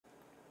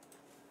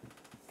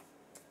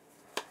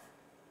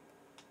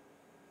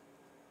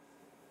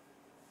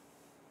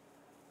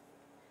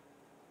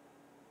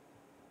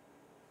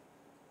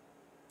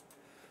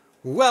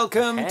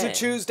Welcome to Hey.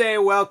 Tuesday.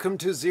 Welcome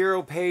to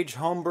ZeroPage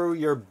Homebrew,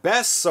 your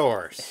best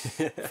source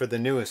for the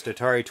newest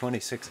Atari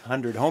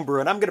 2600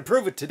 homebrew. And I'm going to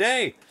prove it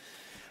today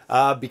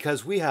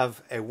because we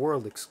have a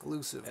world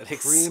exclusive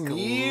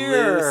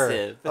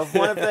premiere of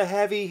one of the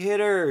heavy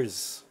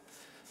hitters,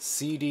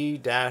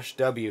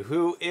 CD-W,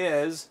 who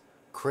is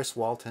Chris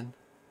Walton,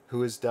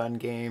 who has done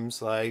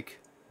games like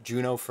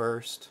Juno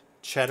First,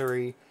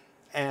 Chettery,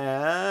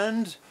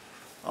 and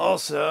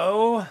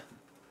also...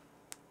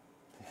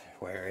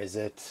 where is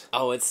it?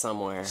 Oh, it's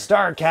somewhere.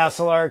 Star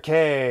Castle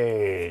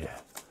Arcade.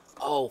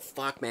 Oh,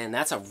 fuck, man.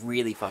 That's a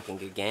really fucking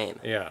good game.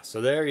 Yeah,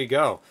 so there you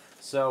go.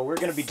 So we're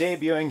going to be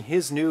debuting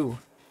his new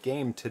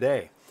game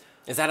today.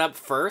 Is that up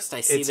first?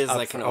 I see It's there's up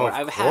like an fir- order.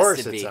 of It course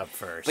has to it's be. up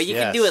first, But you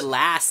yes. can do it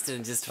last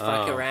and just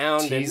fuck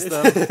around tease and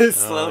them?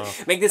 slowly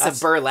Oh. make this a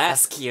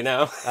burlesque, you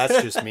know?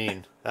 That's just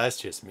mean. That's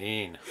just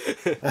mean.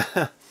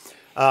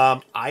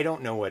 I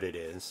don't know what it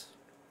is.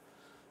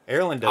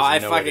 Erlen doesn't I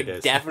know what it fucking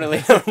is.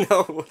 definitely don't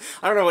know.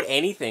 I don't know what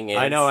anything is.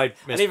 I know I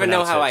don't even know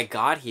mispronounced how it. I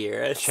got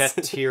here.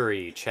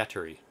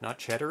 Chettery. Not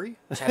Chettery?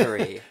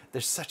 Chettery.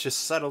 There's such a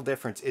subtle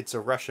difference. It's a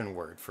Russian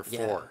word for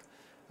Yeah. four.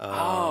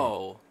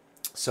 Oh.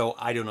 So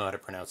I don't know how to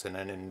pronounce it,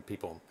 and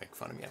people make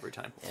fun of me every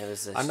time. It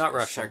was a I'm not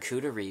Russian.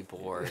 charcuterie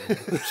board.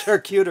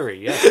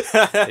 Charcuterie,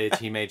 yeah.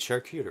 He made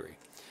charcuterie.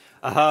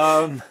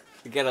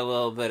 You get a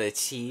little bit of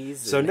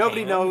cheese. So and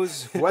nobody ham.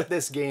 knows what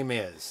this game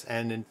is,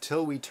 and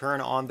until we turn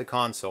on the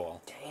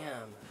console,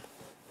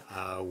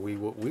 Damn. we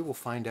will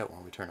find out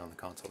when we turn on the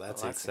console.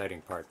 That's the that's-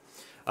 exciting part.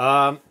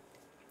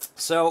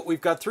 So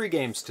we've got 3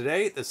 games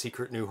today. The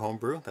secret new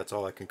homebrew, that's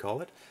all I can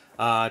call it.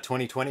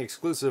 2020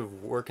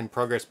 exclusive work in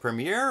progress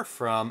premiere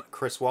from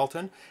Chris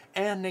Walton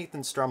and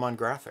Nathan Strum on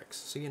graphics.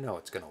 So you know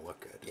it's going to look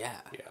good. Yeah.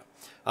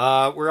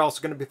 Yeah. We're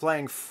also going to be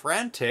playing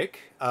Frantic.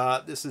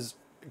 This is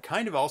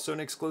kind of also an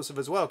exclusive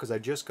as well because I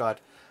just got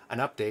an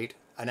update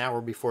an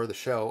hour before the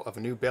show of a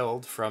new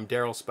build from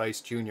Darrell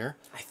Spice Jr.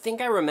 I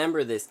think I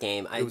remember this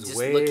game. I was just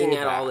way looking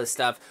at all back. this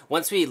stuff.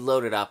 Once we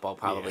load it up, I'll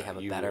probably Yeah, have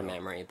a you better will.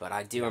 memory. But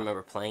I do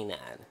remember playing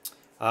that.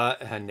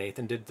 And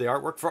Nathan did the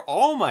artwork for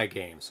all my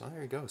games. So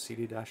there you go,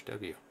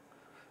 CD-W.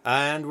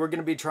 And we're going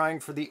to be trying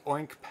for the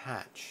Oink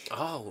patch.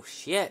 Oh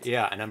shit!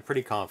 Yeah, and I'm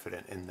pretty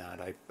confident in that.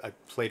 I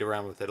played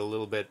around with it a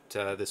little bit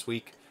this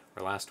week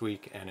or last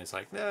week, and it's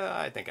like,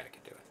 I think I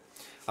can do it.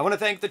 I want to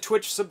thank the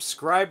Twitch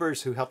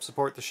subscribers who help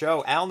support the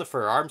show.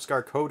 Alnifer,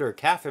 Armscar Coder,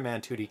 Cafe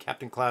Man 2D,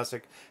 Captain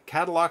Classic,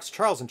 Catalogs,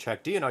 Charles and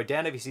Check, Dionoid,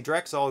 Dan AVC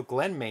Drexel,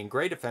 Glenn Main,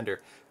 Grey Defender,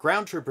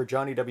 Ground Trooper,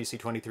 Johnny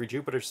WC23,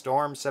 Jupiter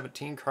Storm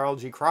 17, Carl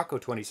G, Croco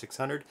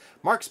 2600,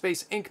 Mark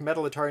Space Inc.,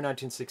 Metal Atari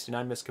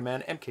 1969, Miss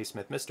Command, MK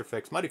Smith, Mr.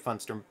 Fix, Muddy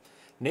Funster,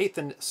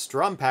 Nathan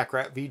Strum, Pack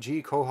Rat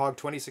VG, Quahog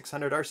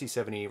 2600,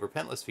 RC70,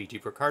 Repentless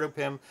VG, Ricardo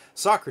Pim,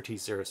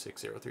 Socrates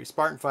 0603,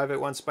 Spartan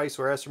 581,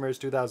 Spiceware, Esmer's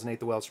 2008,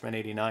 The Welshman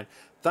 89,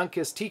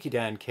 Thunkus, Tiki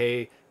Dan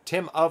K,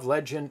 Tim of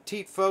Legend,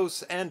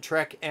 Teetfos, and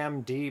Trek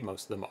MD.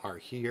 Most of them are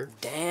here.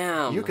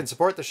 Damn. You can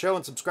support the show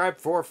and subscribe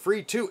for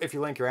free too if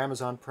you link your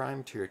Amazon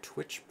Prime to your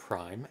Twitch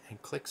Prime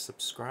and click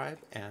subscribe,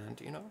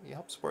 and you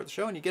help support the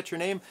show and you get your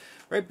name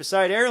right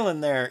beside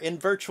Erlen there in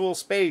virtual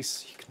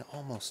space. You can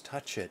almost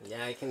touch it.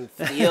 Yeah, I can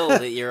feel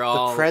that you're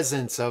all. The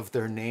presence of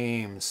their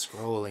name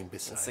scrolling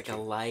beside It's like you. a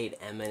light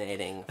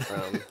emanating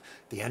from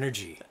The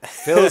energy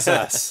fills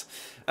us.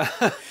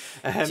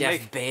 And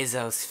Jeff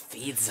Bezos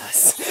feeds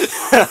us.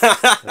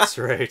 that's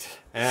right.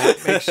 And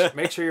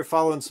make sure you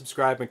follow and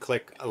subscribe and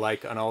click a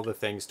like on all the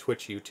things: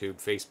 Twitch, YouTube,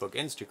 Facebook,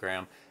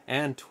 Instagram,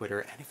 and Twitter.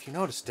 And if you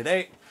notice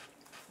today,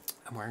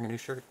 I'm wearing a new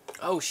shirt.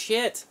 Oh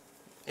shit!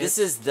 This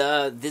is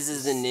the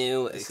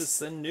new. This is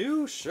the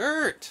new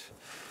shirt.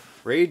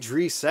 Rage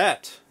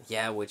Reset.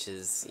 Yeah, which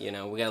is we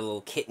got a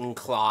little kitten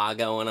claw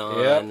going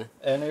on. Yep.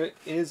 And it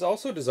is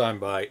also designed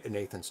by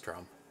Nathan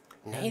Strum.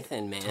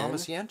 Nathan, man.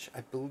 Thomas Yench,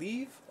 I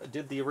believe,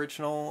 did the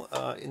original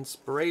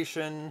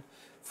inspiration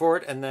for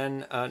it, and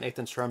then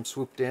Nathan Strum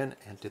swooped in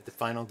and did the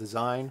final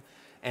design.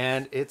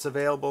 And it's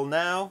available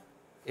now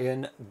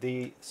in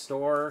the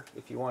store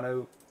if you want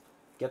to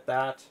get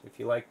that, if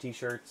you like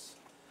t-shirts.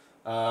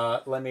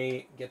 Let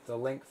me get the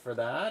link for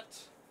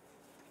that.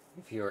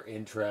 If you're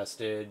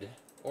interested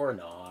or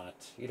not,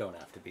 you don't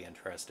have to be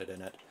interested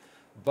in it.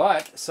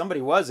 But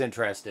somebody was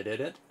interested in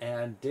it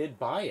and did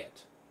buy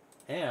it.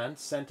 And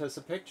sent us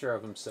a picture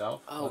of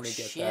himself. Oh, Let me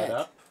get shit. that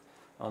up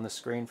on the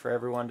screen for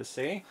everyone to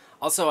see.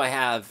 Also, I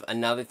have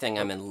another thing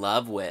I'm in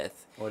love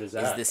with. What is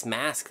Is that? this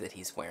mask that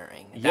he's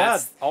wearing? Yeah,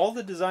 all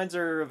the designs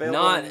are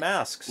available in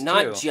masks,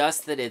 Not too.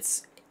 just that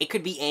it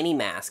could be any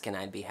mask and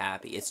I'd be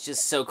happy. It's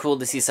just so cool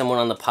to see someone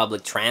on the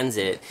public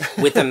transit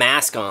with a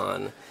mask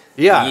on.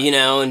 Yeah.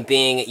 And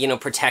being,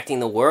 protecting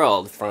the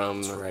world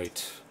from... That's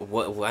right.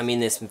 What I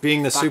mean, this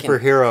Being the fucking,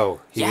 superhero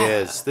he Yeah.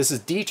 is. This is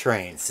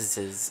D-Train. This is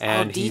his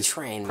And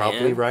D-Train, he's probably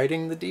man.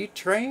 riding the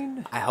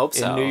D-Train I hope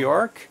so. in New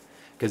York,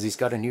 because he's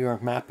got a New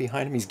York map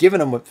behind him. He's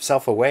giving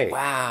himself away.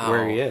 Wow.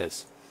 Where he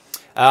is.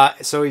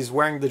 So he's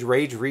wearing the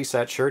Rage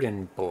Reset shirt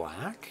in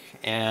black,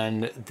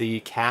 and the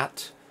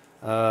cat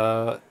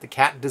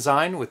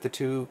design with the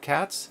 2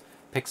 cats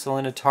Pixel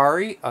and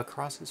Atari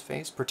across his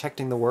face,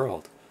 protecting the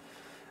world.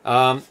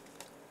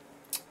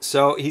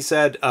 So he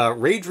said,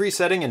 rage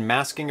resetting and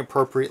masking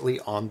appropriately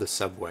on the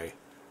subway.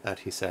 That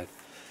he said.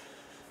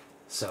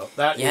 So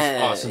that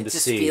is awesome to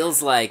see. It just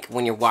feels like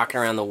when you're walking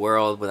around the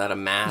world without a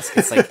mask,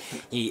 it's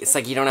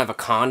like you don't have a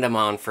condom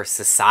on for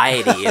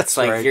society. It's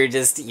like right. you're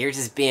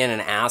just being an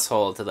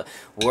asshole to the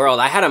world.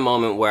 I had a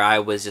moment where I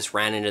was just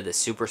ran into the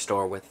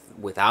superstore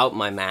without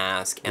my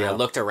mask, and I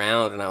looked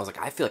around and I was like,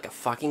 I feel like a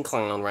fucking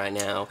clown right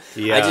now.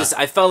 Yeah.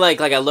 I felt like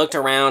I looked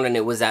around and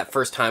it was that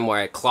first time where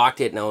I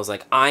clocked it and I was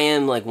like, I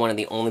am like one of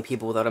the only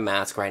people without a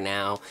mask right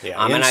now.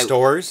 Yeah. In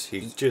stores,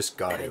 you just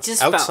got it.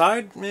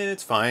 Outside,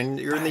 it's fine.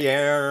 You're in the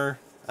air.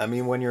 I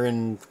mean, when you're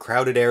in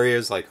crowded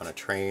areas, like on a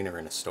train or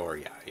in a store,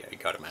 you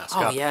got a mask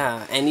up. Oh,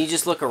 yeah. And you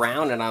just look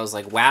around, and I was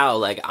like, wow,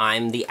 like,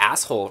 I'm the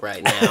asshole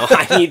right now.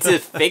 I need to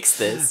fix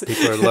this.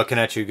 People are looking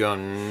at you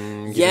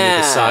going, giving you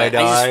the side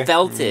eye. I just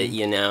felt it,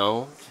 you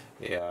know?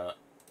 Yeah.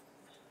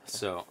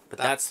 So, but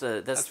that's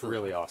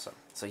really awesome.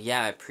 So,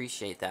 yeah, I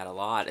appreciate that a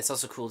lot. It's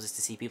also cool just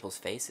to see people's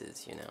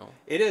faces, you know?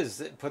 It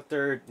is. Put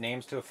their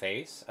names to a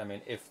face. I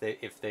mean, if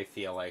they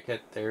feel like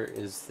it. There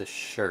is the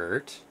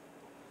shirt.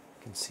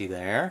 You can see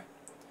there.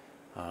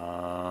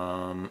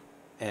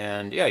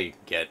 And yeah, you can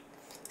get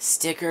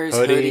stickers,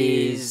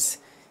 hoodies.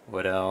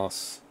 What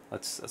else?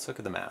 Let's look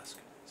at the mask.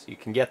 So you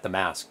can get the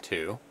mask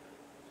too.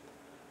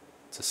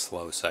 It's a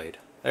slow site.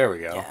 There we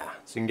go. Yeah.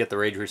 So you can get the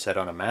rage reset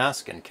on a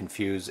mask and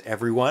confuse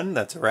everyone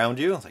that's around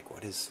you. It's like,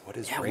 what is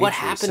rage reset? What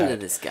happened to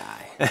this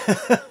guy?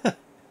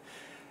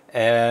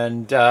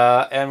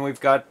 And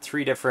we've got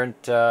three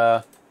different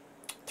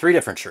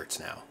shirts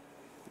now.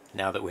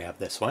 Now that we have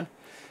this one.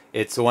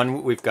 It's the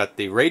one, we've got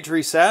the Rage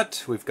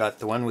Reset, we've got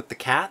the one with the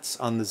cats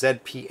on the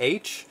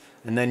ZPH,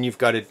 and then you've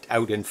got it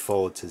out in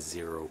full. It's a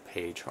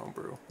ZeroPage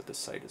homebrew, but the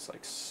site is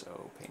like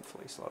so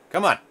painfully slow.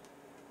 Come on.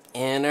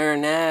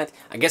 Internet.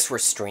 I guess we're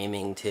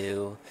streaming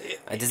too.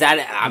 Does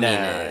that,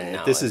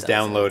 no, this is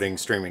downloading,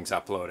 streaming's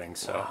uploading,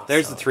 so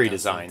there's the three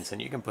designs,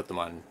 and you can put them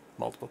on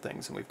multiple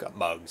things, and we've got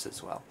mugs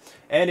as well.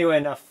 Anyway,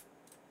 enough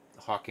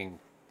hawking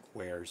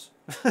wares.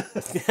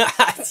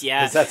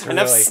 Yeah, that's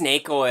enough really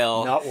snake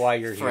oil. Not why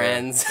you're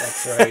friends.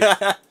 Here.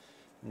 That's right.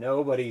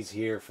 Nobody's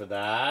here for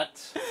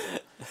that.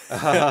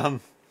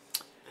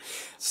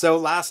 So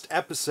last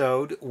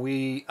episode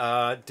we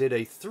did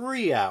a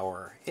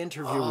 3-hour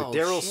interview with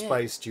Darrell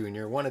Spice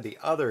Jr., one of the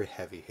other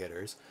heavy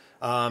hitters.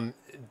 The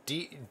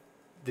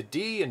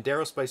D and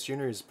Darrell Spice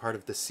Jr. is part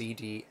of the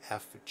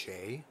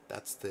CDFJ.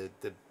 That's the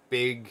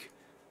big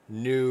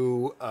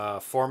new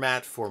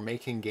format for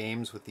making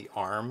games with the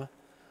ARM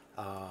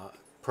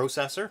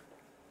processor.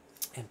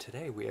 And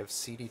today we have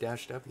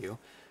CD-W,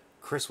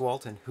 Chris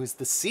Walton, who's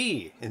the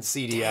C in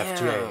CDFJ.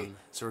 Damn.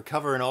 So we're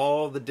covering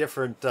all the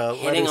different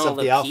letters of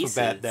the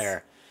alphabet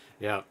there.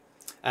 Yeah.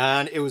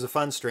 And it was a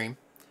fun stream.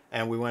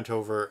 And we went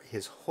over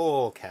his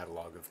whole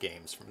catalog of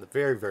games from the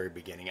very, very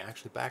beginning,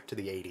 actually back to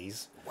the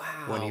 80s. Wow.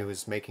 When he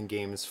was making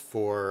games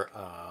for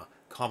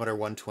Commodore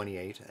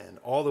 128 and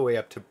all the way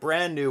up to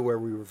brand new, where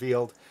we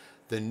revealed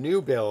the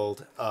new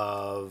build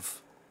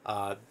of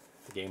the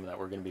game that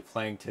we're going to be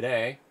playing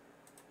today,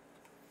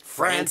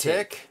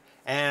 Frantic.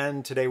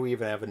 And today we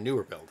even have a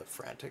newer build of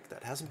Frantic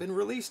that hasn't been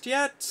released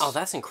yet. Oh,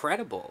 that's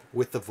incredible.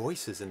 With the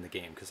voices in the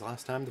game, because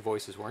last time the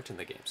voices weren't in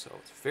the game, so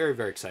it's very,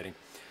 very exciting.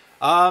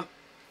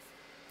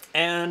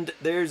 And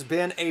there's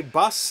been a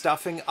bus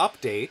stuffing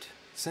update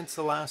since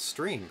the last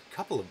stream. A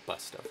couple of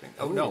bus stuffing.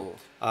 Oh, no.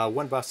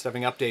 One bus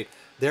stuffing update.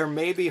 There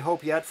may be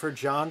hope yet for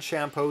John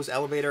Champeau's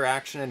elevator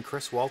action and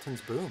Chris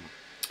Walton's boom.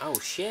 Oh,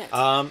 shit.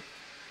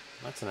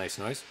 That's a nice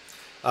noise.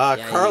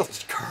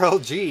 Carl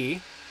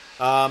G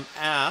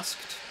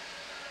asked...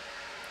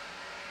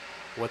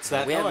 What's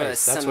that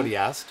noise? That's what he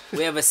asked.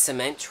 We have a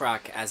cement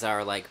truck as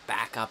our like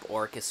backup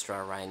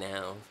orchestra right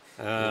now.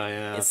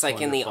 Yeah, it's like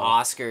wonderful. In the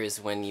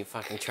Oscars when you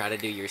fucking try to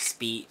do your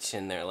speech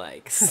and they're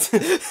like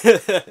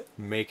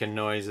making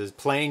noises,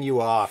 playing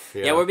you off.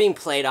 Yeah, we're being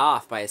played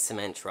off by a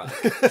cement truck.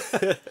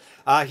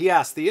 He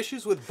asked, the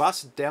issues with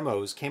bus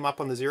demos came up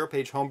on the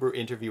ZeroPage homebrew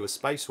interview with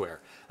Spiceware.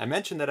 I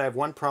mentioned that I have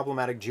one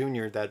problematic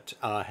junior that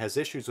has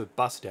issues with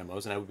bus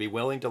demos, and I would be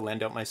willing to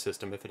lend out my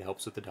system if it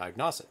helps with the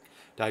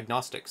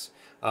diagnostics.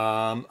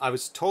 I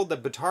was told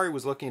that Batari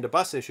was looking into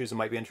bus issues and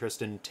might be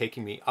interested in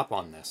taking me up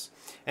on this.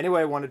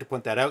 Anyway, I wanted to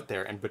put that out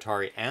there, and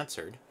Batari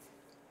answered.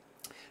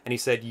 And he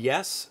said,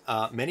 yes,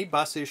 many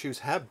bus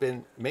issues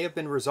may have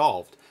been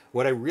resolved.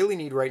 What I really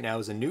need right now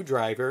is a new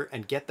driver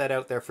and get that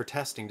out there for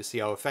testing to see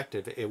how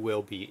effective it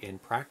will be in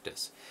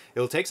practice. It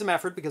will take some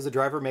effort because the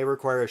driver may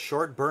require a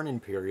short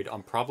burn-in period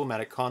on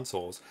problematic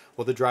consoles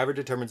while the driver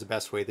determines the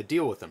best way to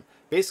deal with them.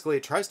 Basically,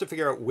 it tries to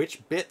figure out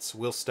which bits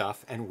will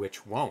stuff and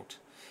which won't.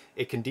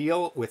 It can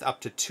deal with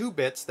up to 2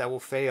 bits that will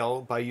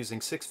fail by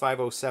using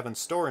 6507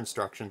 store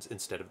instructions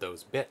instead of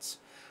those bits.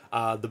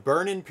 The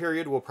burn-in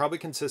period will probably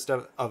consist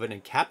of an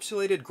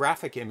encapsulated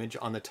graphic image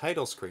on the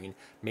title screen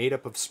made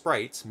up of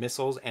sprites,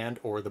 missiles, and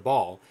or the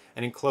ball,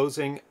 and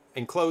enclosing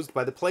enclosed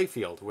by the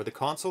playfield, where the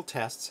console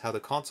tests how the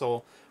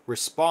console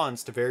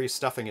responds to various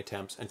stuffing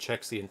attempts and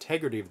checks the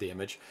integrity of the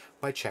image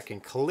by checking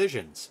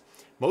collisions.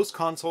 Most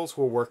consoles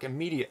will work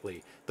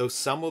immediately, though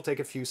some will take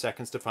a few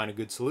seconds to find a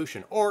good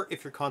solution, or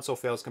if your console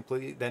fails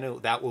completely, then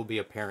that will be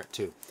apparent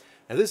too.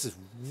 Now this is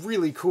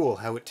really cool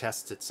how it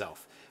tests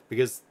itself,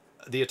 because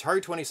the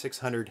Atari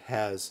 2600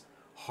 has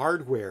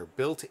hardware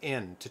built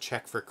in to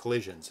check for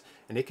collisions,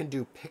 and it can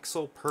do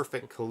pixel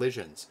perfect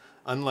collisions,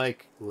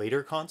 unlike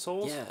later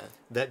consoles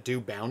that do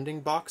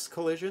bounding box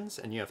collisions,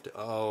 and you have to,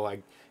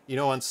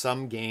 on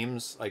some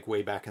games, like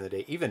way back in the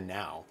day, even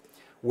now,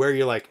 where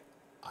you're like,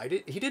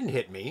 he didn't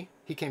hit me.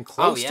 He came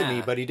close to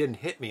me, but he didn't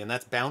hit me, and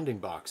that's bounding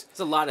box. There's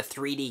a lot of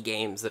 3D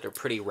games that are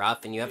pretty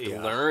rough, and you have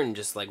to learn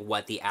just like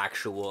what the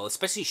actual,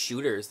 especially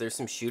shooters. There's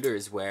some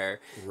shooters where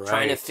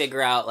trying to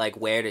figure out like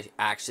where to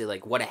actually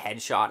like what a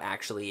headshot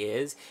actually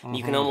is. And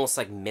you can almost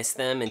like miss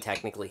them and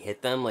technically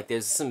hit them. Like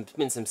there's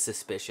been some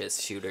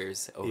suspicious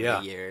shooters over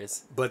the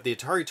years. But the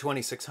Atari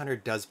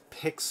 2600 does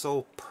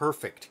pixel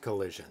perfect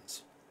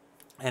collisions,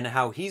 and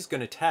how he's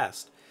going to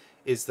test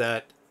is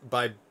that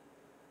by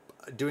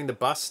doing the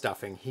bus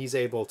stuffing, he's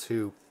able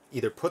to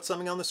either put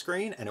something on the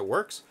screen and it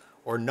works,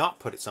 or not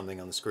put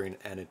something on the screen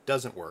and it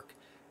doesn't work.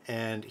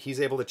 And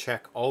he's able to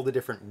check all the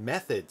different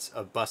methods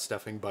of bus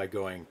stuffing by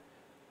going,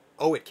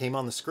 oh, it came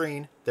on the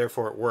screen,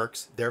 therefore it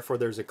works, therefore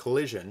there's a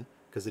collision,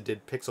 because it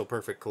did pixel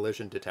perfect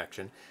collision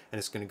detection, and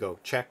it's going to go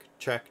check,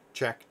 check,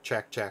 check,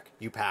 check, check,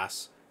 you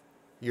pass,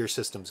 your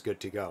system's good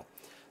to go.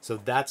 So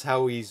that's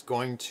how he's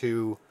going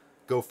to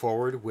go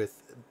forward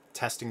with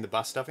testing the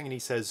bus stuffing, and he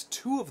says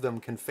 2 of them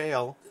can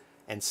fail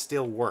and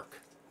still work.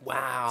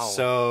 Wow.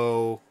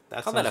 So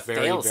that's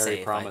very, very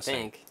promising. I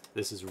think.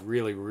 This is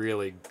really,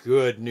 really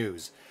good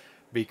news,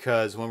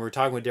 because when we were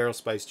talking with Darrell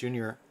Spice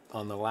Jr.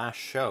 on the last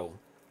show,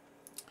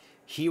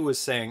 he was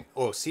saying,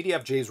 oh,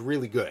 CDFJ is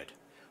really good,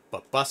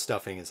 but bus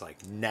stuffing is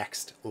like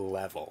next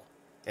level,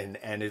 and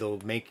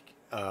it'll make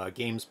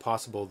games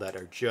possible that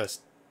are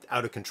just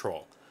out of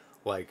control.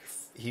 Like,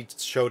 he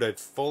showed a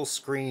full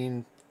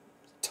screen,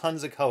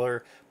 tons of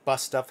color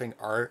bus stuffing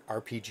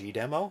RPG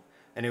demo,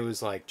 and it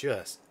was like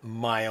just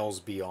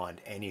miles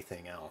beyond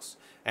anything else.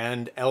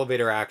 And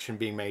elevator action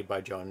being made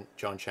by John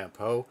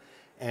Champeau,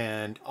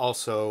 and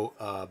also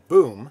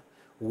Boom,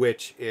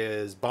 which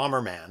is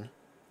Bomberman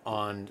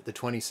on the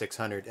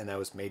 2600, and that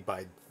was made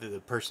by the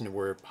person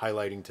we're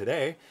highlighting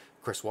today,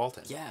 Chris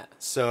Walton. Yeah.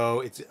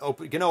 So it's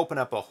going to open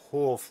up a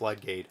whole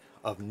floodgate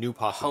of new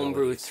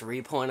possibilities.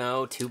 Homebrew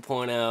 3.0,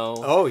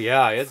 2.0. Oh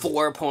yeah, it's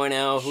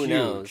 4.0. Who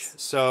knows?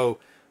 So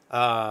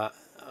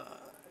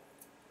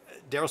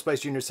Darrell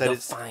Spice Jr. said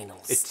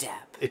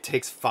it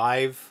takes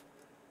five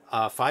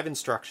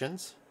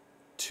instructions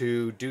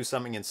to do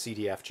something in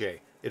CDFJ.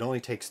 It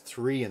only takes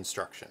 3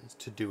 instructions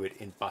to do it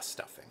in bus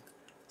stuffing.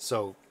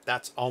 So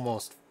that's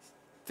almost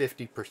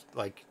 50%,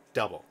 like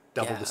double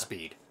the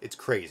speed. It's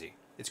crazy.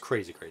 It's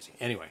crazy.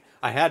 Anyway,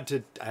 I had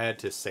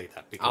to say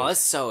that because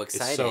that's so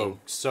exciting.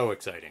 It's so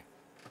exciting.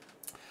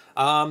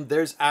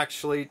 There's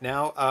actually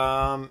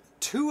now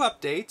 2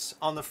 updates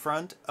on the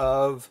front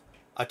of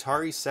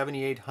Atari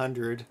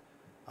 7800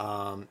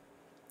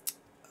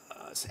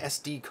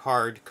 SD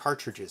card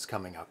cartridges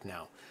coming up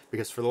now,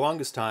 because for the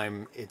longest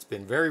time it's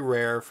been very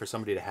rare for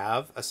somebody to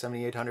have a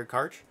 7800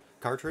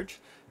 cartridge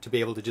to be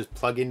able to just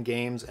plug in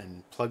games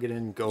and plug it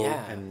in,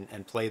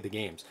 and play the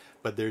games.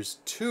 But there's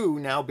 2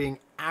 now being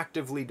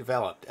actively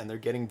developed, and they're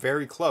getting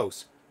very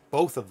close.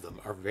 Both of them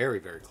are very,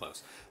 very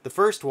close. The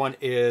first one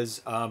is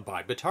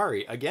by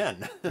Batari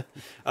again.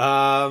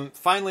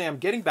 Finally, I'm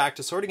getting back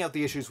to sorting out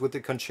the issues with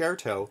the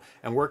Concerto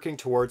and working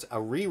towards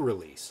a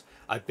re-release.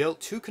 I built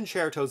 2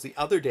 Concertos the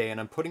other day, and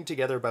I'm putting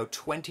together about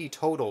 20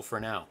 total for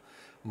now.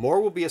 More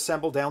will be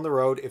assembled down the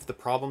road if the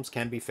problems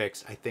can be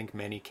fixed. I think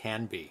many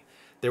can be.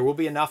 There will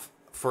be enough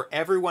for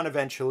everyone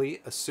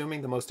eventually,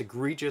 assuming the most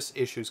egregious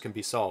issues can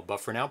be solved.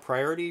 But for now,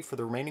 priority for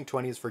the remaining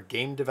 20 is for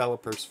game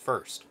developers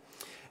first,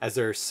 as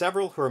there are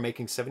several who are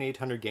making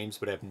 7800 games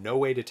but have no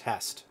way to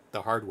test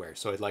the hardware.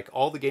 So I'd like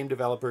all the game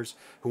developers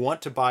who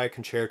want to buy a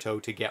Concerto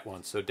to get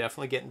one. So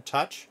definitely get in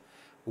touch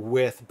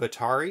with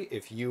Batari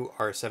if you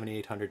are a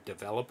 7800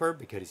 developer,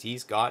 because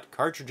he's got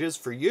cartridges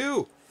for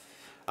you.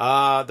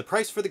 The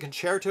price for the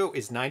Concerto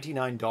is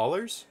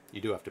 $99.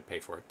 You do have to pay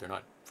for it. They're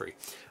not free.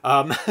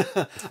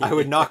 I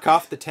would knock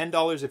off the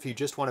 $10 if you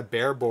just want a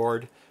bare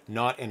board,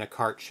 not in a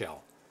cart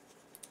shell.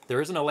 There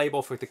isn't a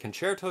label for the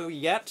Concerto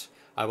yet.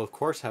 I will, of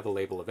course, have a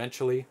label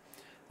eventually.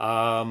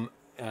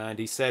 And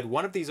he said,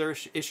 one of these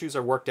issues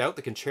are worked out.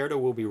 The Concerto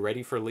will be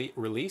ready for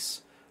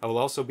release. I will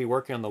also be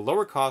working on the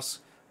lower cost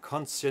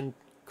Concertino.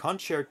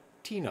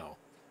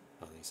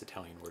 Oh, these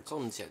Italian words.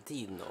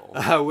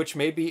 Concertino. Which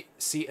may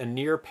see a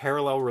near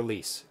parallel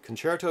release.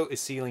 Concerto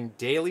is seeing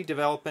daily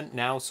development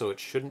now, so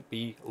it shouldn't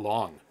be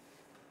long.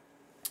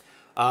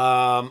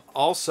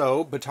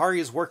 Also, Batari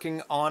is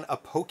working on a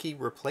Pokey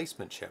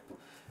replacement chip.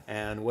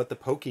 And what the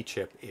Pokey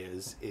chip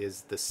is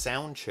the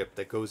sound chip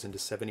that goes into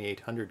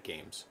 7800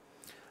 games.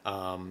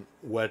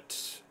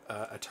 What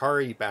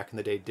Atari back in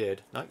the day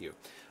did, not you,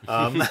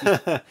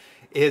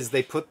 is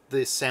they put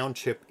the sound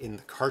chip in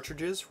the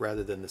cartridges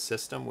rather than the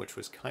system, which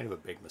was kind of a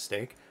big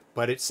mistake,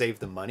 but it saved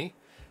them money.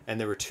 And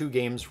there were 2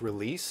 games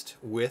released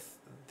with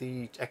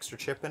the extra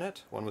chip in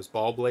it. One was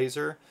Ball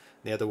Blazer.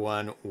 The other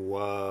one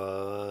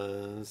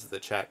was, the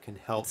chat can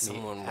help me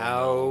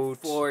out.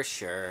 For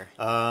sure.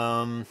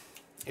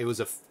 It was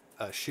a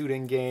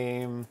shooting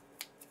game.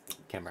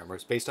 Can't remember.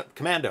 It's based on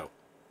Commando.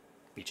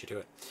 Beat you to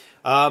it.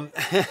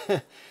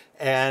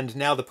 And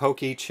now the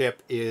Pokey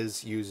chip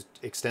is used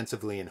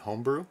extensively in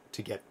Homebrew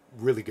to get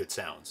really good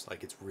sounds.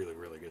 Like, it's really,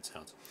 really good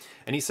sounds.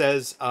 And he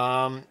says,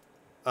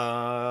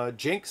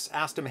 Jinx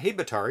asked him, "Hey,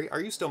 Batari,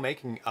 are you still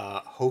making a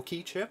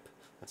Hokey chip?"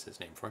 That's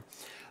his name for him.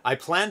 "I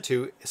plan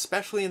to,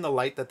 especially in the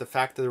light that the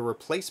fact that the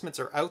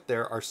replacements are out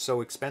there are so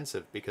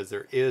expensive, because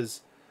there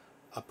is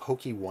a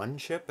Pokey 1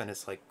 chip, and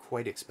it's like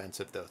quite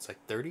expensive, though. It's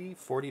like $30,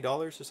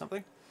 $40 or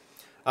something.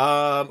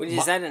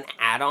 Is that an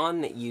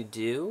add-on that you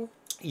do?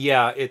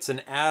 Yeah, it's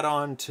an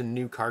add-on to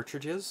new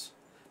cartridges,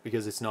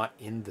 because it's not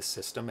in the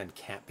system and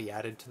can't be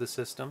added to the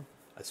system,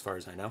 as far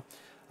as I know,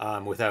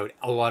 without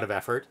a lot of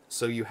effort.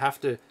 So you have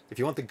to, if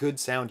you want the good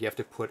sound, you have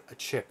to put a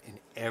chip in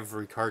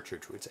every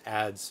cartridge, which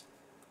adds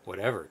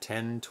whatever,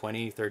 $10,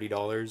 $20,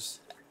 $30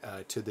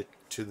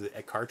 to the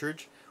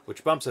cartridge,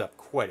 which bumps it up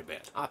quite a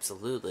bit.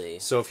 Absolutely.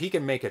 So if he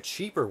can make a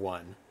cheaper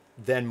one,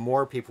 then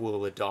more people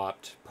will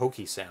adopt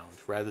Pokey sound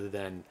rather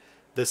than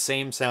the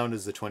same sound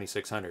as the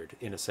 2600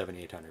 in a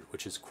 7800,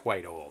 which is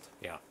quite old.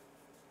 Yeah.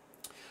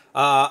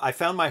 I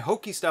found my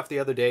Hokey stuff the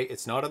other day.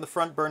 It's not on the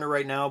front burner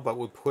right now, but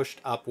will be pushed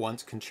up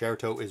once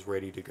Concerto is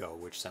ready to go,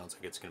 which sounds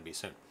like it's going to be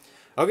soon.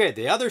 Okay,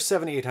 the other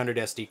 7800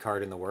 SD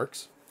card in the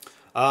works.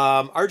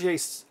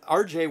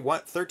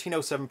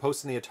 RJ1307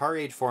 posted in the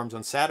Atari Age forums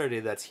on Saturday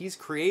that he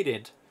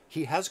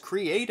has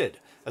created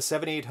a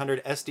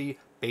 7800 SD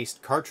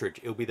based cartridge.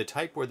 It'll be the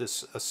type where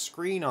there's a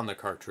screen on the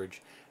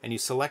cartridge and you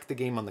select the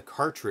game on the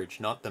cartridge,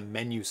 not the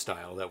menu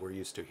style that we're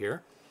used to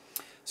here.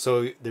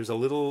 So there's a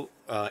little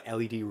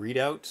LED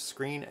readout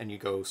screen and you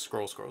go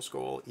scroll, scroll,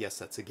 scroll. Yes,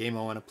 that's a game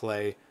I want to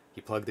play.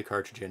 You plug the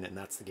cartridge in and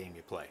that's the game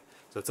you play.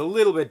 So it's a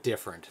little bit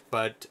different,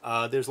 but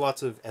there's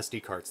lots of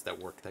SD cards that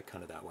work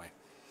that way.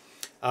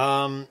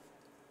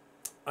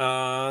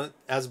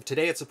 As of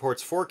today, it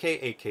supports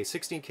 4K, 8K,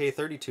 16K,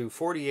 32,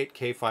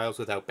 48K files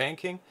without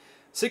banking,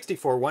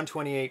 64,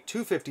 128,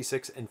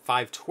 256, and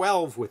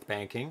 512 with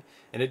banking,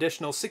 an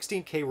additional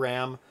 16K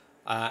RAM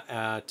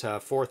at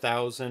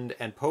 4,000,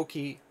 and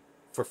Pokey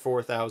for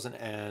 4,000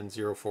 and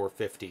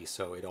 0450.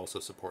 So it also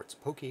supports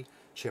Pokey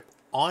chip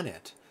on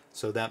it.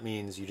 So that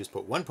means you just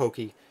put one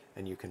Pokey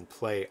and you can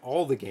play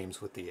all the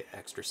games with the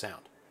extra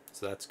sound.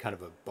 So that's kind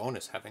of a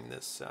bonus having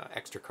this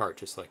extra cart,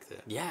 just like the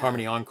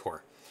Harmony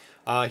Encore.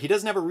 He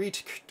doesn't have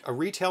a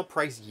retail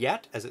price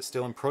yet, as it's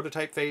still in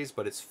prototype phase,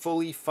 but it's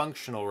fully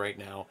functional right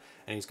now.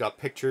 And he's got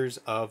pictures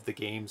of the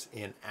games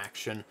in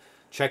action.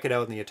 Check it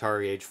out in the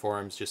Atari Age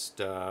forums.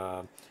 Just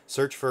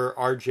search for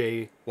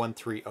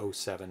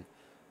RJ1307.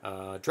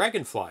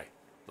 Dragonfly,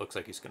 looks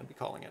like he's going to be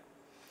calling it.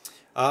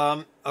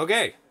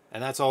 Okay.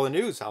 And that's all the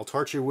news I'll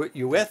torture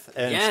you with,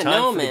 and it's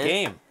time for the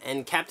game.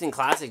 And Captain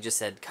Classic just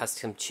said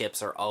custom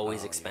chips are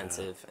always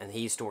expensive. Yeah. And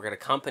he used to work at a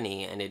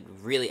company, and it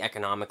really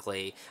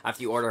economically,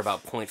 after you order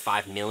about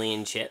 0.5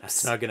 million chips.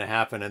 That's not going to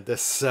happen at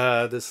this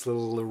this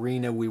little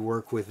arena we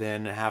work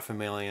within.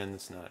 500,000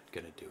 is not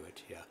going to do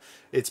it, yeah.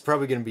 It's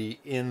probably going to be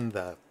in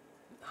the...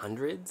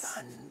 Hundreds?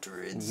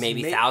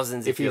 Maybe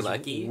thousands if you're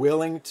lucky.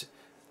 Willing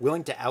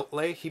to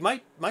outlay. He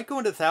might go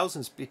into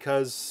thousands,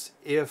 because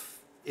if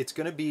it's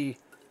going to be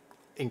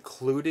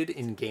included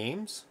in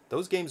games,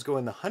 those games go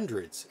in the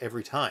hundreds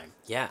every time.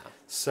 Yeah.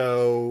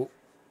 So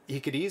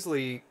he could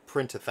easily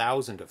print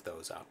 1,000 of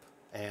those up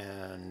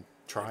and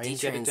try and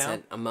get it down.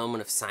 Said a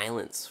moment of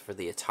silence for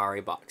the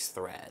Atari box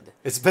thread.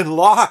 It's been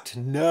locked.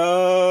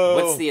 No.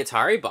 What's the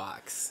Atari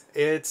box?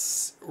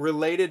 It's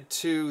related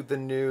to the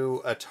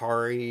new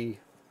Atari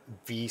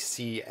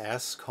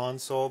VCS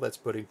console that's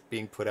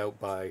being put out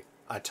by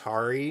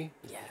Atari.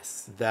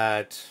 Yes.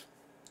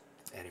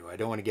 Anyway, I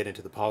don't want to get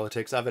into the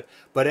politics of it.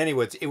 But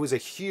anyways, it was a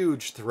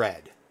huge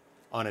thread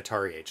on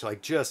Atari Age.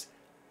 Like, just,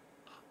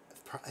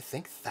 I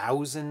think,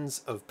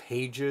 thousands of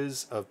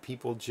pages of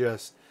people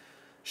just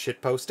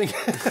shitposting.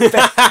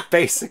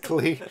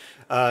 Basically.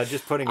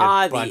 Just putting a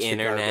bunch the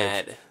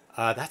internet. Of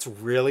garbage. That's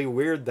really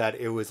weird that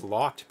it was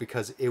locked,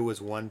 because it was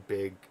one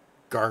big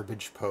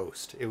garbage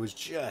post. It was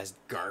just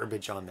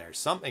garbage on there.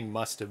 Something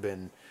must have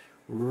been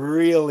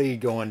really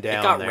going down.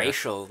 It got there.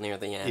 Racial near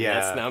the end.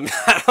 Yeah.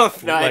 I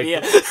have no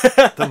idea.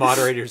 The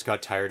moderators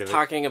got tired of it.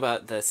 Talking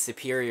about the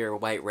superior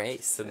white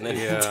race, and then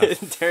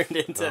it turned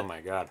into... Oh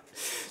my god.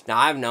 No,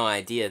 I have no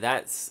idea.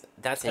 That's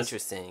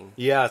interesting.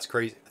 Yeah, it's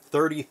crazy.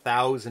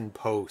 30,000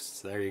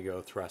 posts. There you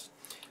go, Thrust.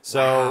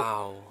 So,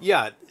 wow.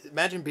 Yeah,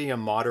 imagine being a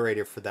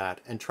moderator for that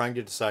and trying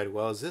to decide,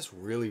 well, is this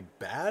really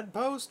bad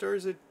post, or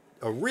is it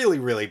a really,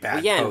 really bad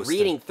Well, yeah, post. and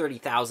reading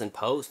 30,000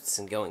 posts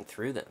and going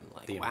through them.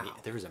 Like, wow.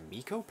 There was a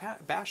Miko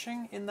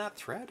bashing in that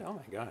thread? Oh,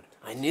 my God.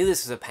 I knew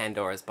this was a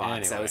Pandora's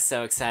box. Anyway. I was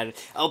so excited.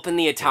 Open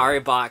the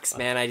Atari box,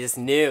 man. I just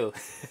knew.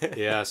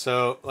 Yeah,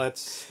 so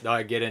let's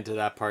not get into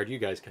that part. You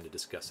guys kind of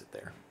discuss it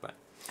there. But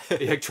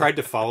I tried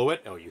to follow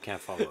it. Oh, you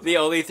can't follow it. The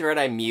only thread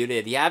I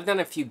muted. Yeah, I've done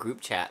a few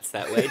group chats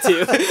that way,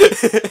 too.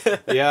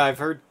 Yeah, I've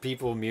heard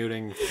people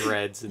muting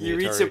threads. You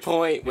reach a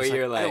point where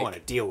you're like, I don't want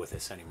to deal with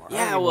this anymore.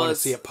 Yeah, I don't want to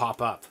see it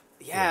pop up.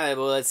 Yeah,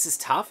 well, it's just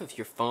tough if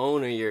your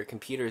phone or your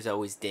computer is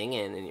always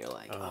dinging and you're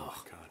like, oh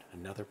my God,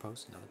 another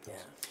post. Yeah.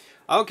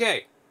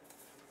 Okay,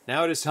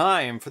 now it is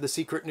time for the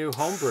secret new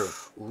homebrew.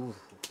 Ooh.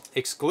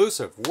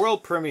 Exclusive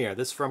world premiere.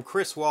 This is from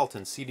Chris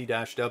Walton,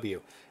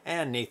 CD-W,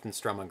 and Nathan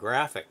Strum on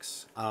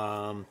graphics.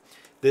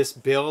 This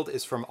build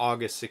is from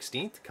August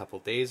 16th, a couple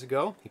days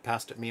ago. He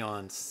passed it me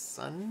on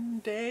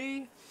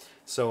Sunday,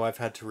 so I've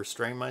had to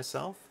restrain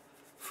myself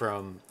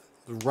from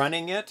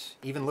running it,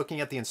 even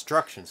looking at the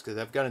instructions, because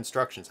I've got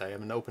instructions. I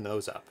haven't opened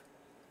those up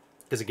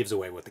because it gives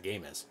away what the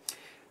game is.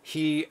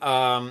 He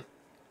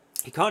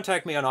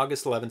contacted me on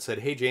August 11th, said,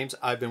 "Hey James,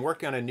 I've been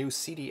working on a new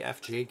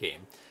CDFJ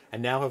game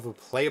and now have a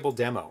playable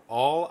demo.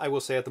 All I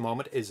will say at the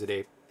moment is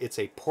that it's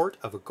a port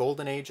of a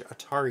Golden Age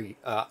Atari,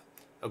 a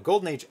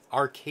Golden Age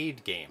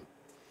arcade game.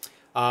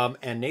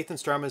 And Nathan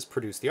Strum has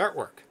produced the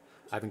artwork.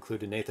 I've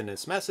included Nathan in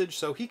this message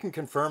so he can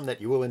confirm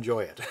that you will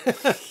enjoy it."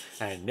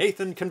 And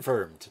Nathan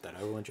confirmed that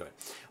I will enjoy it.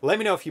 "Let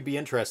me know if you'd be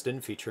interested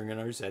in featuring on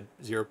our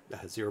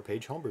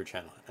ZeroPage homebrew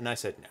channel." And I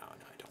said, no,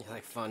 I don't. You're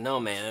like, fun,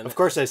 no, man. Of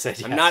course I said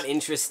yes. I'm not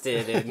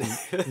interested in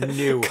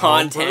new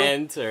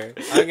content or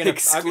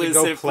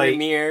exclusive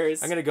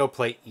premieres. I'm going to go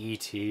play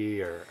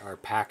E.T. or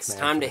Pac-Man. It's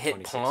time to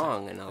hit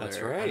Pong,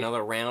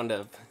 another round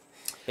of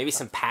maybe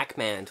some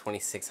Pac-Man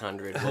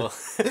 2600.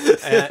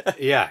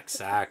 Yeah,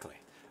 exactly.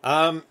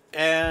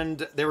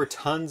 And there were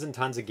tons and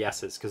tons of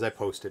guesses because I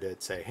posted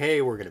it, say,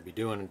 hey, we're going to be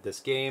doing this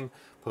game,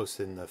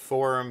 posted in the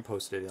forum,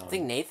 posted it on Facebook. I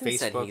think Nathan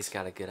said he's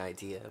got a good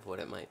idea of what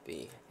it might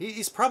be.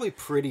 He's probably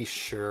pretty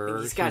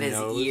sure. He's got his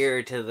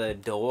ear to the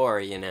door,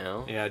 you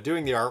know? Yeah,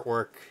 doing the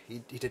artwork. He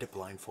did it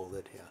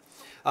blindfolded,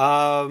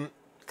 yeah.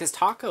 Because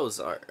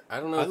tacos are, I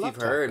don't know if you've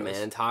heard,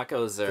 man,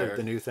 tacos are...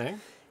 The new thing?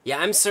 Yeah,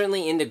 I'm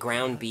certainly into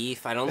ground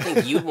beef. I don't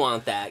think you'd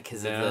want that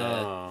because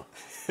of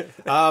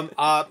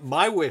the...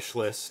 My wish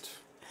list...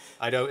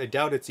 I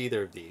doubt it's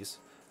either of these.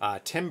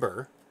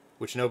 Timber,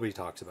 which nobody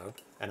talks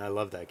about, and I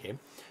love that game.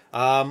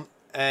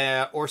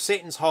 Or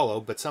Satan's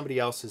Hollow, but somebody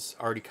else has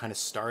already kind of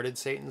started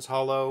Satan's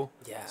Hollow.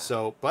 Yeah.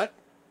 So, but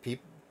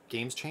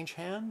games change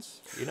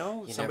hands, you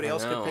know? Somebody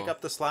else never know. could pick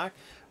up the slack.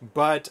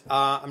 But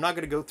I'm not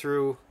going to go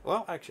through...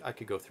 Well, actually, I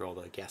could go through all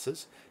the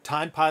guesses.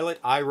 Time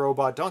Pilot,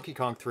 iRobot, Donkey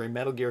Kong 3,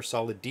 Metal Gear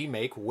Solid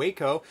D-Make,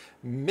 Waco,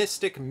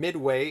 Mystic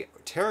Midway,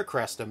 Terra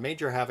Cresta,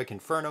 Major Havoc,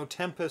 Inferno,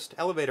 Tempest,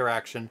 Elevator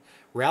Action,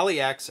 Rally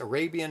X,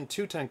 Arabian,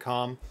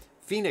 Tutankhamun,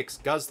 Phoenix,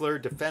 Guzzler,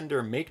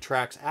 Defender, Make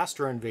Tracks,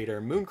 Astro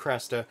Invader, Moon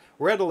Cresta,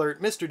 Red Alert,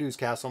 Mr. Do's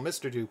Castle,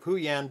 Mr. Do,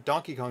 Puyan,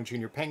 Donkey Kong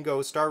Jr.,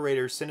 Pengo, Star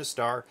Raiders,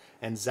 Sinistar,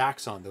 and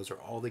Zaxxon. Those are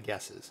all the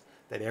guesses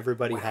that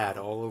everybody had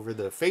all over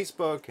the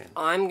Facebook. And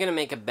I'm going to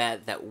make a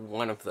bet that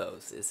one of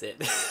those is it.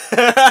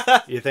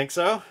 You think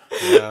so?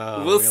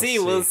 No, we'll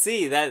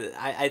see. That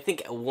I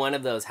think one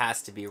of those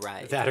has to be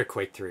right. That or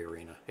Quake 3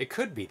 Arena. It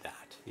could be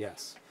that,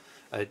 yes.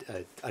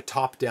 A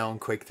top-down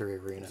Quake 3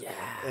 Arena. Yeah.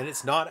 And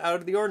it's not out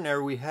of the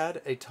ordinary. We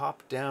had a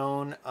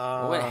top-down...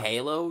 what,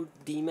 Halo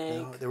D-Make?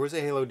 No, there was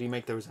a Halo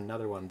D-Make. There was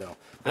another one, though.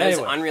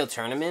 Anyway, Unreal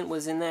Tournament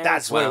was in there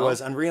That's as well. what it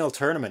was, Unreal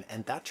Tournament.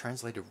 And that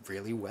translated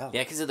really well.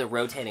 Yeah, because of the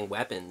rotating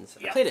weapons.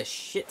 Yeah. I played a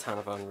shit ton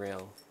of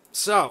Unreal.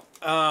 So,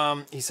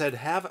 he said,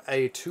 have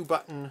a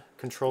 2-button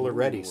controller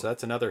ready. So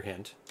that's another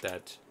hint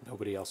that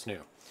nobody else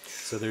knew.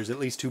 So there's at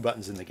least 2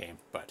 buttons in the game,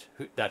 but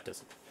that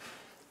doesn't...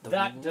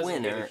 That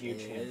doesn't get a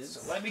huge hint.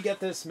 So let me get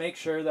this, make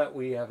sure that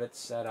we have it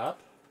set up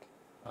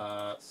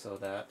so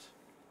that...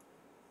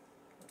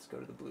 Let's go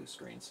to the blue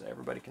screen so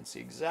everybody can see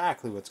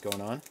exactly what's going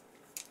on.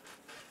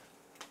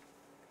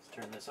 Let's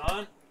turn this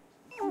on.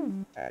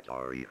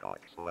 Atari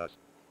Plus.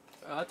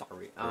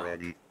 Atari.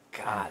 Ready.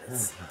 God,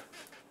 it's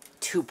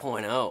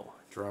 2.0.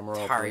 Drum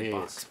roll, Atari please.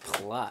 Box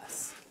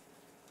Plus.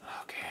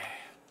 Okay.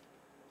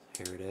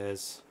 Here it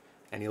is.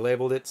 And he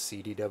labeled it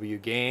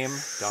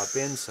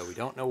CDWGame.bin, so we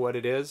don't know what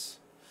it is.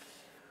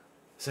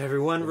 Is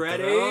everyone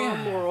ready?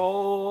 Drum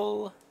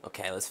roll.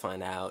 Okay, let's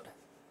find out.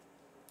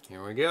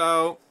 Here we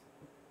go.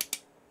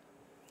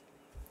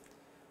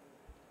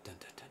 Dun,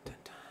 dun, dun, dun,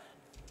 dun.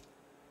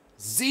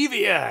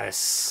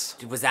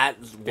 Zeviouz! Was that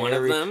one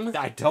of them?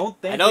 I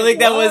don't think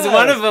that was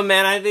one of them,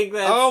 man. I think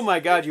that. Oh my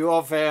god, you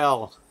all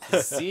fail.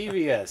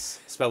 Zeviouz.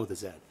 Spelled with a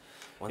Z.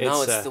 Well,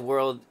 no, it's the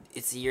world.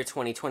 It's the year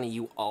 2020.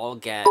 You all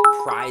get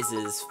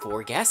prizes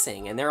for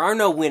guessing, and there are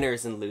no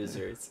winners and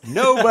losers.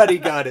 Nobody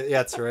got it.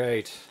 That's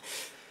right.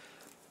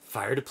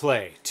 Fire to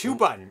play.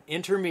 2-button.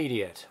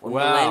 Intermediate. When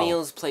Wow.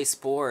 millennials play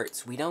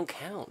sports, we don't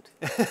count.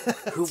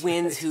 Who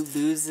wins, who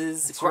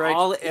loses. That's We're right.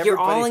 all, you're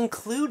all Everybody-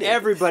 included.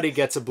 Everybody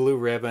gets a blue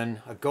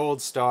ribbon, a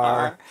gold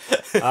star.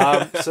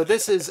 So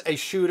this is a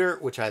shooter,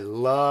 which I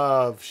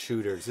love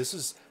shooters. This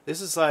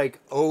is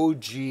like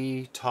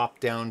OG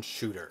top-down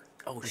shooter.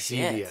 Oh,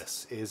 shit.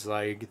 Zeviouz is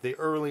like the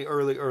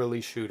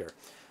early shooter.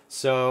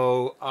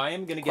 So I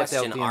am going to get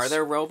Question, out are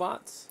there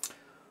robots?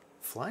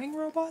 flying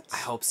robots? I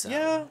hope so.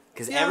 Yeah.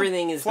 Because yeah.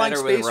 everything is flying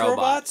better space with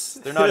robots.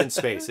 They're not in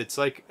space. It's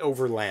like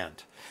over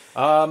land.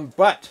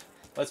 But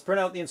let's print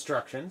out the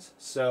instructions.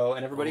 So,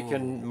 and everybody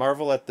can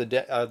marvel at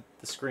the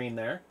screen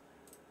there.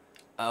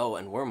 Oh,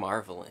 and we're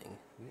marveling.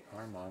 We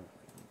are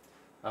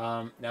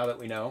marveling. Now that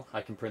we know,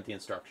 I can print the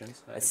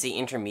instructions. Let's see,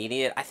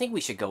 intermediate. I think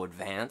we should go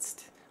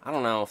advanced. I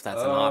don't know if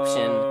that's an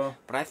option,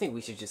 but I think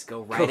we should just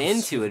go right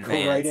into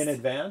advanced. Go right in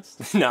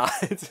advanced? No.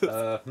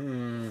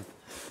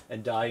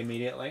 And die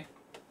immediately?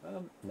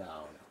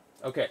 No.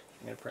 Okay,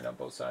 I'm going to print out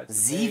both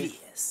sides.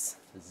 Zeviouz.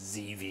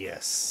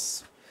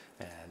 Zeviouz.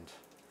 And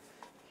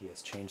he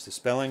has changed the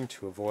spelling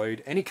to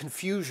avoid any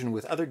confusion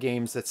with other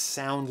games that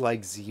sound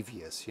like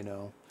Zeviouz, you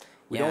know?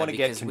 We don't want to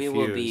get confused. We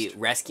will be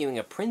rescuing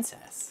a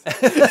princess.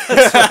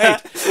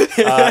 That's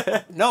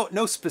right.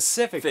 No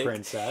specific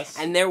princess.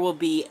 And there will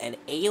be an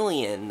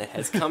alien that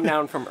has come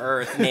down from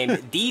Earth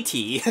named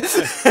DT.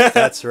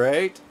 That's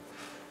right.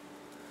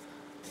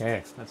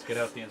 Okay, let's get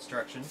out the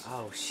instructions.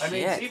 Oh, shit. I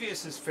mean,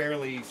 Zeviouz is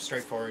fairly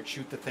straightforward.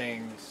 Shoot the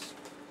things.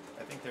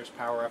 I think there's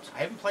power-ups. I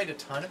haven't played a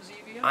ton of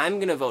Zeviouz. I'm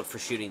going to vote for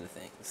shooting the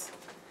things.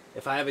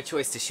 If I have a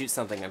choice to shoot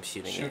something, I'm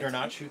shooting it. Shoot or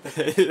not shoot the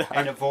things.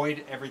 And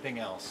avoid everything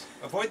else.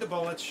 Avoid the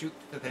bullets, shoot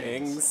the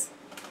things.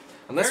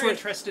 I'm very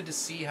interested to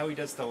see how he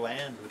does the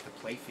land with the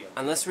playfield.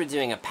 Unless we're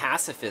doing a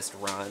pacifist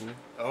run.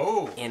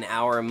 Oh. In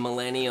our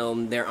millennial,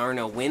 there are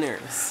no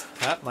winners.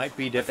 That might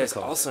be difficult. There's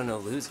also no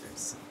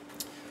losers.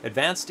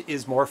 Advanced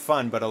is more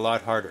fun, but a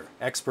lot harder.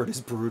 Expert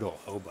is brutal.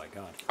 Oh my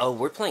god. Oh,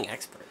 we're playing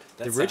expert.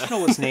 That's the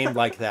original was named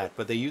like that,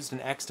 but they used an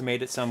X to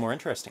make it sound more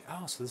interesting.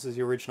 Oh, so this is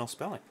the original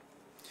spelling.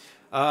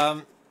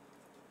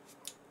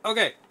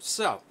 Okay,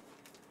 so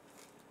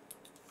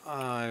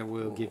I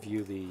will give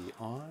you the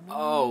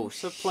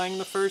honors of playing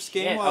the first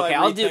game. While okay,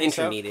 I I'll do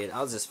intermediate.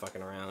 I'll just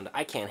fucking around.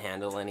 I can't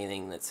handle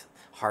anything that's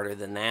harder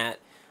than that.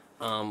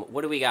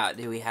 What do we got?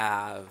 Do we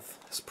have...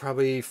 It's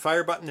probably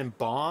fire button and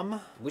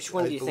bomb. Which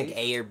one do you think,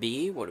 A or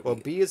B? Well,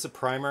 B is a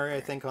primary,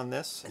 I think, on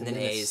this. And then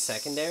A is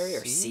secondary,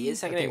 or C is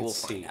secondary? We'll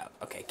find out.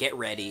 Okay, get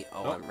ready.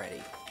 Oh, I'm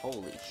ready.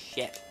 Holy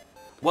shit.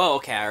 Whoa,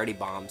 okay, I already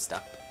bombed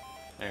stuff.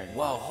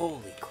 Whoa,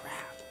 holy crap.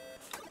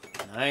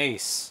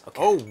 Nice.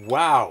 Okay. Oh,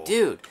 wow.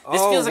 Dude,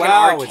 this feels like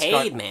an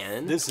arcade,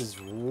 man. This is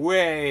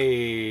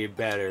way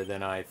better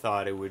than I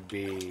thought it would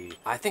be.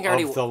 I think I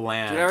already... the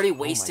land. Dude, I already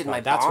wasted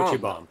my bomb. That's what you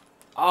bomb.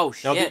 Oh,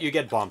 shit. No, you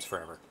get bombs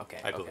forever. Okay,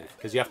 I believe.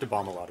 Because you have to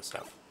bomb a lot of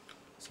stuff.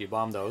 So you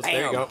bomb those. Bam.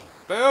 There you go.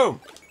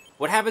 Boom!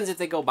 What happens if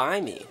they go by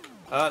me?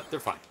 They're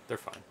fine. They're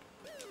fine.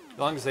 As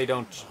long as they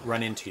don't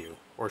run into you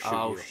or shoot you.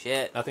 Oh,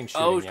 shit. Nothing's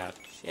shooting yet.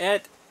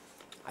 Shit.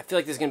 I feel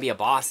like there's going to be a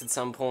boss at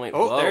some point.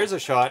 Oh, Whoa. there's a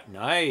shot.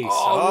 Nice.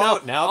 Oh,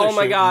 no. Now they're oh,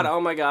 my shooting. God. Oh,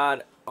 my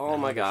God. Oh,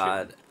 my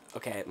God.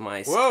 Okay,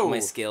 my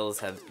skills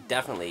have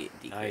definitely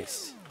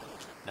decreased.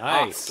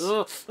 Nice.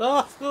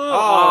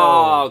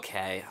 Oh,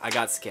 okay. I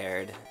got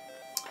scared.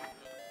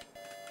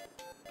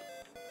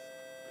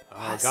 Oh,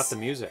 I got the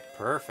music.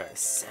 Perfect. The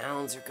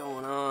sounds are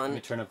going on. Let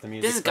me turn up the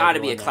music. This has got to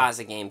be a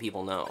classic game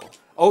people know.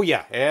 Oh,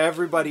 yeah.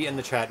 Everybody in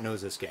the chat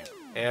knows this game.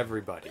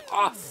 Everybody.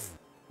 Off.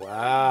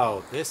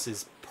 Wow. This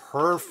is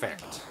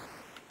perfect.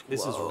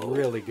 This is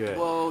really good.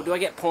 Whoa. Do I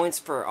get points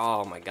for...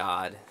 Oh, my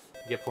God.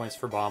 You get points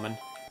for bombing.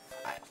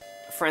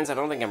 Friends, I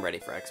don't think I'm ready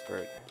for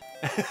expert.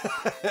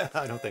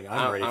 I don't think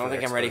I'm ready for I don't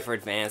think I'm ready for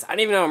advanced. I don't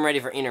even know I'm ready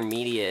for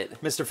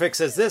intermediate. Mr. Fix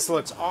says, this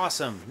looks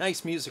awesome.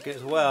 Nice music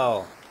as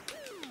well.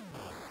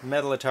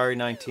 Metal Atari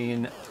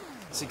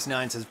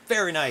 1969 says,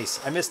 very nice.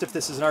 I missed if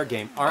this is an ARM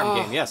game.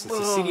 Game, yes. It's a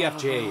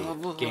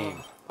CDFJ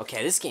game.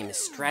 Okay, this game is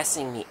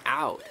stressing me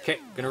out. Okay,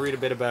 gonna read a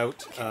bit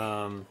about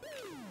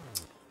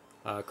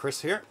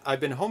Chris here. I've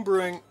been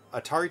homebrewing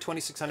Atari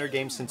 2600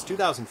 games since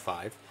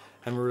 2005,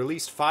 and we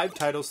released 5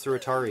 titles through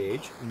Atari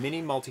Age: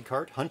 Mini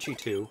Multicart, Hunchy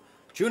 2,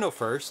 Juno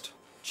First,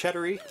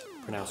 Chettery,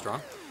 pronounced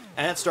wrong,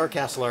 and Star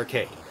Castle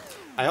Arcade.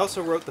 I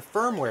also wrote the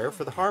firmware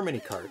for the Harmony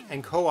cart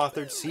and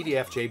co-authored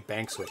CDFJ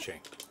bank switching.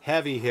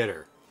 Heavy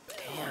hitter.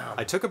 Damn.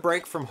 I took a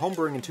break from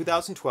homebrewing in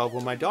 2012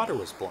 when my daughter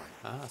was born.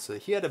 So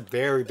he had a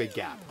very big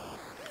gap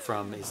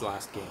from his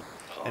last game.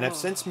 And I've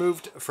since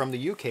moved from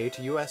the UK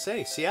to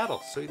USA,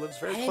 Seattle. So he lives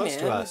very close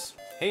to us.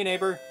 Hey,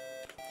 neighbor.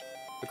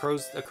 The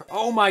crows.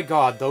 Oh my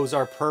God, those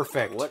are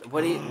perfect. What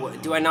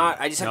do I not?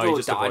 I just have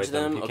to dodge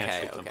them?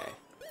 Okay.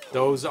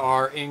 Those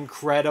are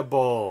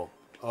incredible.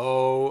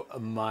 Oh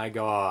my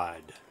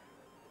God.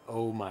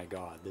 Oh my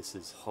God, this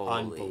is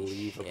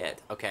unbelievable.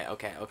 Shit.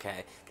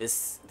 Okay.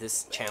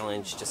 This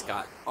challenge just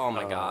got... Oh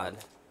my God.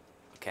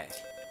 Okay.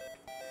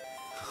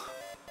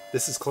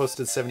 This is close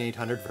to the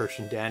 7800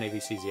 version. Dan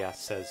ABC's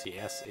says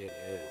yes, it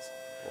is.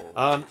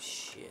 Oh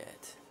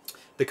shit.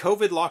 The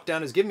COVID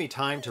lockdown has given me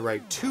time to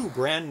write 2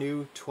 brand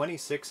new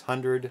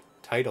 2600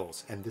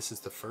 titles, and this is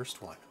the first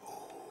one.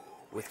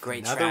 With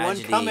great Another one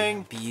tragedy,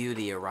 coming.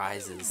 beauty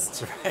arises.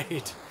 That's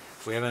right.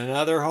 We have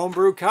another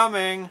homebrew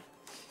coming.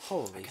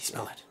 Holy I can shit.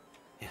 smell it.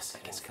 Yes,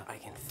 it is coming. I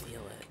can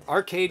feel it.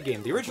 Arcade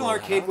game. The original Blow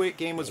it arcade up.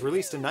 game was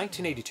released in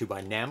 1982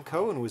 by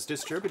Namco and was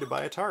distributed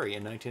by Atari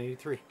in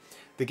 1983.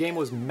 The game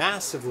was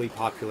massively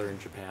popular in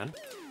Japan,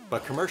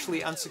 but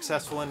commercially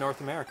unsuccessful in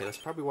North America. That's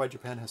probably why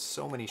Japan has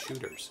so many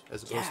shooters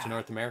as opposed to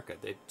North America.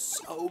 They have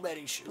so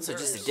many shooters. So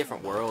just a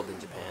different world in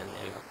Japan.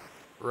 Man.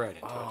 Right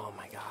into it. Oh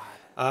my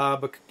god.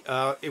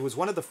 But it was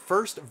one of the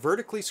first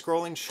vertically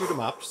scrolling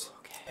shoot-'em-ups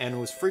and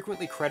was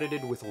frequently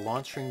credited with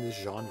launching the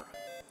genre.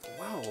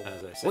 Wow.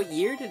 As I said. What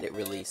year did it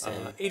release in?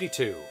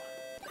 82.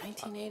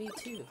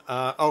 1982.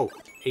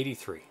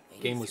 83.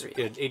 Game was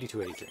 83.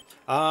 82, 83.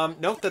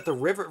 Note that the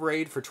Rivet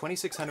Raid for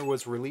 2600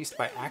 was released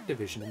by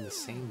Activision in the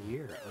same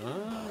year.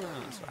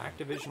 So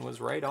Activision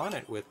was right on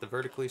it with the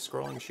vertically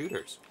scrolling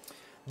shooters.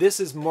 This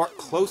is more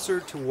closer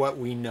to what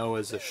we know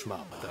as a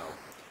shmup, though.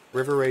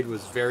 River Raid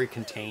was very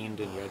contained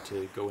and you had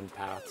to go in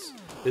paths.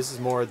 This is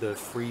more the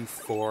free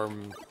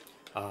form,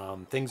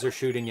 things are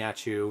shooting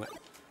at you.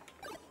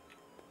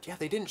 Yeah,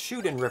 they didn't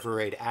shoot in River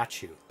Raid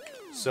at you.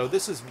 So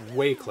this is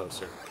way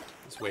closer.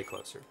 It's way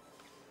closer.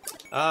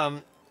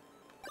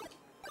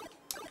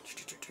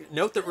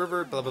 Note that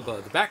River, blah, blah, blah.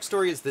 The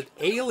backstory is that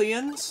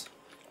aliens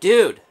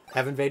Dude.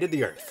 have invaded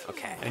the Earth.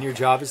 Okay. And your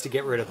job is to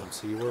get rid of them.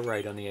 So you were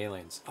right on the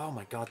aliens. Oh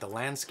my god, the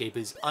landscape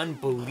is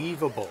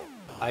unbelievable.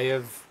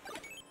 Wow.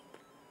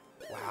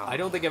 I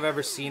don't think I've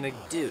ever seen a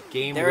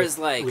game there with, is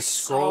like with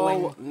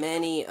scrolling. so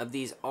many of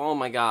these. Oh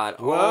my god.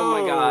 Whoa.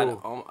 Oh my god.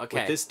 Oh, okay.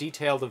 With this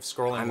detailed of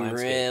scrolling I'm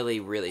landscape. really,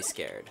 really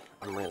scared.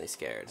 I'm really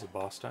scared. Is it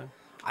boss time?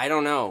 I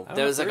don't know. I don't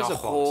There's know like if a there is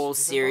a boss. whole Is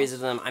there a series boss? of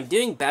them. I'm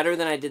doing better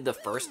than I did the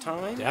first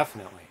time,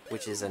 Definitely.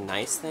 which is a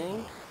nice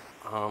thing.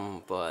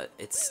 But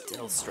it's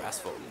still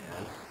stressful,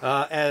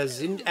 man.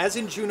 As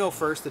in Juno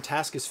first, the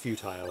task is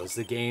futile as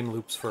the game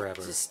loops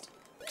forever.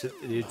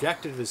 The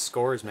objective is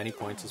score as many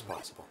points as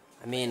possible.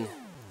 I mean,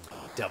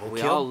 Double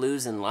we kill. all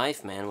lose in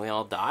life, man. We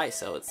all die,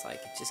 so it's like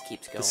it just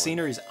keeps going. The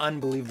scenery is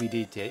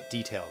unbelievably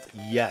detailed.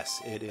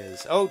 Yes, it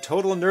is. Oh,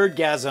 total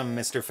nerdgasm,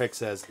 Mr. Fix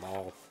says.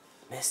 Lol.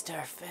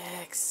 Mr.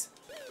 Fix.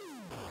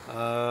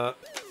 The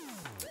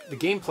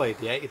gameplay.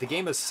 The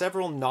game has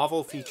several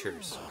novel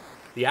features.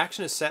 The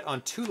action is set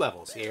on 2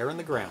 levels, the air and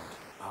the ground.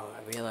 Oh,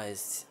 I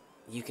realized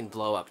you can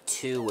blow up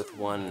 2 with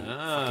one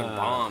fucking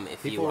bomb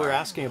if People you were are.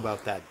 asking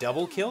about that.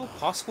 Double kill?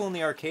 Possible in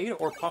the arcade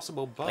or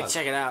possible bug? Like,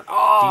 check it out.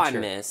 Oh, Feature.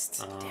 I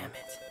missed. Damn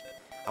it.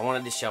 I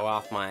wanted to show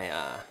off my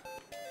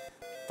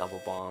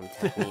double bomb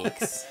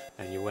techniques.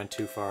 And you went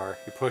too far.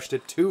 You pushed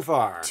it too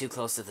far. Too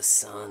close to the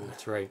sun.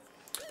 That's right.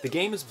 The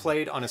game is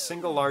played on a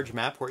single large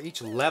map where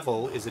each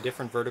level is a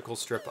different vertical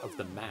strip of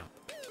the map.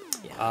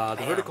 Yeah. The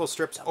Bam. vertical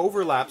strips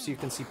overlap so you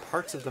can see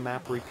parts of the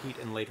map repeat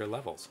in later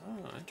levels. Oh,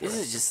 This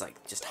interesting. is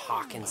just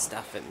hawking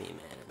stuff at me,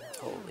 man.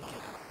 Holy cow.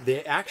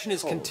 The action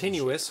is Holy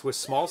continuous with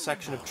small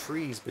section of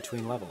trees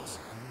between levels.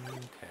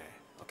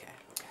 Okay.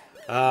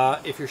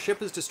 If your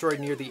ship is destroyed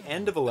near the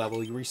end of a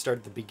level, you restart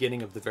at the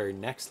beginning of the very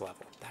next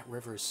level. That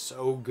river is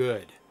so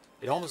good.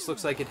 It almost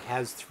looks like it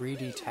has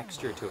 3D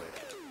texture to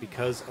it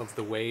because of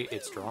the way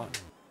it's drawn.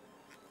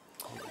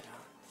 Oh my god.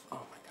 Oh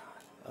my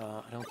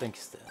god. I don't think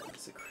the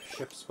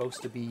ship's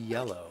supposed to be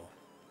yellow.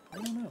 I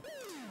don't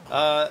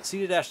know.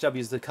 C-W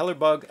is the color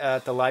bug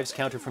at the lives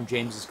counter from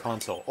James's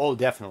console. Oh,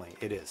 definitely,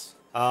 it is.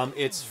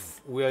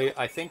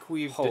 I think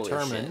we've Holy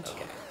determined. shit.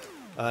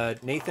 Okay.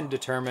 Nathan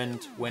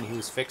determined when he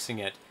was fixing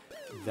it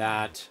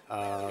that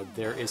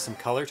there is some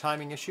color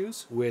timing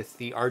issues with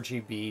the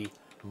RGB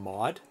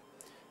mod.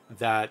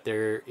 That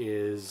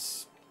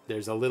there's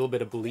a little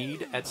bit of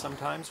bleed at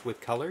sometimes with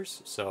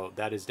colors. So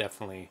that is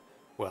definitely.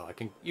 Well,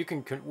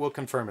 we'll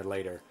confirm it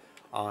later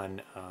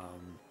on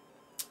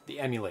the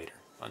emulator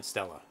on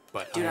Stella.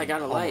 But Dude, I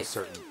got a almost life.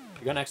 certain.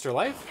 You got an extra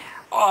life?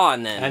 Oh,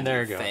 and then And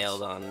there it goes.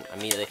 failed on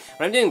immediately.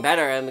 But I'm doing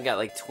better. I've got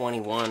like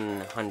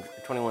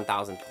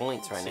 21,000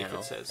 points right See now. if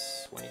it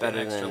says when you Better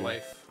get an extra than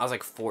life. I was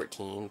like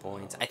 14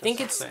 points. I that's think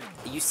the it's same.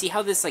 you see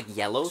how this like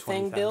yellow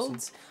thing 20,000.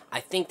 builds. I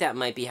think that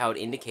might be how it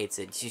indicates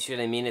it. You see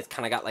what I mean? It's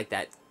kind of got like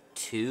that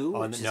 2. Oh,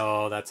 which is-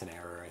 no, that's an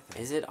error, I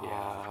think. Is it? Yeah.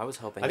 Oh, I was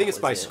hoping. I think that it's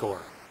by was it.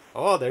 score.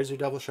 Oh, there's your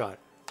double shot.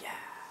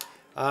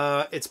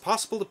 Yeah. It's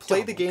possible to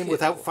play the Double game kill.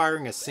 without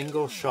firing a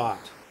single shot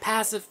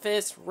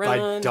Pacifist by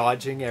run.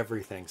 dodging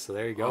everything. So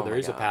there you go. Oh There my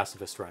is a God.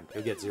 pacifist run.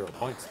 You'll get 0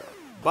 points though.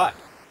 But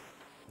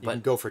you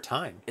can go for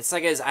time It's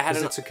like as I had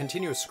because an, it's a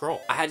continuous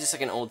scroll. I had just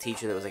like an old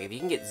teacher that was like, if you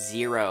can get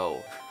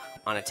 0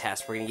 on a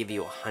test, we're gonna give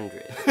you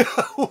 100.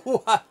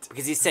 What?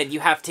 Because he said you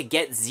have to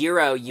get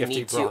 0. You have to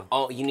need get to. wrong.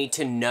 Oh, you need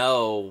to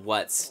know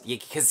what's.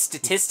 Because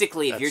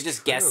statistically, if That's you're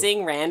just true.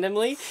 guessing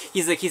randomly,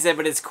 he said,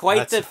 but it's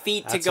quite the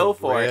feat to that's go a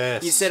for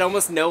it. He risk. said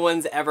almost no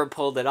one's ever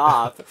pulled it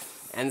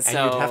off, and so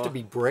And you'd have to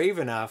be brave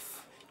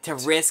enough. to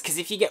risk. Because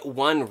if you get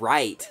 1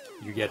 right,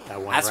 You get that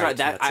one that's right. right.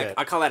 That and that's it.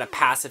 I call that a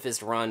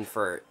pacifist run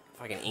for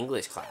fucking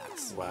English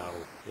class. Wow.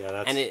 Yeah,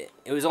 that's... And it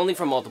was only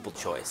for multiple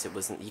choice. It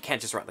wasn't. You can't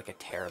just write like a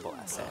terrible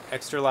essay.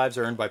 Extra lives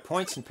are earned by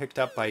points and picked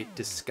up by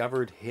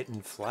discovered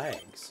hidden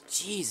flags.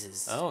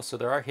 Jesus. Oh, so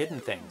there are hidden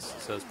things.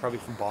 So it's probably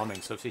from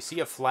bombing. So if you see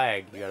a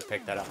flag, you gotta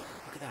pick that up.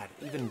 Look at that.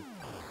 It even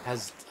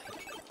has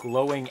like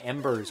glowing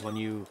embers when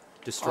you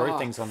destroy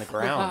things on the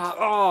ground.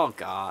 Oh,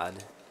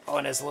 God. Oh,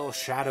 and has a little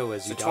shadow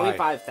as you die.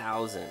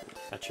 25,000.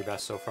 That's your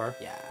best so far?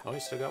 Yeah. Oh, you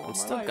still got one I'm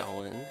more still life.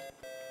 going.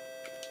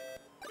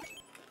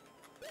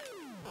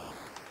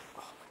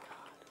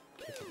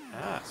 Kicking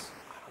ass.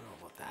 I don't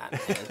know about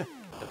that, man.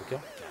 Double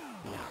kill?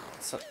 No.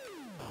 So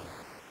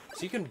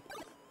you can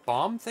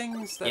bomb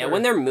things that yeah, are...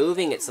 when they're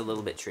moving, it's a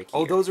little bit tricky.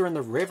 Oh, those are in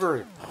the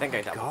river. I think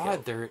I double God,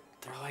 killed. they're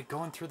like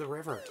going through the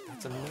river.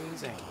 That's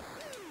amazing.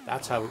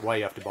 That's why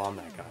you have to bomb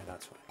that guy.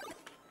 That's why.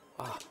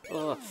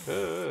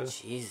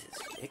 Jesus,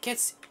 it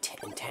gets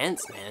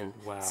intense, man.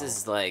 Wow. This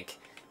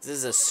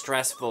is a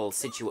stressful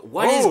situation.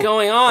 What is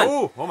going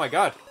on? Oh my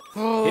God.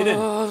 Hidden.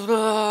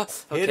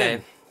 Okay,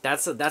 Hidden.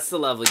 that's the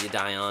level you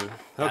die on.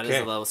 That is Okay.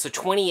 the level. So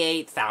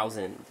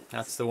 28,000.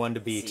 That's the one to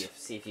beat.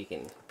 See if you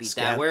can beat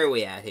Scan- that. Where are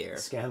we at here?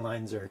 Scan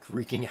lines are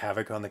wreaking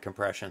havoc on the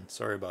compression.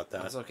 Sorry about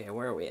that. That's okay.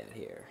 Where are we at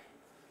here?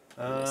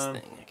 This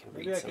thing, I can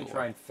read Maybe I some can more.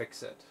 try and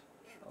fix it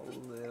a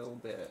little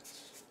bit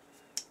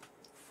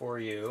for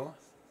you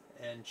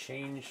and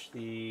change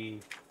the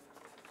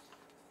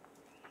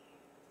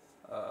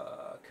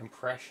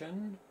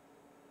compression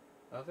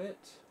of it.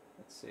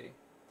 Let's see.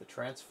 The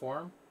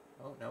transform.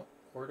 Oh, no.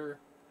 Order.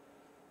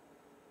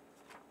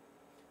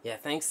 Yeah,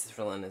 thanks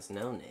for letting us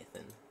know,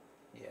 Nathan.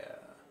 Yeah.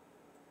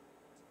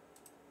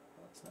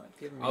 Well, it's not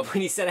giving me... Oh,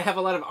 when you said I have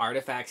a lot of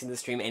artifacts in the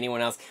stream, anyone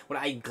else, when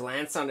I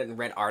glanced on it and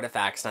read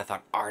artifacts, and I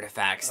thought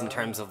artifacts in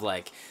terms of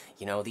like,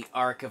 you know, the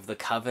Ark of the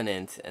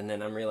Covenant, and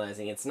then I'm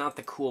realizing it's not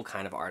the cool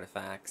kind of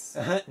artifacts.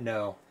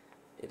 No.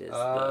 It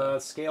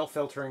is Scale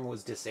filtering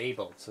was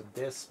disabled, so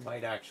this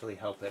might actually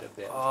help it a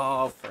bit.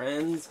 Oh,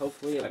 friends,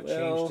 hopefully it I've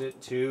will. changed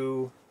it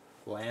to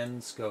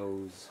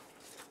Landscrows.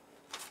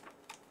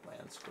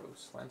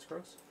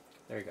 Landscrows?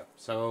 There you go.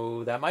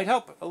 So that might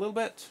help a little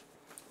bit.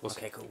 We'll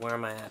see. Okay, cool. Where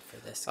am I at for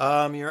this?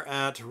 You're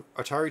at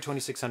Atari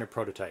 2600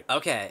 prototype.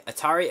 Okay,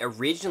 Atari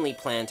originally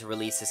planned to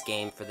release this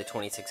game for the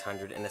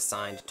 2600 and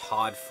assigned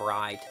Todd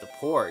Fry to the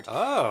port,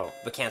 Oh.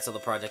 but canceled the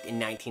project in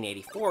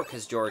 1984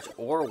 because George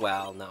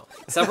Orwell, no.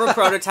 Several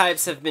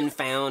prototypes have been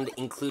found,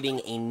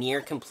 including a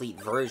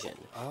near-complete version.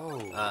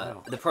 Oh,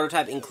 wow. The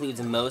prototype includes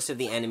most of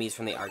the enemies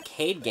from the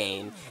arcade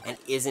game and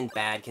isn't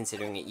bad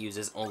considering it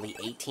uses only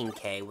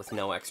 18K with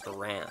no extra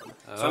RAM.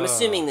 So I'm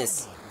assuming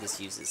this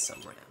uses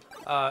some RAM.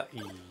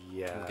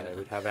 Yeah, it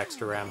would have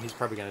extra RAM. He's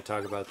probably going to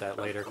talk about that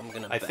later.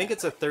 I bet. think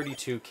it's a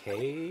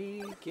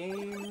 32K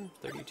game.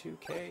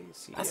 32K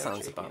CDI That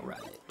sounds game. about right.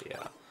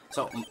 Yeah.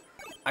 So,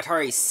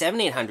 Atari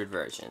 7800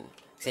 version.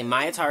 Say,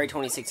 my Atari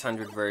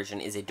 2600 version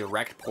is a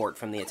direct port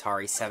from the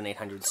Atari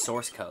 7800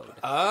 source code.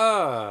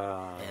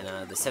 Ah.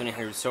 And the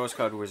 7800 source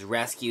code was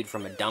rescued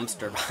from a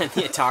dumpster behind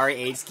the Atari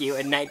HQ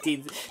in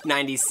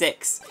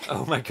 1996.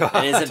 Oh my God.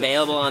 And is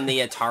available on the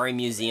Atari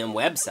Museum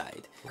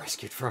website.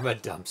 Rescued from a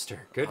dumpster.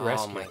 Good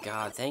rescue. Oh my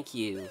God, thank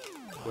you.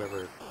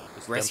 Whoever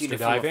was Rescued dumpster it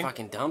from diving. a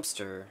fucking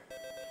dumpster.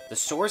 The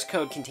source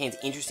code contains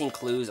interesting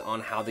clues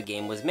on how the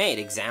game was made.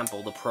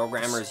 Example, the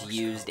programmers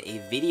used a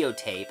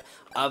videotape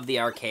of the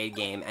arcade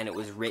game, and it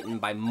was written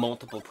by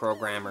multiple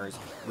programmers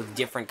with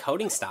different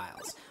coding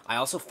styles. I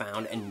also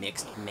found and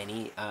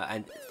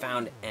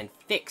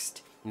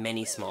fixed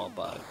many small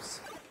bugs.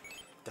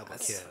 Double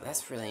kill.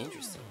 That's really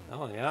interesting.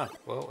 Oh yeah.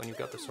 Well, when you've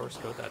got the source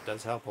code, that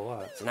does help a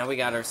lot. So now we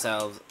got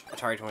ourselves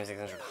Atari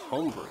 2600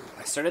 Homebrew.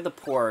 I started the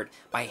port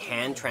by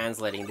hand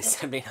translating the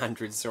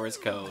 7800 source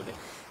code,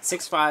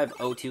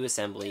 6502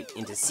 assembly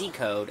into C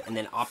code, and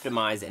then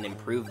optimized and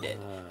improved it.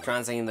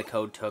 Translating the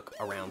code took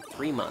around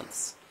 3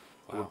 months.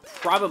 It would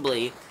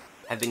probably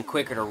have been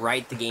quicker to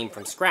write the game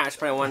from scratch,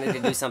 but I wanted to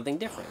do something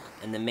different.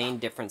 And the main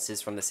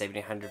differences from the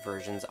 7800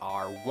 versions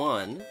are,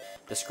 1,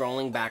 the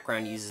scrolling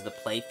background uses the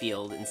play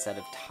field instead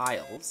of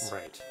tiles.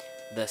 Right.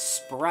 The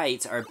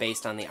sprites are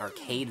based on the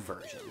arcade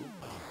version.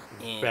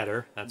 And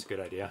Better. That's a good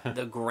idea.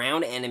 the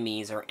ground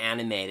enemies are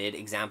animated,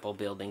 example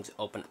buildings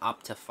open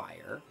up to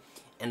fire,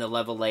 and the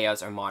level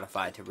layouts are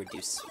modified to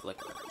reduce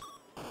flicker.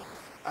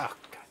 Oh,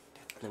 God.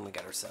 Then we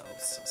got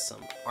ourselves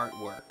some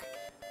artwork.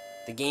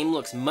 The game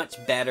looks much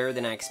better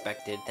than I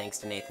expected, thanks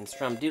to Nathan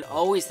Strum. Dude,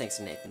 always thanks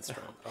to Nathan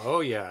Strum.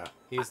 Oh yeah.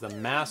 He's the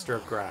master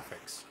of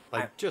graphics.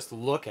 Like, just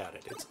look at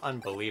it. It's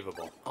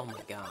unbelievable. Oh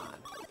my God.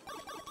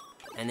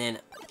 And then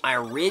I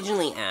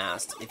originally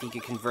asked if he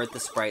could convert the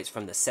sprites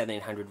from the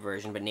 7800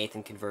 version, but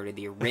Nathan converted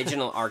the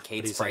original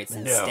arcade But he's sprites like,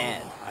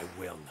 instead. No, I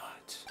will not.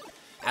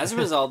 As a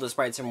result, the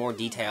sprites are more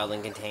detailed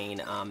and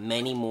contain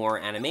many more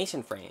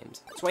animation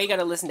frames. That's why you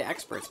gotta listen to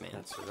experts, man.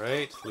 That's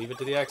right. Leave it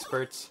to the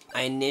experts.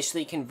 I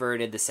initially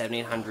converted the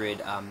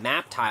 7800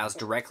 map tiles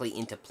directly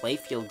into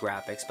playfield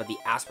graphics, but the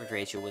aspect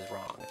ratio was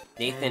wrong.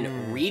 Nathan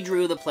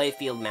redrew the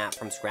playfield map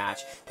from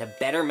scratch to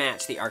better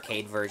match the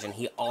arcade version.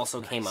 He also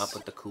came up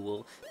with the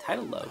cool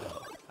title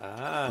logo.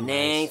 Ah,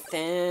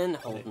 Nathan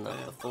holding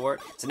up the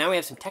fort. So now we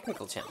have some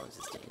technical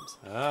challenges, James.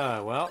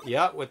 Well,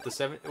 yeah, with the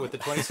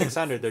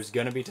 2600, there's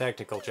gonna be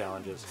technical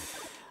challenges.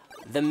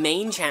 The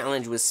main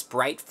challenge was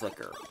sprite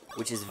flicker,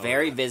 which is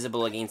very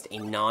visible against a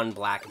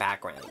non-black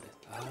background.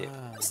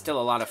 Still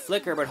a lot of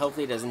flicker, but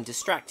hopefully it doesn't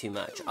distract too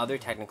much. Other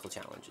technical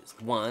challenges.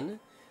 1,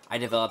 I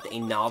developed a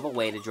novel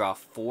way to draw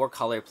 4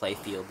 color play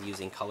field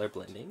using color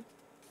blending.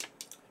 I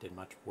did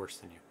much worse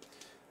than you.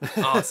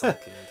 Awesome.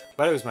 Good.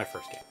 But it was my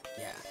first game.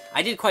 Yeah.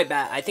 I did quite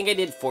bad. I think I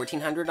did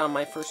 1400 on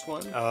my first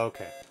one. Oh,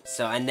 okay.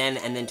 So and then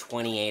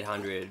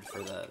 2800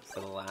 for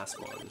the last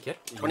one.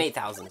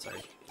 28,000,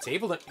 sorry.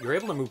 You're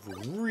able to move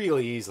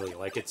really easily.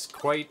 Like it's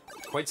quite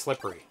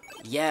slippery.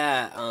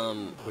 Yeah,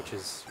 which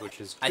is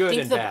good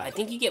and bad. I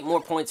think you get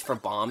more points for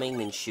bombing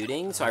than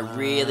shooting. So I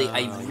really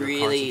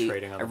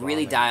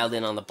dialed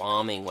in on the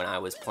bombing when I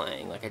was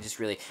playing. Like and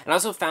I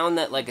also found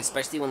that like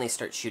especially when they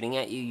start shooting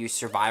at you, you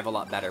survive a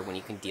lot better when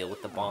you can deal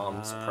with the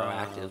bombs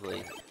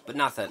proactively. Okay. But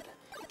not that.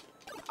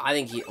 I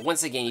think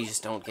once again you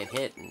just don't get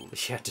hit and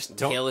just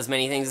don't kill as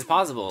many things as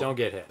possible. Don't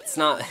get hit. It's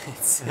not.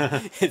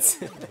 It's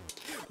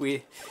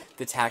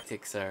the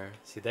tactics are.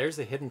 See, there's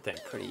the hidden thing.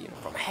 Pretty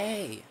uniform.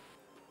 Hey.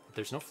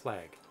 There's no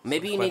flag.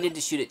 Maybe you needed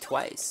to shoot it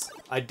twice.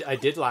 I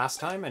did last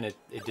time, and it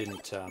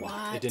didn't.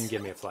 It didn't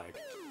give me a flag.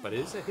 But it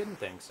is a hidden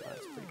thing, so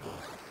that's pretty cool.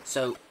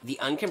 So the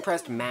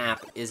uncompressed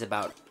map is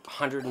about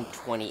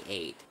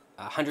 120K.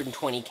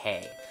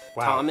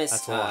 Wow, Thomas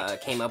that's a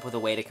lot. came up with a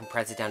way to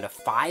compress it down to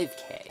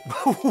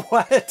 5K.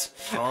 What?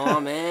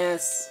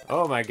 Thomas.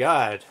 Oh my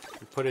God!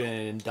 You put it in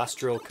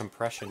industrial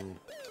compression,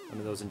 one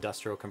of those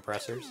industrial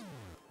compressors.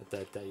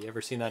 That you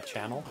ever seen that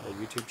channel, the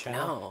YouTube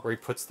channel, No. where he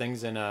puts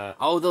things in a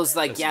those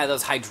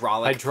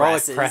hydraulic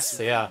presses. press,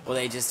 yeah. Well,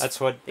 they just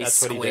that's what he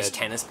squish did.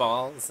 tennis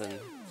balls and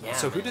yeah.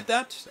 So who did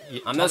that?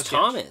 That was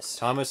Thomas.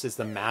 Thomas is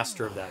the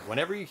master of that.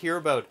 Whenever you hear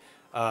about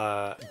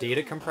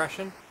data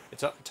compression,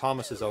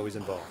 Thomas is always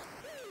involved.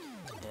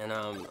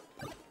 And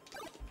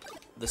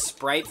the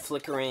sprite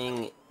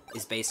flickering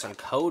is based on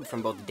code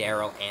from both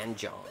Darrell and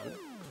John.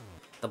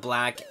 The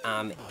black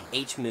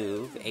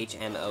HMOVE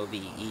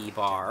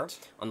bar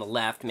on the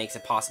left makes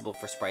it possible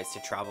for sprites to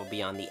travel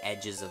beyond the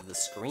edges of the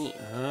screen.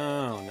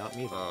 Oh, not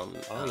me.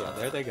 Yeah,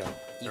 there they go.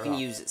 You can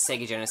use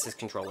Sega Genesis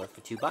controller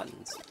for 2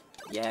 buttons.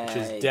 Yay! Which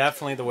is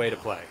definitely the way to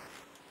play.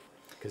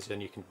 Because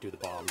then you can do the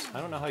bombs. I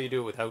don't know how you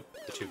do it without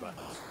the 2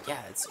 buttons.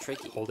 Yeah, it's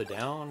tricky. Hold it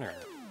down, or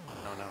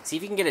I don't know. See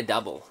if you can get a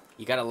double.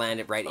 You gotta land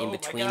it right in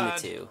between the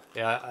 2.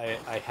 Yeah,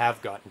 I have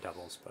gotten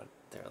doubles, but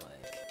they're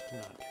like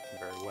not doing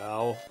very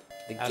well.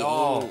 The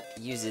game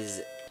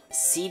uses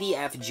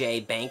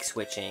CDFJ bank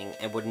switching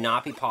and would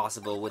not be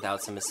possible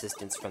without some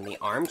assistance from the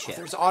ARM chip.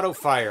 There's auto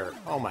fire.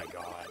 Oh my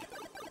God.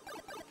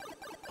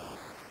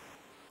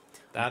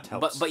 That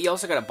helps. But you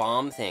also gotta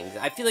bomb things.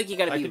 I feel like you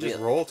gotta be. I could just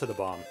roll to the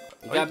bomb.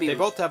 They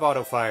both have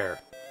auto fire.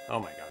 Oh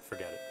my God,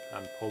 forget it.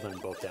 I'm holding them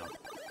both down.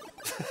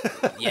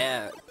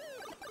 Yeah.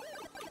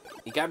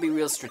 You gotta be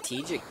real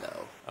strategic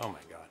though. Oh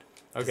my God.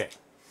 Okay.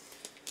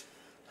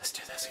 Let's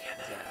do this again.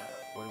 Yeah.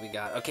 What do we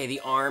got? Okay, the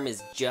ARM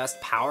is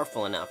just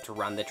powerful enough to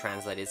run the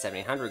translated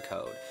 7800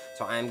 code.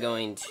 So I'm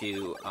going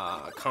to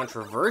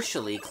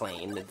controversially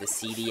claim that the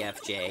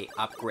CDFJ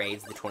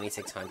upgrades the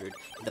 2600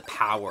 to the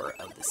power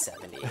of the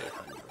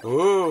 7800.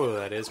 Ooh,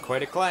 that is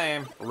quite a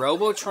claim.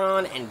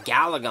 Robotron and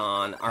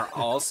Galagon are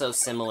also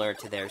similar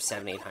to their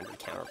 7800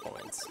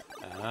 counterpoints.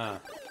 Ah,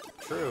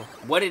 true.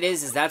 What it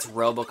is that's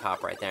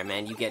RoboCop right there,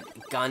 man. You get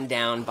gunned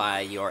down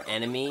by your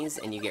enemies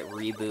and you get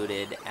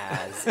rebooted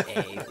as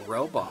a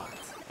robot.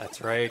 That's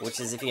right.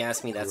 Which is, if you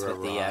ask me, that's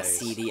what the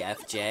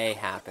CDFJ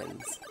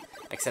happens.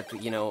 Except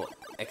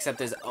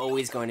there's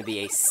always going to be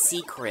a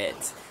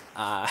secret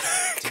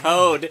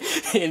code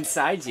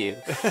inside you,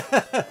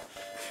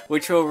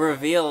 which will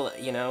reveal,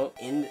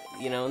 in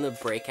the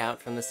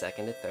breakout from the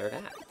 2nd to 3rd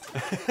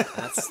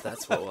act.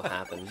 That's what will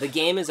happen. The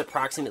game is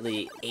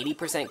approximately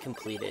 80%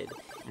 completed.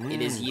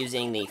 It is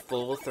using the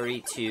full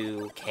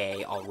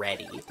 32K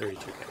already.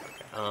 32K.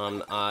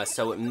 Okay.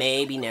 So it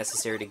may be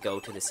necessary to go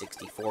to the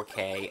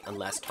 64K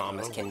unless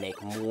Thomas can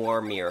make more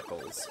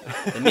miracles.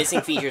 The missing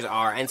features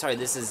are, and sorry,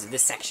 this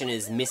section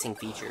is missing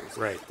features.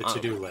 Right, the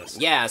to-do list.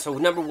 Yeah, so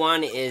number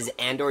 1 is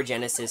Andor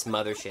Genesis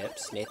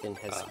Motherships. Nathan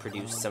has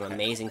produced some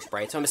amazing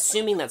sprites. So I'm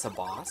assuming that's a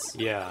boss.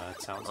 Yeah,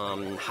 that sounds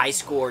like high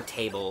score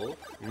table.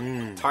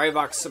 Atari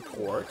Box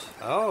support.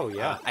 Oh,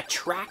 yeah.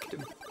 Attract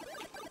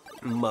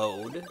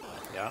mode.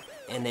 Yeah.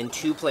 And then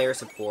 2-player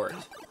support.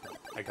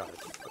 I got it.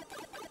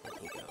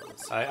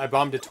 I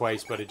bombed it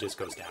twice, but it just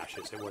goes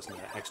dashes. It wasn't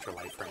an extra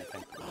life or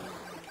anything.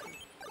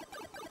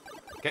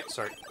 Okay,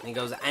 sorry.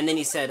 And then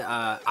he said,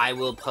 I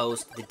will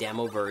post the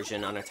demo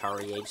version on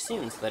Atari Age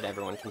soon so that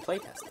everyone can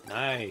playtest it.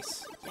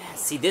 Nice. Yeah,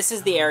 see, this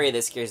is the area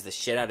that scares the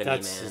shit out of me,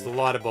 man. There's a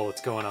lot of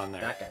bullets going on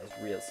there. That guy's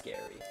real scary.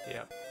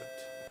 Yeah,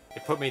 but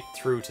it put me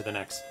through to the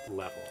next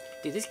level.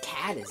 Dude, this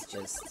cat is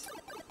just...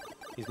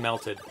 He's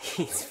melted.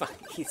 He's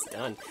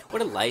done.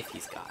 What a life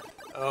he's got.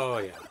 Oh,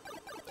 yeah.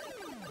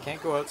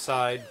 Can't go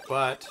outside,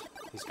 but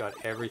he's got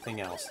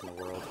everything else in the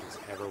world he's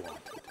ever wanted.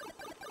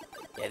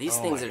 Yeah, these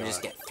Oh things my that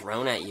just God. get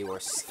thrown at you are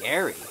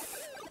scary.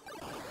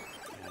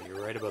 Yeah,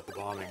 you're right about the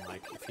bombing.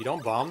 Like, if you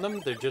don't bomb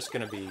them, they're just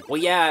gonna be. Well,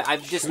 yeah,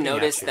 I've just Shooting at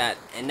noticed you. that,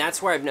 and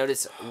that's where I've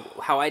noticed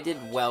how I did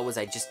well was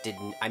I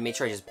made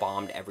sure I just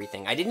bombed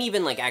everything. I didn't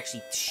even, like,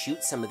 actually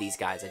shoot some of these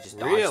guys. I just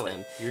dodged Really?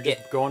 them. You're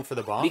just going for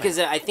the bombing. Because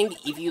I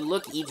think if you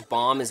look, each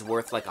bomb is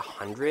worth like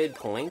 100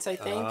 points, I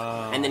think.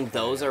 Oh, and then okay.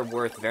 those are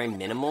worth very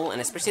minimal.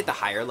 And especially at the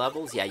higher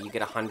levels, yeah, you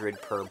get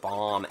 100 per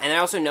bomb. And I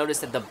also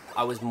noticed that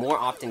I was more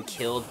often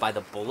killed by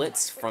the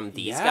bullets from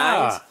these Yeah.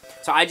 guys.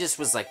 So I just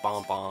was like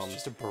bomb.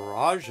 Just a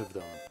barrage of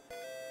them.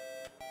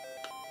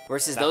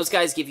 Versus those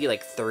guys give you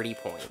like 30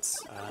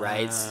 points,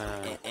 right?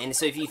 Ah. And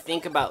so if you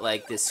think about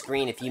like this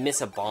screen, if you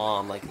miss a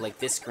bomb, like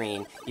this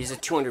screen, you just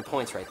have 200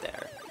 points right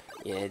there.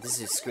 Yeah,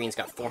 screen's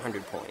got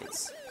 400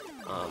 points.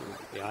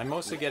 Yeah, I'm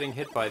mostly getting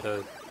hit by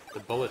the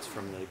bullets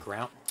from the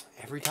ground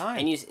every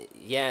time.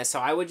 And so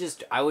I would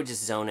just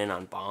zone in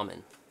on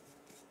bombing.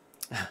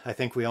 I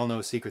think we all know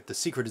a secret. The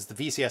secret is the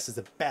VCS is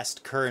the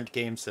best current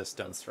game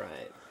system. That's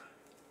right.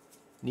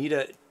 Need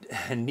a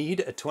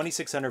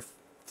 2600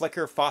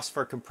 flicker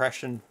phosphor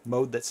compression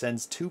mode that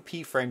sends 2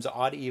 P frames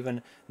odd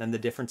even than the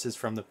differences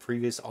from the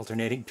previous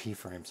alternating P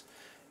frames.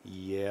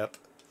 Yep.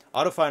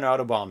 Autofire and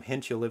autobomb.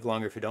 Hint, you'll live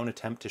longer if you don't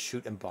attempt to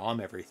shoot and bomb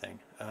everything.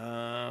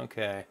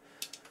 Okay.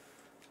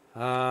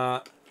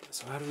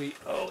 So how do we...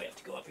 Oh, we have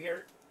to go up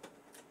here.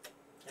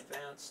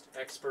 Advanced,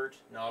 expert,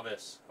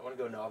 novice. I want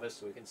to go novice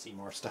so we can see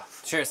more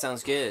stuff. Sure,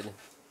 sounds good.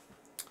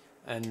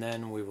 And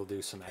then we will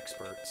do some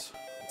experts.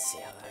 Let's see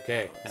how that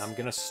Okay, goes. now I'm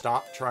going to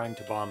stop trying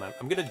to bomb them.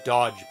 I'm going to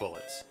dodge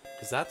bullets.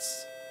 Because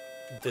that's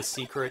the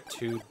secret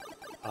to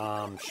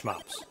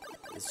shmups.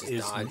 It's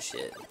just dodge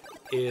shit.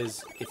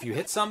 Is if you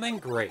hit something,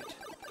 great.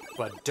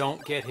 But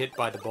don't get hit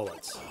by the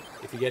bullets.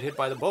 If you get hit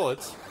by the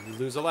bullets, you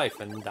lose a life,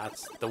 and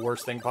that's the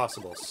worst thing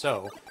possible.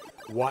 So,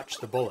 watch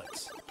the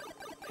bullets.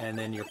 And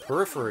then your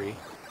periphery,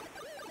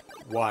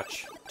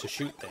 watch to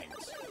shoot things.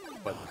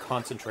 But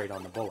concentrate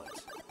on the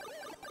bullets.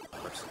 Of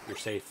course, you're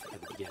safe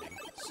at the beginning,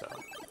 so...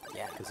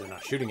 Yeah. Because they're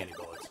not shooting any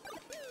bullets.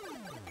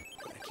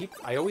 But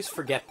I always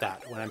forget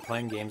that when I'm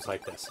playing games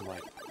like this. I'm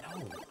like,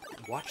 no,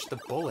 watch the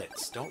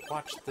bullets. Don't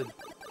watch the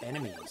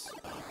enemies.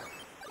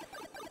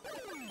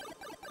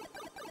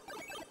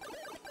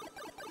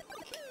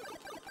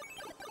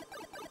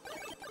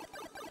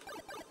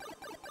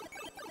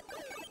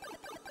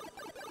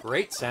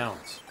 Great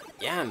sounds.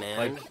 Yeah, man.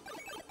 Like,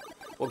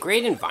 well,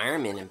 great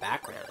environment and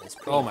background. It's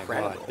pretty oh my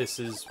incredible. god, this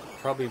is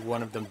probably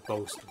one of the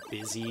most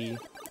busy.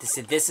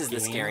 This is the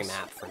scary games.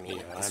 map for me.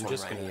 Yeah, this I'm one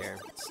just right gonna here.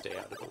 stay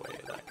out of the way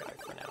of that guy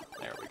for now.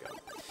 There we go.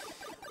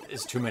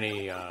 There's too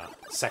many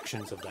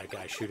sections of that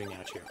guy shooting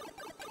at you.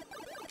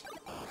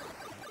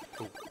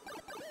 Oh.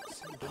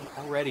 See, I'm doing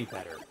already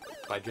better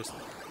by just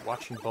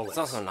watching bullets. It's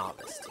also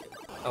novice too.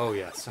 Oh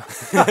yes.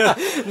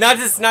 not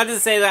to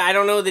say that I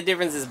don't know what the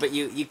difference is, but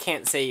you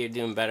can't say you're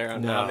doing better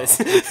on No, novice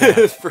you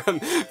can't.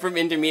 from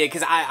intermediate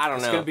because I don't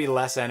It's know. gonna be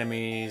less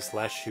enemies,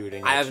 less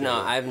shooting. I at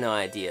have you. no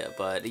idea,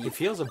 but It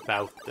feels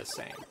about the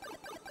same.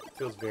 It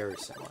feels very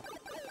similar.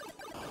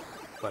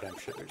 But I'm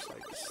sure there's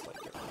like slight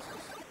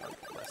differences.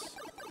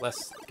 Like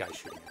less guys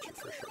shooting at you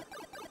for sure.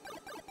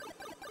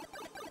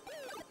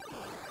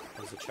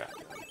 There's a chat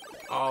going.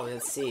 oh,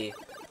 let's see.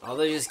 Oh,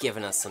 they're just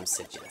giving us some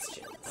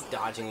suggestions.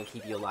 Dodging will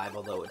keep you alive,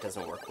 although it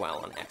doesn't work well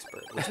on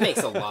expert, which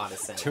makes a lot of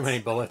sense. Too many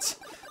bullets.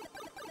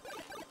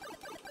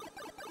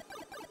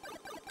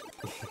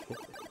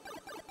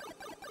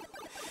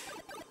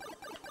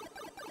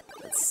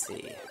 Let's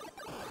see.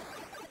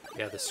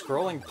 Yeah, the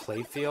scrolling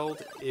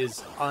playfield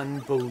is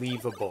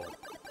unbelievable.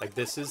 Like,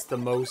 this is the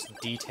most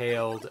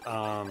detailed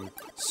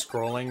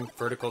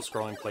vertical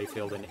scrolling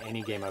playfield in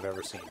any game I've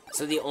ever seen.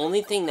 So the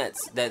only thing that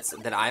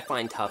I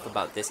find tough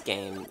about this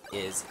game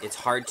is it's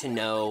hard to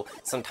know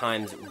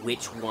sometimes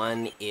which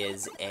one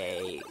is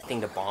a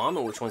thing to bomb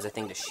and which one's a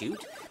thing to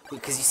shoot.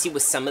 Because you see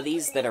with some of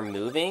these that are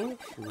moving,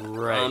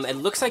 Right. it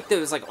looks like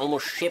there's like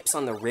almost ships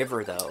on the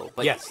river though.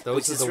 But Yes, those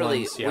which are is the really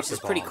ones you have which to is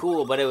pretty bomb.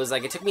 cool. But it was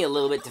like it took me a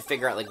little bit to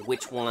figure out like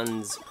which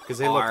ones 'Cause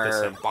they look the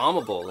are same.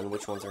 bombable and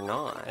which ones are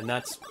not. And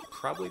that's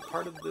probably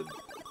part of the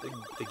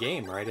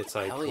game, right? It's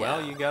like, Hell well,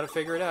 yeah. you gotta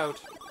figure it out.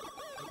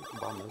 You can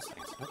bomb those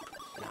things. Nope.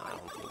 No, I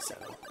don't think so.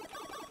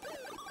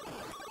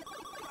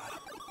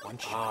 One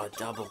Oh, shot.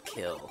 double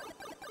kill.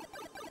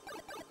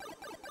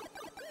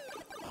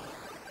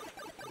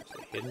 There's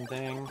a hidden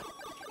thing.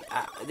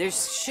 There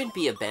should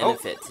be a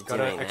benefit to got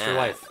doing an extra that.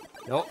 life.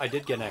 No, I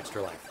did get an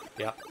extra life.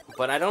 Yeah.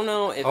 But I don't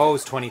know if Oh,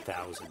 it's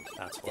 20,000.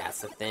 That's why.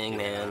 that's the thing,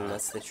 man. Yeah.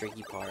 That's the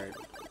tricky part.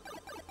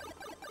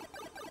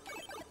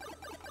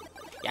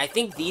 Yeah, I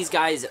think these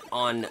guys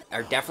are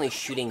definitely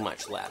shooting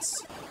much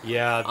less.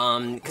 Yeah.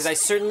 Because I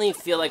certainly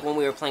feel like when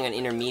we were playing on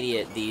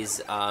intermediate, these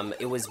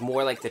it was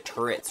more like the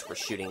turrets were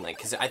shooting, like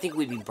because I think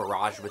we'd be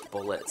barraged with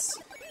bullets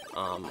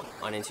on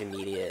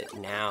intermediate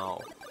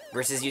now.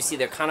 Versus you see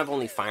they're kind of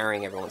only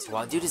firing every once in a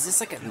while. Dude, is this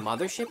like a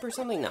mothership or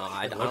something? No,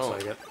 I It don't. looks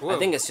like it. I Whoa.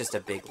 think it's just a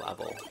big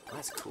level.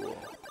 That's cool.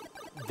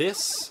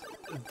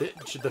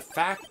 The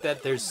fact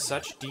that there's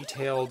such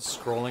detailed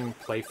scrolling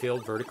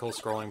playfield, vertical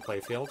scrolling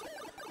playfield,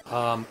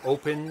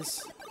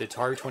 opens the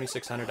Atari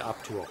 2600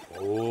 up to a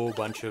whole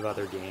bunch of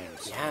other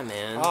games. Yeah,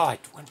 man. Oh, I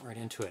went right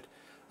into it.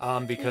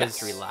 Because you got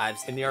 3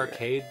 lives in the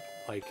arcade,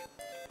 like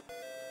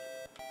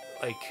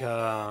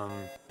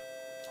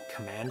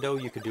Commando,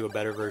 you could do a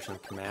better version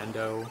of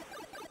Commando.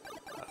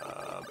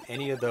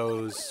 Any of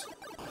those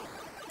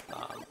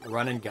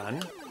run and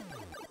gun,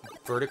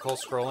 vertical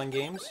scrolling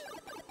games,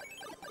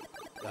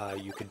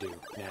 you could do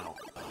now.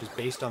 Just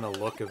based on the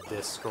look of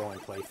this scrolling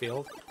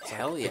playfield.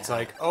 Hell yeah. It's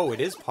like, oh, it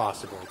is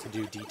possible to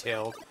do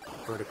detailed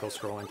vertical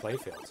scrolling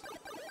playfields.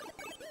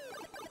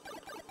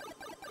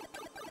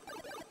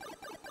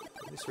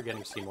 At least we're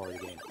getting to see more of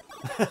the game.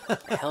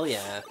 Hell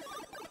yeah.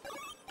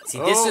 See,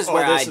 this is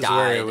where I died.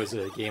 Where it was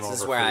a game this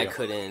is over where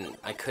for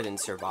I couldn't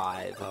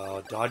survive.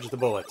 Dodge the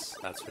bullets.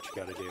 That's what you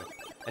got to do.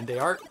 And they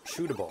are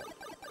shootable.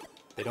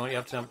 They don't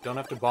have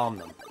to bomb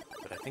them.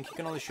 But I think you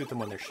can only shoot them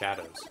when they're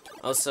shadows.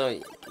 Also,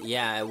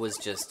 yeah, it was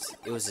just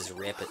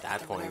rip at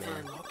that point,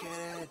 man. Look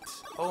at it.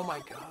 Oh my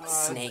god.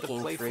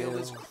 Snaking the playfield through.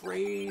 is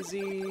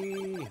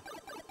crazy.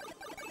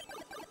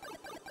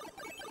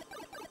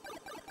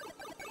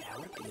 Yeah,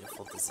 what a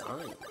beautiful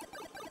design.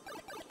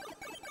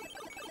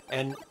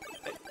 And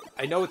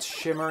I know it's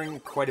shimmering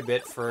quite a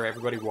bit for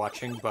everybody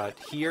watching, but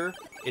here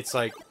it's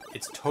like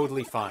it's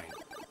totally fine.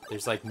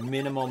 There's like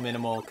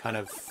minimal kind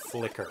of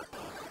flicker.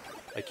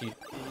 Like you're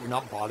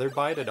not bothered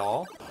by it at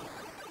all.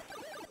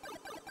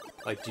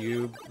 Like, do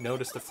you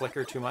notice the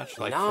flicker too much?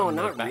 Like No, from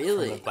not the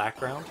really. From the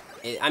background?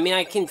 I mean,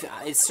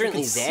 it's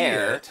certainly see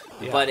there, it,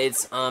 yeah. but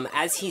it's,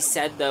 as he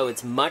said, though,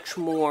 it's much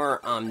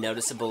more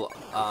noticeable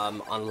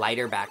on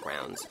lighter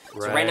backgrounds. So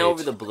right now Right.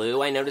 over the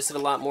blue, I notice it a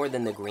lot more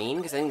than the green,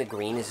 because I think the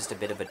green is just a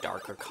bit of a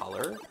darker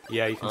color.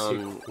 Yeah, you can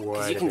see quite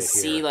Because a you can bit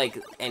see, here. like,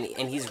 and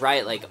he's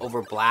right, like,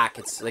 over black,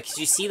 it's, like, 'cause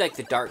you see, like,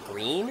 the dark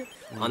green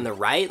on the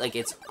right, like,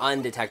 it's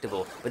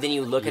undetectable. But then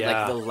you look at, like,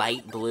 Yeah. the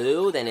light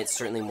blue, then it's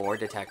certainly more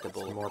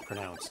detectable. It's more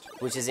pronounced.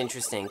 Which is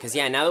interesting, because,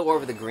 yeah, now that we're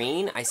over the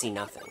green, I see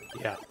nothing.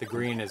 Yeah, the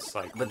green is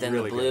like But then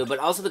really the blue, good. but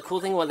also the cool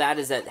thing about that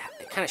is that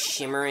kind of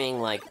shimmering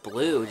like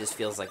blue just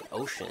feels like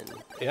ocean.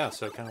 Yeah,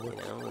 so it kind of You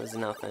works. know,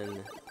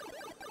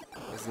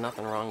 there's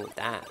nothing wrong with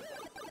that.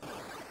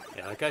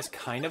 Yeah, that guy's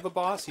kind of a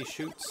boss. He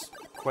shoots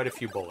quite a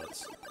few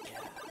bullets. Yeah.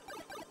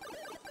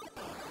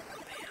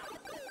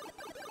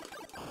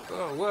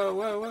 Whoa, whoa,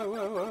 whoa, whoa,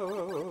 whoa,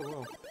 whoa, whoa,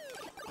 whoa.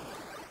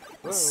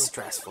 It's a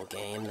stressful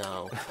game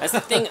though. That's the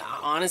thing.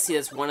 Honestly,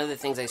 that's one of the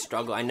things I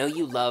struggle. I know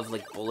you love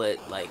like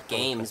bullet like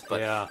games, but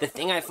Yeah. the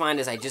thing I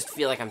find is I just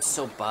feel like I'm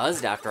so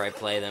buzzed after I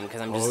play them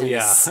because I'm just in yeah.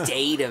 this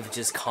state of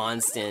just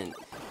constant.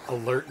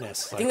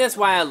 Alertness. I think that's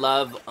why I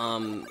love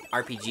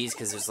RPGs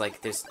because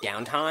there's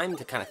downtime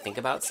to kind of think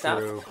about stuff.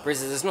 True.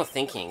 Whereas there's no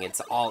thinking;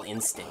 it's all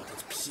instinct.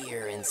 It's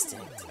pure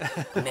instinct.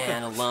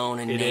 Man alone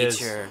in It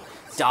is. nature,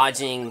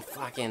 dodging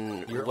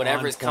fucking You're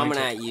whatever's on point. coming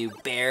at you.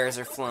 Bears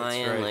are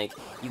flying. right. Like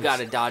you got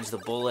to dodge the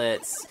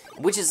bullets,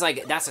 which is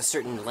like that's a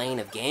certain lane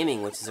of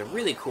gaming, which is a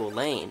really cool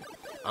lane.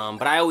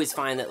 But I always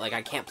find that like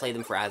I can't play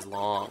them for as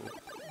long.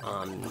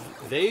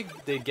 They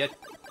get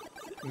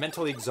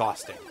mentally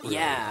exhausting. Really,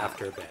 Yeah.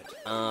 After a bit.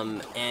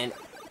 And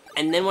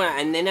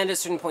then at a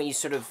certain point you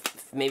sort of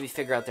maybe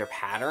figure out their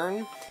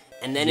pattern,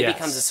 and then it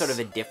becomes a Yes. sort of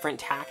a different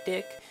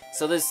tactic.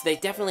 So they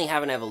definitely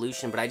have an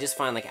evolution, but I just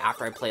find like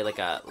after I play like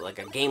a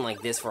game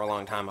like this for a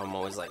long time, I'm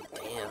always like,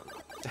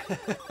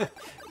 damn.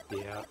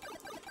 Yeah.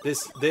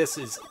 This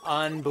is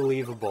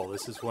unbelievable.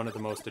 This is one of the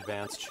most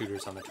advanced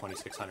shooters on the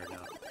 2600 now.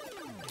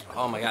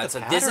 Oh my god! the So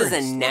this is the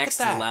patterns. Look at next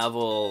that.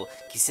 level.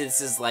 You see,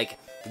 this is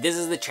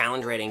the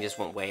challenge rating just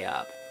went way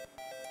up.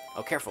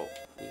 Oh, careful!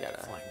 You gotta.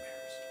 Flying bears.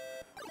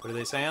 What are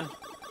they saying?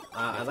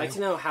 I'd like to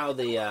know how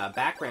the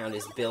background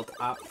is built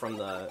up from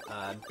the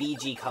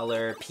BG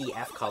color,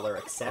 PF color,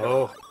 etc.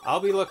 Oh, I'll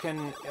be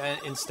looking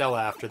in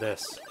Stella after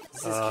this.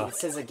 It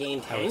says a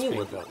game How it's 10 being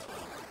would built.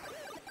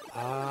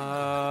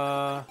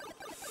 I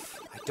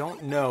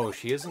don't know.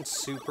 She isn't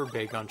super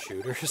big on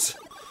shooters.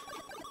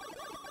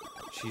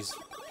 She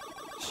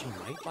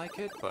might like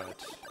it,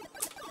 but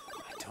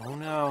I don't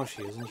know.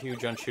 She isn't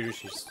huge on shooters.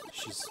 She's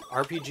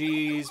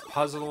RPGs,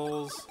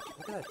 puzzles.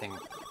 Look at that thing.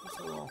 It's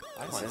a little It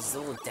island. says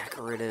little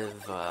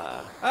decorative.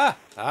 Wow.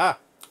 I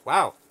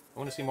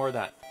want to see more of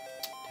that.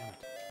 Damn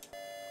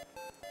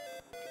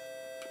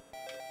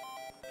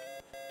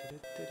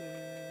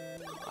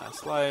it.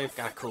 Last life.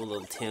 Got a cool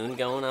little tune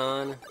going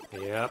on.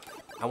 Yep.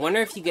 I wonder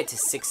if you get to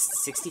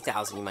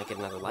 60,000, you might get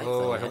another life. Oh,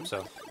 though, I man. hope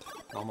so.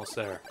 I'm almost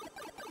there.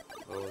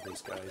 Oh,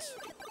 these guys.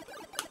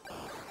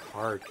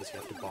 Hard, because you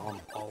have to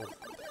bomb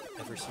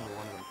every single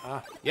one of them.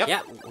 Ah, yep.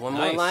 Yeah, one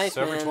more Nice. life,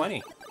 So over man.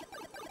 20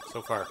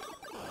 so far.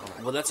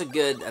 Well, that's a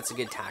good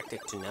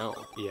tactic to know.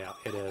 Yeah,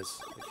 it is.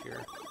 If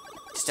you're...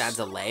 Just adds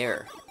a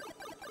layer.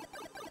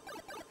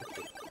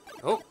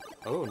 Oh,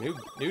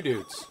 new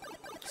dudes.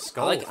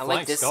 Skull, I like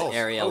flying this skulls.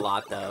 area Oh, a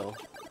lot, though.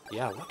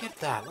 Yeah, look at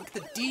that. Look at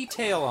the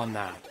detail on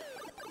that.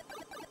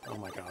 Oh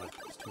my god,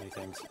 there's too many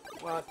things.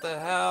 What the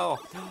hell?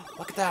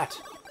 Look at that.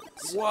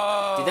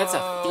 Whoa. Dude, that's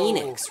a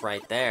phoenix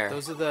right there.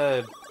 Those are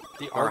the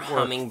or a artwork.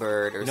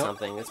 hummingbird or No,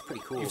 something. That's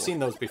pretty cool. You've seen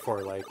those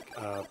before, like,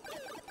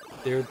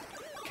 they're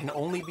can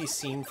only be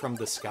seen from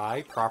the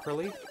sky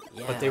properly,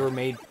 Yeah. but they were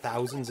made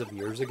thousands of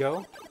years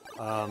ago.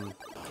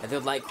 They're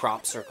like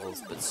crop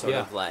circles, but sort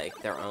Yeah. of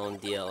like their own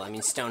deal. I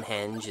mean,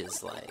 Stonehenge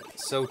is like...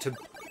 So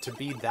to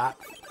be that,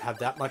 have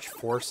that much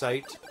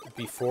foresight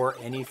before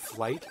any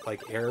flight,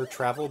 like air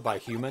travel by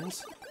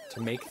humans,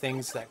 to make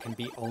things that can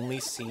be only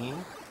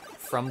seen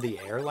from the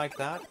air like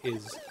that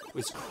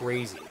was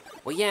crazy.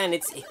 Well, yeah, and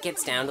it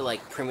gets down to,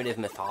 like, primitive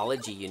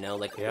mythology, you know?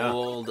 Like, Yeah.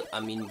 old... I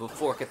mean,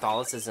 before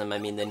Catholicism, I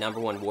mean, the number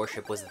one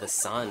worship was the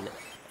sun.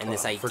 And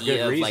this For idea good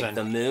of, like, reason.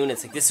 the moon,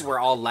 it's like, this is where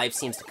all life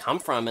seems to come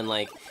from. And,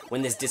 like,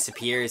 when this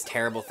disappears,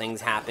 terrible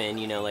things happen,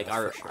 you know? Like,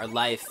 our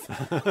life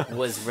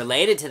was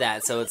related to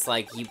that. So it's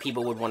like,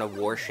 people would want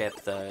to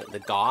worship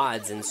the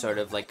gods and sort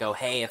of, like, go,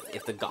 hey,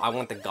 if I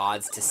want the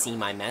gods to see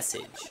my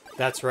message.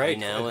 That's right.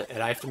 You know?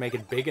 And I have to make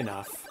it big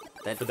enough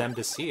for them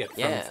to see it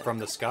from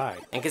the sky.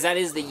 And because that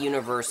is the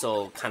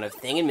universal kind of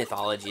thing in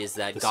mythology, is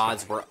that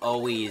gods were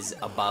always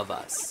above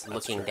us,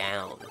 looking true.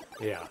 down.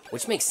 Yeah.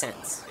 Which makes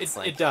sense.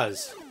 It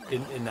does,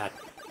 in that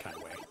kind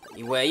of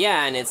way. Well,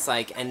 yeah, and it's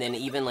like, and then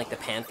even like the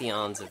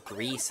pantheons of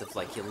Greece, of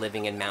like, you're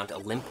living in Mount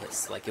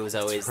Olympus, like it was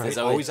always, Right. there's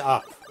Always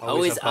up.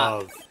 Always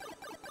above. up.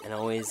 And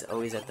always at the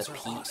Those are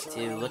peak, awesome.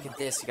 too. Look at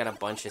this, you got a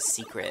bunch of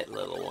secret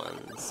little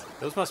ones.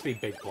 Those must be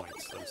big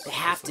points. They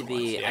have those to little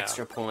be ones, yeah.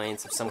 extra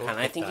points of some We'll kind.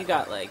 I hit think that you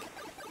got one. like,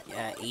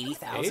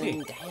 80,000?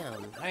 80.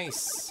 Damn.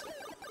 Nice.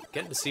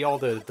 Getting to see all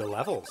the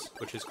levels,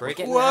 which is great.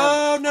 getting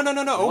Whoa! No!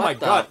 Oh What my the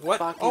god! What?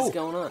 fuck Oh! is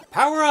going on?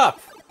 Power up!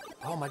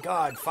 Oh my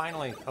god!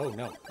 Finally! Oh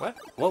no! What?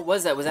 What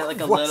was that? Was that like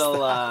a What's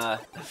little, that? I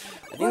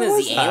think What that was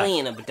was the that?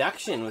 alien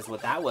abduction was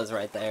what that was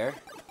right there.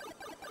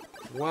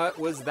 What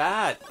was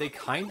that? They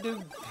kind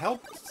of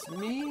helped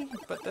me,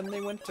 but then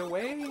they went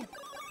away.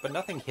 But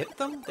nothing hit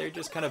them. They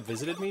just kind of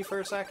visited me for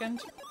a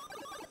second.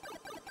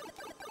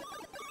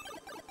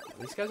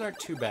 These guys aren't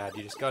too bad.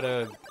 You just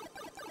gotta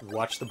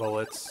watch the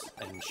bullets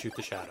and shoot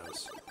the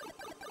shadows.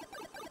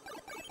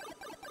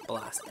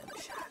 Blast them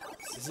shadows.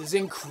 This is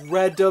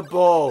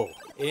incredible!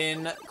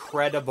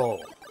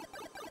 Incredible!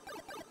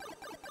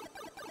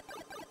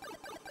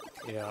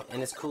 Yeah.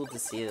 And it's cool to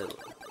see it.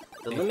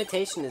 The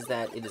limitation is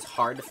that it is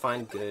hard to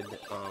find good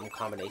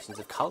combinations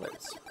of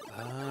colors.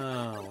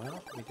 Oh,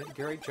 well, we did a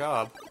great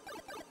job.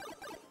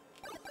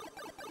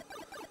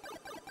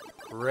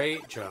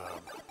 Great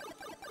job.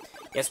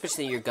 Yeah,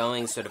 especially you're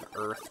going sort of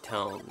earth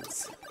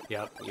tones.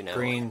 Yep. You know,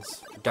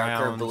 greens,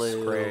 darker browns,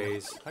 blue.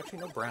 grays. Actually,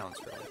 no browns,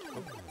 really.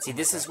 Oh, See,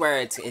 this is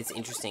where it's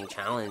interesting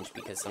challenge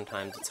because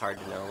sometimes it's hard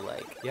to know,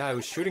 like... yeah, I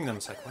was shooting them.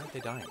 It's like, why aren't they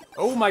dying?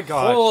 Oh my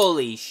god!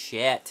 Holy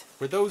shit!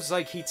 Were those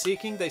like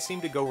heat-seeking? They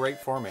seem to go right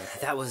for me.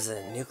 That was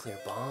a nuclear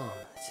bomb.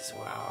 It's just,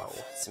 wow.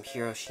 Some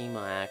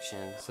Hiroshima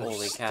action. So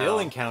Holy cow. still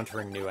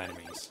encountering new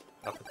enemies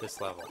up at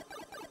this level.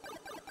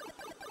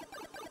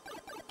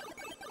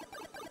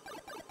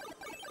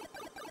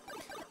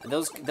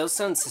 Those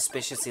sound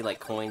suspiciously like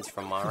coins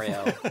from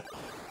Mario.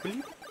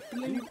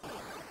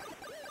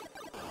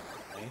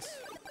 Nice.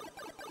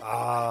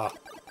 Ah.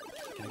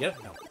 Can I get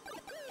it? No.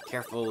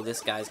 Careful,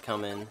 this guy's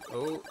coming.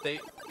 Oh, they're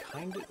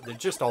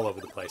just all over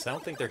the place. I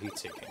don't think they're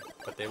heat-seeking,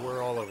 but they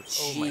were all over.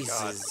 Oh my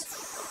god. Jesus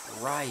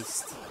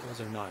Christ.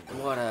 Those are not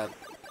good.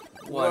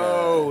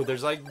 Whoa,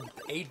 there's like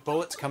 8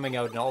 bullets coming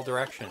out in all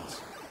directions.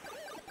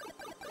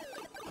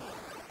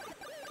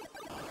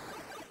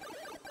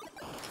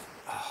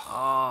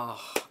 Oh,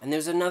 and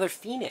there's another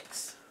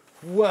phoenix.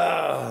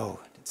 Whoa!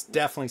 It's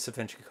definitely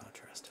sophisticated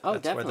contrast. Oh,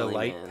 that's where the definitely,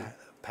 light man.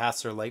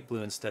 paths are light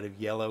blue instead of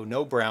yellow.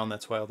 No brown,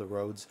 that's why all the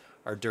roads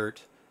are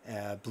dirt.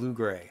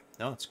 Blue-gray.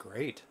 No, it's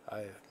great. I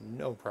have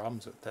no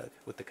problems with that,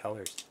 with the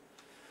colors.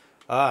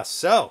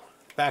 So,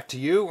 back to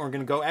you. We're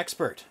going to go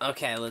expert.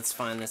 Okay, let's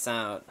find this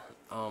out.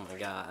 Oh my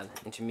god.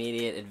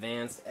 Intermediate,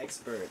 advanced,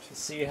 expert.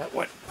 See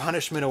what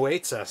punishment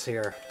awaits us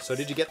here. So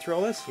did you get through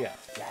all this? Yeah.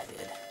 Yeah, I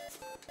did.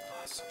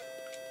 Awesome.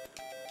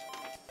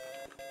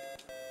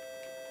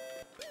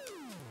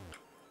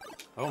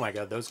 Oh my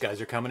god, those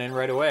guys are coming in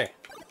right away.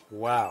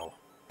 Wow.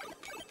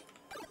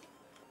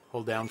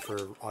 Hold down for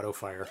auto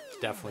fire.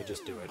 Definitely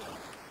just do it.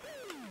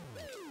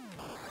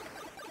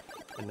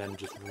 And then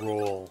just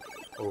roll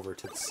over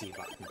to the C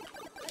button.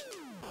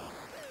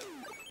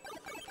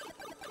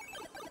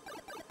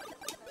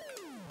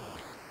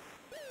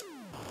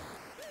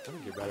 I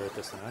think you're better at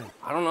this than I am.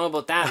 I don't know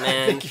about that, I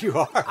man. think you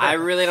are. I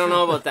really don't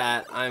know about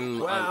that. I'm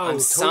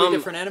totally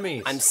different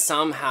enemies. I'm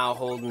somehow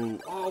holding.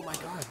 Oh my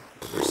god.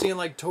 We're seeing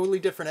like totally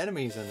different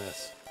enemies in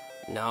this.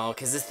 No,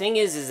 because the thing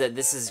is that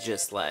this is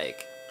just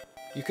like.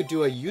 You could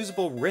do a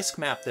usable risk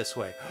map this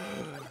way.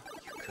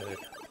 You could.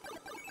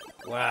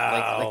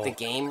 Wow. Like the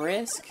game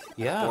Risk?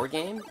 Yeah. Board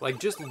game? Like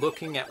just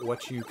looking at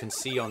what you can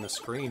see on the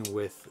screen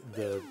with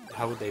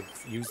how they've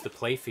used the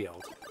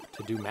playfield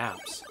to do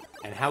maps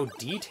and how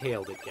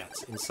detailed it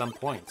gets in some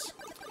points.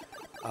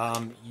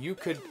 You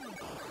could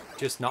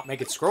just not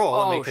make it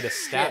scroll and make it a shit.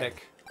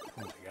 static.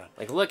 Oh my god.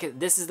 Like, look at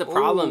this is the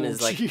problem. Oh, is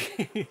like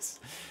jeez.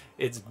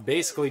 It's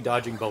basically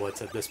dodging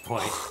bullets at this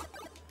point.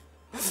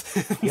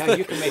 Yeah,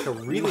 you can make a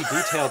really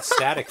detailed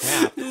static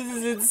map. This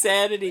is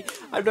insanity.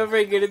 I'm not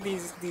very good at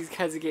these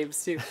kinds of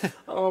games too.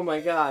 Oh my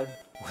god.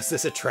 Was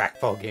this a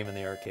trackball game in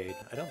the arcade?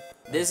 I don't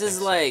This think is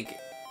so. like,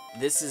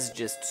 this is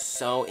just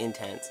so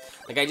intense.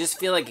 Like, I just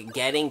feel like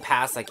getting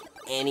past like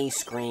any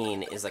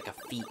screen is like a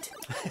feat.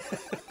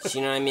 Do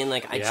you know what I mean?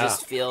 Like, I Yeah.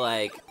 just feel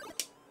like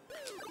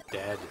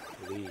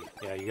Deadly.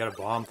 Yeah, you gotta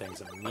bomb things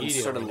immediately.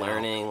 I'm sort of now.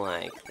 learning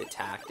like the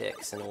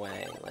tactics in a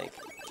way. Like,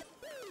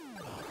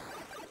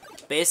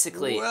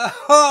 basically,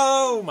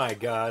 Oh my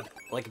god.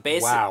 like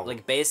Wow.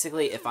 like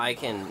basically, if I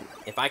can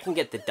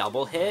get the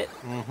double hit,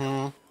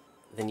 Mm-hmm.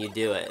 then you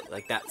do it.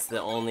 Like, that's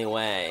the only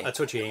way. That's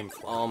what you aim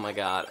for. Oh my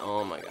god.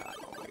 Oh my god.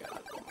 Oh my god.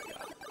 Oh my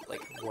god.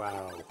 Like,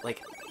 Wow.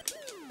 like.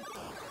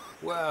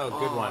 Wow,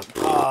 good Oh. one.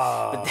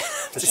 Oh,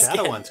 the Just shadow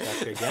getting- one's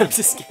got you I'm again.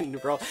 just getting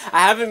rolled.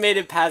 I haven't made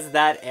it past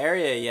that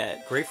area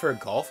yet. Great for a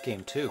golf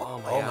game too. Oh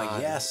my Oh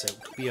God. yes, it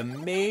would be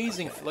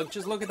amazing.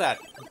 Just look at that.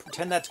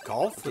 Pretend that's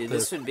golf. Dude, with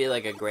this would be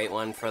like a great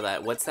one for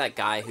that. What's that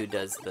guy who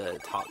does the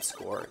top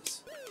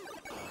scores?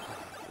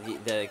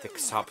 The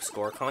top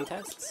score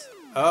contests?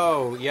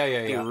 Oh yeah, yeah,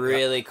 It'd be yeah.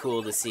 really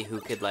cool to see who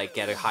could like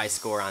get a high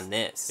score on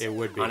this. It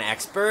would be. On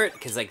expert,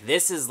 because like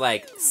this is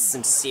like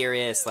some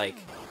serious like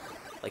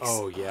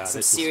Oh yeah, some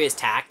this is- serious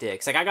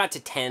tactics. Like I got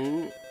to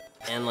 10,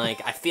 and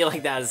like I feel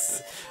like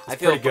that's I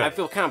pretty good.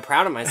 feel kind of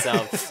proud of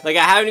myself. Like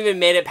I haven't even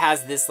made it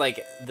past this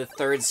like the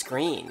third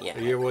screen yet.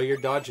 Well, your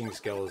dodging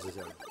skills have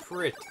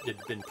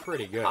been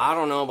pretty good. I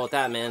don't know about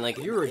that, man. Like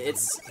You're-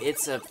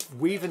 it's a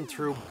Weaving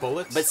through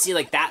bullets. but see,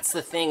 like that's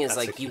the thing is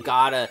That's like the you key.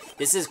 gotta.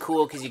 This is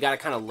cool because you gotta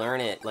kind of learn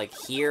it. Like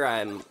here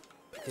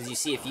because you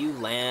see if you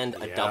land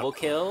a Yeah. double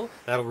kill,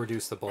 that'll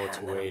reduce the bullets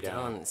and then way I'm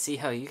down. done. See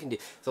how you can do.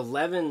 It's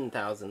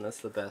 11,000.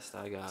 That's the best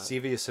I got.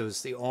 Zeviouz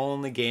was the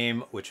only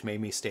game which made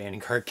me stay in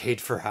an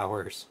arcade for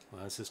hours.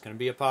 Well, this is going to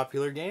be a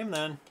popular game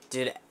then.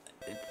 Dude,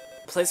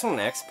 play someone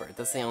expert.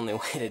 That's the only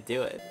way to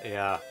do it.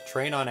 Yeah,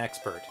 train on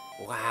expert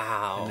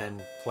Wow. and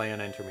then play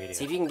on intermediate.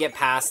 See if you can get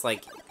past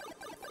like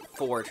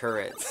 4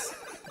 turrets.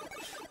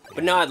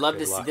 But no, I'd love good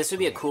to see. luck. This would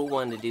be a cool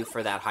one to do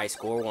for that high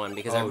score one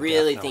because I Oh,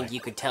 really definitely. think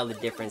you could tell the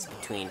difference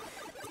between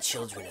the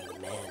children and the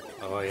men.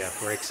 Oh yeah,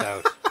 breaks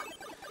out.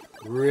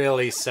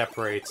 Really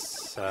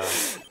separates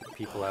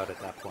people out at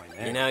that point.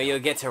 There You know, you'll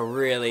get to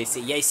really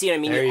see. Yeah, you see what I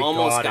mean? There You you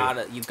almost got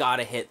it. you've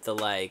gotta hit the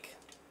like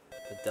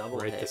the double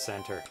right hit. the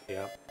center.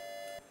 Yep.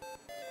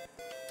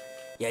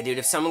 Yeah, dude,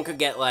 if someone could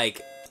get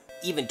like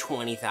even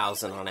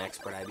 20,000 on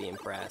expert, I'd be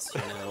impressed,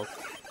 you know?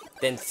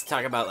 Then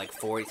talk about like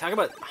 40, talk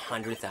about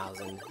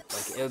 100,000. Like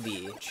it would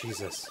be.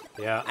 Jesus.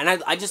 Yeah. And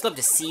I just love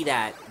to see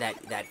that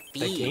The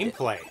feed.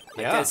 gameplay. Like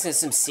Yeah. that's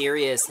some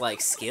serious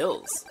like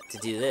skills to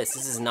do this.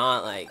 This is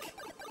not like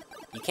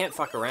you can't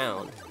fuck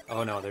around.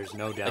 Oh no, there's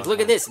no doubt. Like look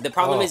at this. The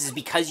problem Oh. is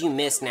because you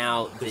miss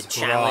now, the This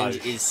challenge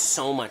barrage. is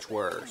so much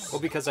worse. Well,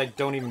 because I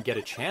don't even get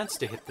a chance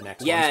to hit the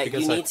next Yeah, ones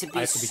because you need to be. I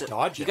have to be So,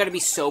 dodging. you got to be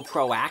so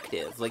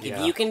proactive. Like Yeah.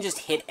 if you can just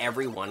hit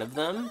every one of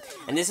them,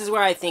 and this is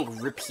where I think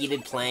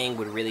repeated playing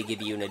would really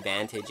give you an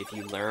advantage if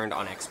you learned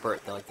on expert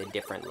the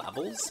different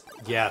levels.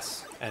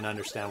 Yes, and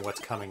understand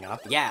what's coming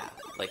up. Yeah,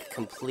 like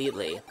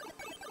completely.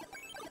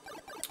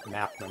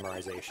 Map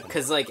memorization.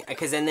 Cause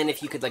and then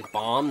if you could like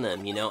bomb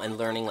them, you know, and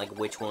learning like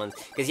which ones.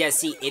 Cause yeah,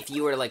 see if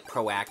you were to like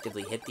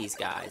proactively hit these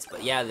guys,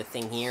 but yeah, the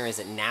thing here is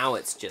that now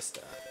it's just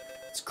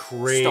It's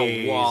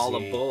crazy. a wall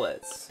of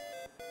bullets.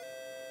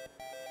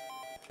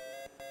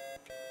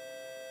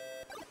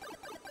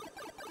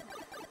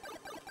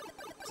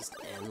 Just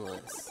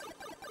endless.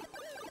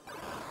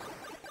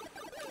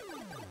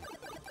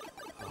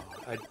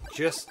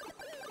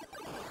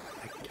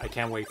 I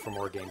can't wait for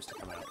more games to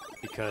come out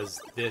because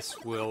this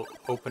will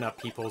open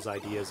up people's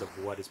ideas of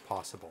what is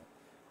possible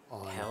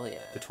on Hell yeah.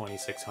 the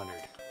 2600.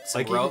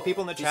 Some Like even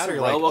people in the do chat some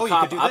are like, "Oh, you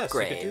RoboCop could do this.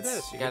 upgrades. You could do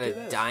this. You gotta could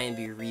do this." die and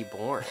be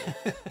reborn.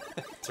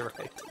 That's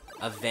right.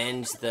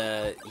 Avenge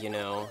the, you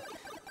know,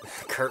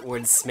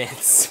 Kurtwood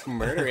Smith's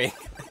murdering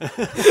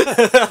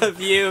of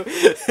you.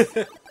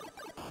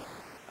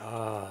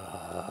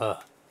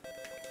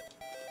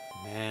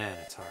 Man,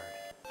 it's hard.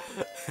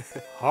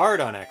 Hard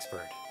on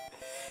expert.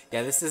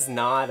 Yeah, this is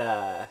not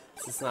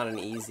an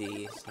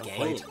easy No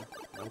game.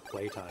 No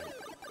playtime.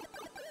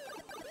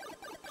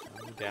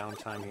 No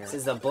downtime here. This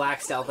is the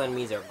black stealth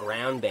enemies are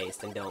ground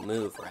based and don't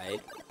move, right?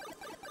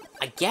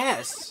 I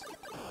guess.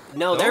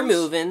 No, they're Those-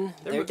 moving.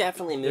 They're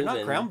definitely moving. They're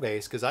not ground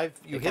based because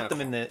you They're hit kinda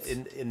them in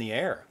ground-based. the in the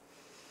air.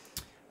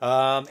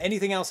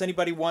 Anything else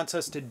anybody wants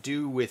us to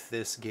do with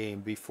this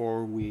game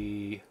before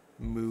we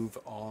move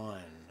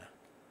on?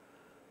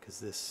 Because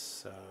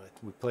this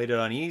we played it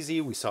on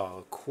easy. We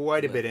saw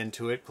quite a bit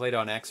into it. Played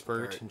on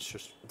expert and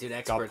just Dude, got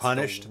expert's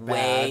punished the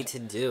way bad. to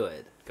do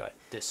it. Got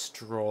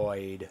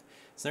destroyed.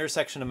 Is there a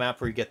section of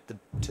map where you get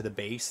to the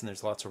base and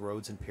there's lots of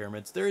roads and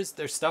pyramids? There's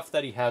stuff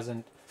that he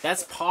hasn't.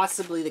 That's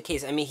possibly the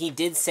case. I mean, he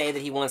did say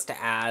that he wants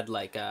to add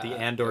like a The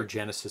Andor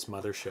Genesis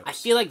motherships. I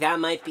feel like that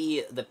might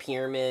be the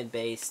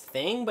pyramid-based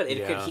thing, but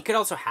Yeah. he could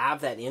also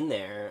have that in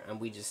there, and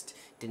we just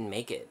didn't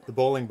make it. The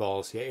bowling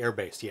balls, yeah, air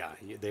based, yeah,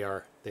 they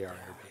are air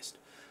based.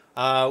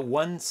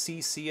 One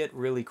CC it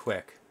really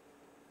quick.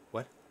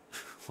 What?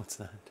 What's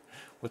that?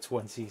 What's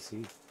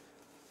 1cc?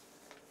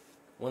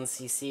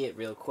 1cc it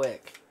real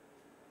quick.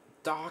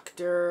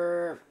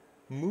 Doctor...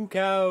 Moo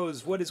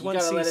cows. What is 1cc? You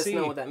gotta let us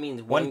know what that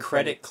means. One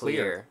credit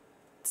clear.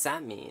 What's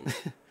that mean?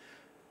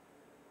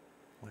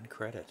 1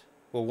 credit.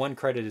 Well, 1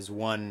 credit is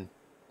 1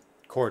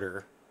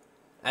 quarter,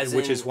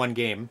 Which is 1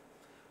 game.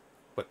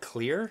 But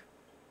clear?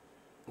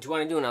 Do you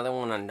want to do another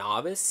one on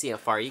novice? See how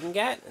far you can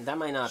get. That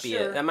might not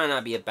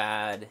be a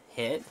bad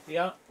hit.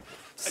 Yeah,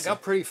 I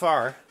got pretty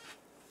far.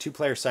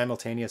 2-player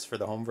simultaneous for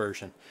the home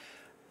version.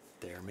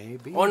 There may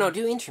be. Oh no,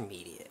 do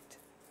intermediate.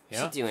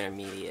 Yeah. Should do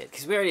intermediate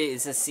because we already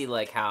just see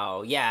like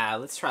how. Yeah,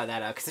 let's try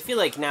that out because I feel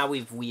like now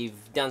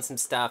we've done some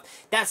stuff.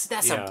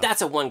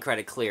 That's a 1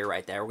 credit clear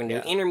right there. We're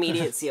gonna do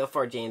intermediate. See how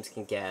far James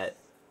can get.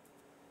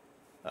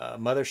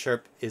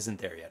 Mothership isn't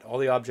there yet. All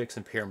the objects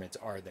and pyramids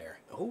are there.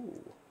 Oh.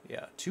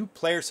 Yeah,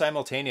 2-player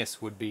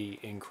simultaneous would be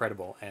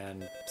incredible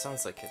and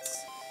Sounds like it's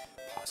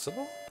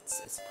possible.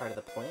 it's part of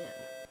the plan.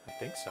 I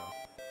think so.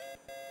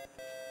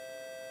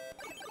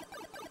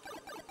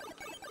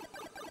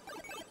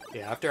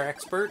 Yeah, after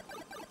expert,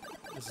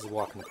 this is a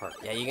walk in the park.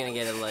 Yeah, you're gonna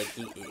get it like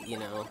you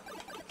know.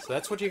 So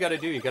that's what you got to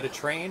do. You got to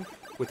train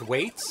with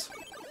weights,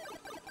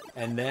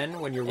 and then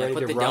when you're Yeah, ready put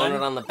to the run,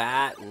 donut on the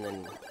bat, and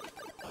then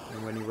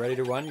when you're ready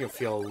to run, you'll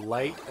feel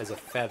light as a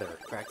feather.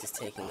 practice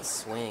taking the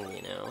swing.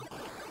 You know.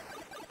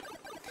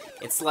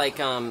 It's like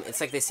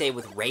they say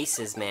with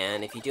races,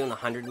 man. If you're doing the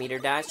 100-meter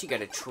dash, you got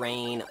to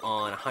train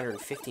on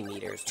 150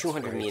 meters,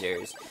 200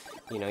 meters.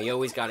 You know, you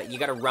always got you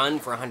got to run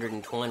for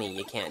 120.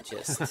 You can't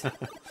just.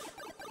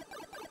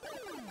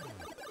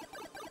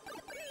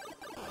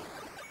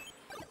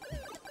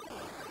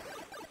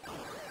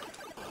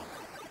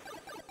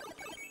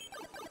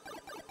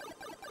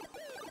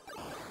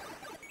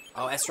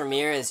 Oh, S.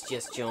 Ramirez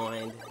just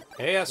joined.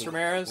 Hey, S.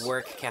 Ramirez.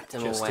 Work kept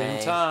him Just away.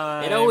 in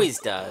time. It always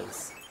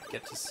does.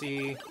 Get to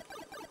see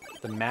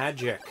the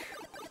magic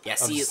Yeah, of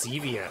see.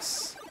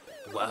 Zeviouz.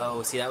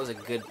 Whoa, see, that was a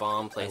good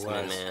bomb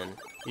placement, was. man.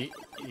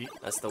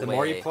 That's the The way.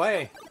 more you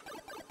play,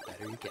 the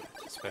better you get,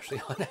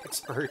 especially on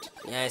expert.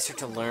 Yeah, I start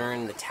to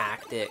learn the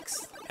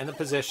tactics. And the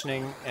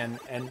positioning and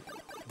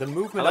the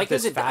movement I like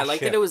of this I like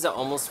ship. that it was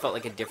almost felt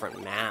like a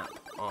different map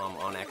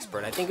on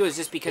expert. I think it was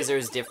just because there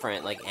was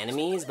different like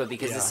enemies, but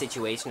because the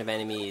situation of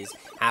enemies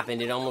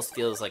happened, it almost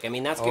feels like. I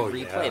mean, that's good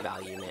replay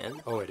value,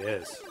 man. Oh, it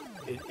is.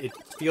 It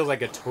feels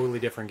like a totally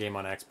different game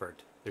on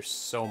expert. There's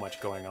so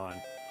much going on.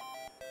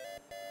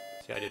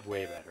 See, I did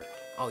way better.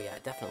 Oh yeah,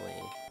 definitely.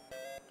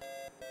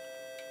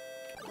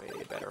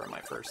 Way better on my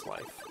first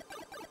life.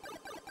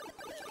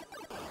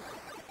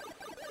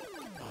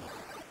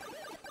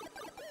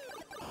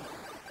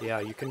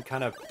 Yeah, you can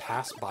kind of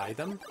pass by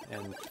them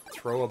and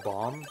throw a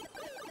bomb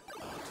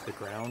to the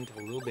ground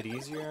a little bit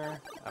easier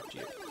after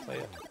you play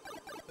it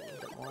a little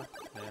bit more.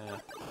 Yeah,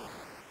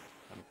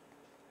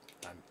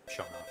 I'm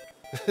showing off.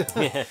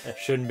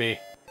 Shouldn't be.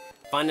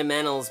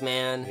 Fundamentals,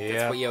 man. Yeah.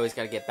 That's what you always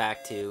got to get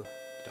back to.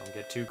 Don't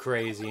get too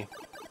crazy.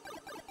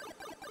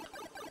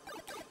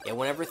 Yeah,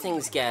 whenever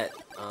things get,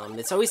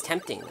 it's always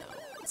tempting though.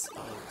 It's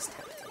always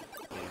tempting.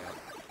 Yeah.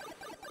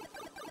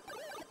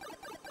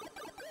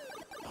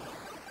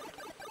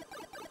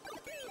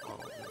 Oh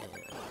man.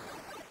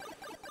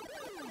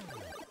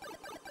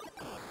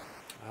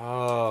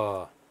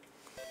 Oh.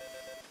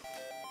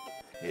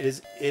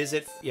 Is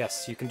it?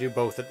 Yes, you can do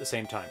both at the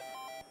same time.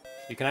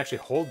 You can actually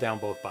hold down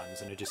both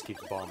buttons and it just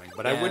keeps bombing.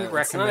 But I wouldn't recommend...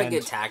 It's not a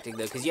good tactic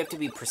though, because you have to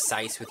be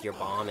precise with your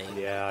bombing.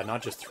 Yeah,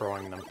 not just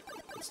throwing them.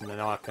 It's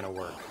not going to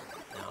work.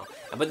 No.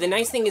 But the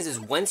nice thing is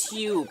once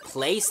you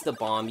place the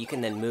bomb, you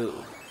can then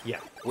move.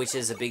 Yeah. Which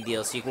is a big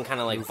deal. So you can kind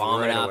of like Move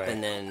bomb right it up away.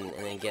 and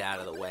then get out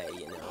of the way,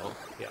 you know?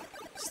 Yeah.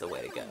 It's the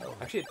way to go.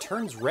 Actually, it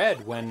turns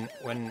red when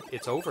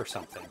it's over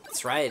something.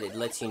 That's right. It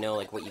lets you know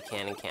like what you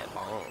can and can't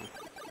bomb.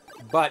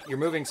 But you're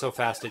moving so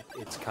fast,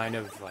 it's kind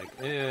of like,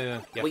 you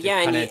have to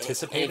yeah, kind and of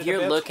anticipate and if it a you're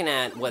bit. looking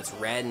at what's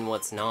red and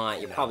what's not,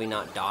 you're probably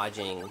not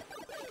dodging. No.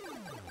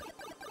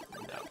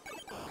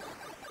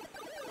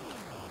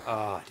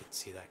 Oh, I didn't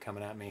see that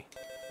coming at me.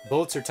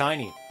 Bullets are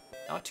tiny.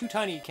 Not too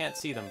tiny you can't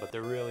see them, but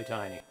they're really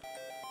tiny.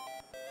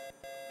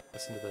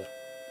 Listen to the...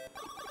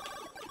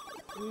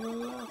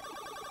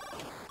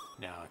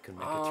 No, I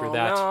couldn't make it through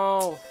that.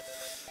 No.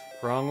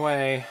 Wrong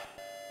way.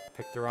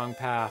 Pick the wrong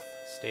path.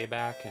 Stay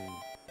back and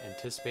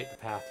anticipate the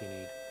path you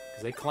need.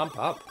 Because they clump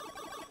up.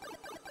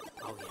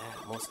 Oh yeah,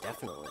 most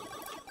definitely.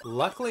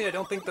 Luckily, I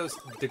don't think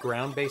the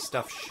ground-based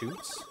stuff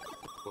shoots.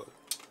 Whoa.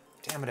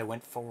 Damn it, I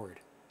went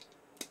forward.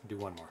 Do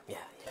one more. Yeah.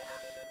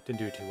 Didn't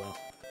do it too well.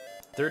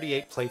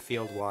 38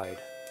 playfield wide.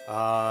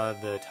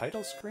 The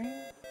title screen?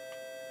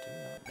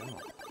 Do not know.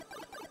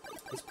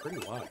 It's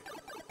pretty wide.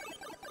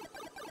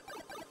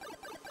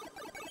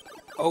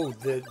 Oh,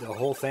 the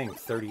whole thing,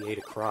 38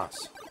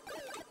 across.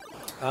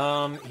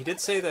 He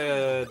did say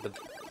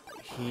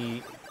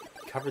he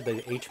covered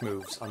the H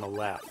moves on the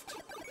left.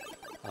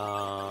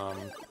 So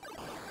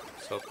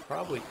it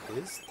probably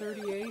is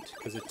 38,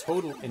 because in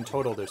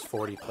total there's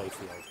 40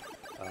 playfield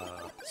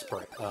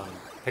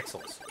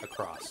pixels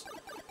across.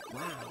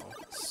 Wow.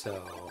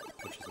 So,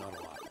 which is not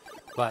a lot.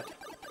 But,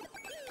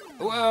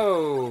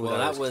 whoa! Well,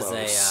 that was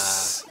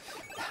close.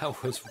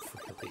 That was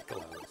really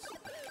close.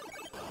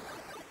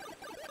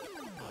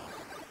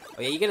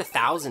 Oh yeah, you get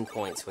 1,000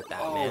 points with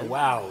that, man. Oh,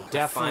 wow.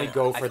 Definitely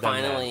go for them.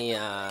 Finally,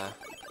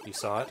 you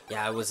saw it?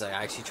 yeah, I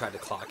actually tried to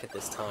clock it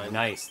this time.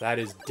 Nice. That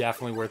is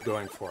definitely worth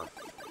going for.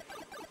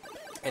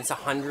 And it's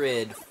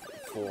 100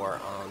 for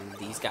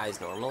these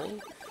guys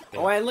normally. Yeah.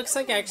 Oh, it looks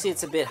like actually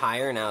it's a bit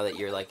higher now that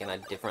you're like in a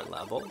different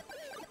level.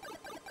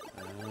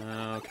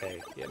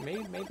 Okay. Yeah,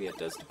 maybe it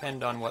does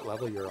depend on what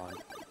level you're on,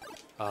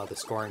 the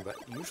scoring, but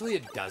usually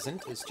it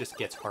doesn't. It just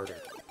gets harder.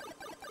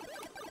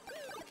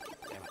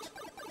 Damn it.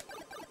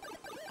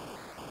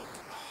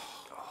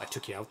 I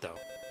took you out, though.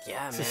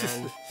 Yeah, man. This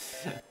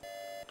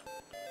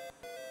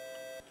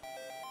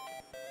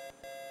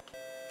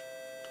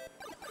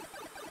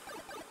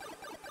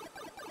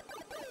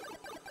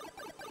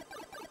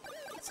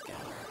guy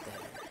right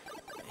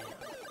there. Man.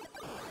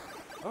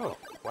 Oh,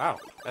 wow.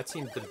 That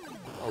seemed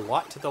a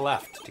lot to the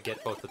left to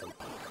get both of them.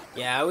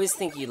 Yeah, I always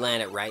think you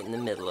land it right in the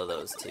middle of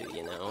those two,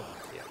 you know?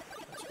 Yeah,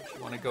 that's what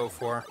you want to go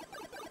for.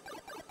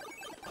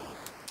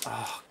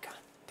 Oh, god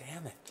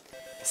damn it.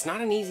 It's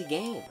not an easy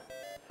game.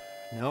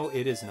 No,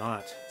 it is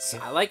not.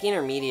 I like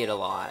intermediate a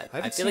lot.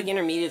 I feel like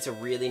intermediate's a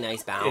really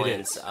nice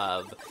balance is.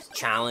 of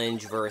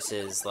challenge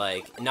versus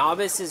like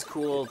novice is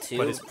cool too,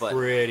 but it's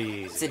pretty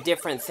easy. It's a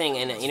different thing,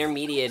 and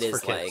intermediate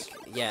is like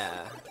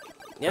yeah.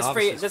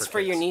 That's for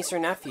your niece or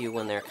nephew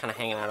when they're kind of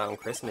hanging out on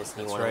Christmas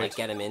and you want to like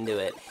get them into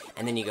it,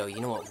 and then you go, you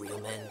know what real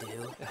men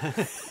do?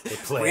 They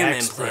play real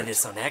expert. men play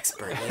this on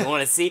expert. They want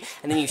to see,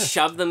 and then you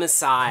shove them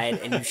aside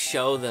and you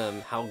show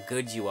them how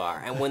good you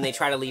are. And when they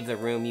try to leave the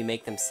room, you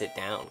make them sit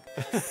down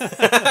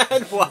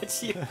and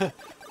watch you.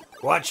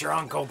 Watch your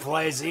uncle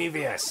play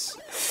Zeviouz.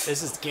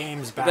 This is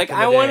games back Like in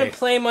the I day. want to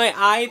play my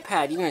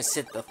iPad. You're gonna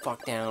sit the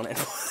fuck down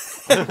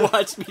and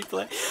watch me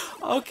play.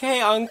 Okay,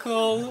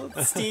 Uncle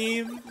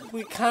Steve,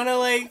 we kind of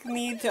like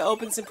need to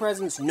open some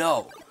presents.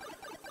 No,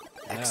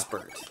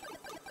 expert.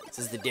 This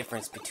is the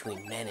difference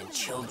between men and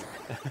children.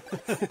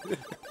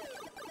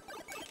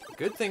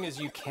 Good thing is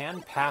you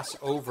can pass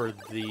over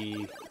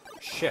the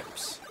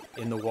ships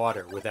in the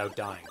water without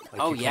dying.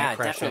 Like, Oh you yeah, can't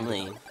crash into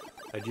definitely. them.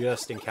 I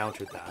just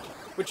encountered that,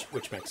 which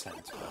makes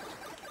sense.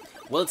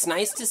 But Well, it's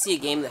nice to see a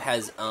game that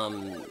has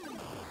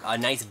a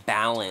nice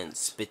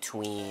balance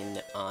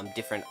between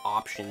different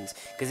options,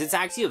 because it's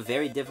actually a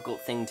very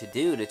difficult thing to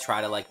do to try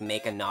to like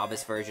make a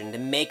novice version, to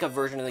make a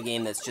version of the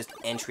game that's just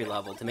entry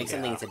level, to make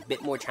something that's a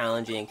bit more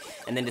challenging,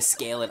 and then to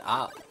scale it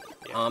up.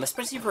 Yeah.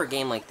 Especially for a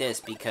game like this,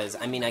 because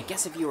I mean, I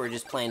guess if you were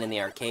just playing in the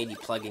arcade, you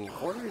plug in your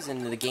quarters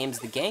and the game's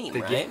the game,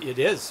 right? it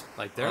is.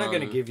 Like, they're not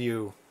going to give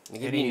you They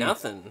give you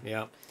nothing.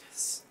 Yeah.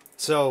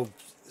 So,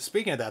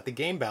 speaking of that, the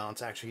game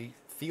balance actually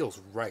feels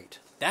right.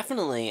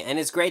 Definitely, and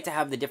it's great to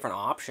have the different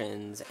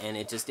options, and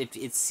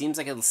it seems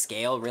like it'll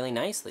scale really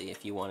nicely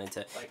if you wanted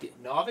to. Like,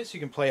 novice, you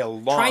can play a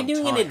long Try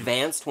doing time. an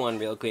advanced one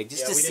real quick,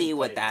 just to we see didn't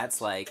what play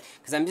that's like,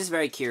 because I'm just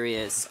very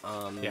curious.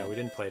 Yeah, we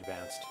didn't play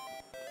advanced.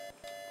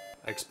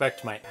 I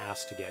expect my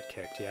ass to get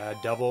kicked. Yeah,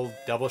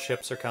 double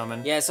ships are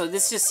coming. Yeah, so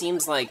this just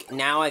seems like,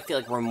 now I feel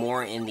like we're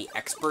more in the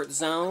expert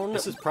zone.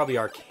 This is probably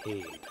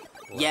arcade.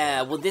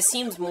 Yeah, well, this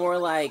seems more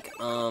like,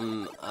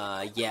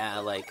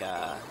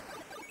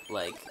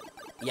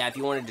 yeah, if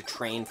you wanted to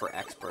train for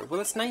expert. Well,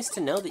 it's nice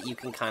to know that you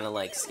can kind of,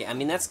 like, scale. I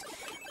mean,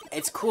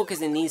 it's cool,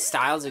 because in these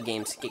styles of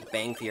games, to get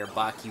bang for your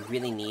buck, you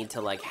really need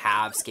to, like,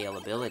 have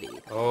scalability.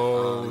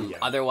 Oh, yeah.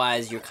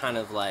 Otherwise, you're kind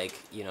of, like,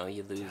 you know,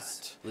 you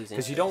lose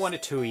Because you don't want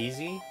it too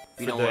easy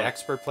for don't the want-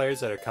 expert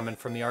players that are coming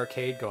from the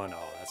arcade going,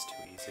 oh, that's too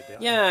easy.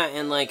 Yeah,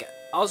 and, like,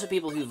 also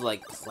people who've,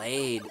 like,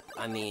 played,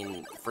 I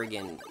mean,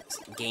 friggin'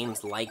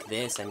 games like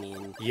this, I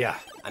mean, Yeah.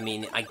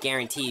 I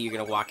guarantee you're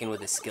gonna walk in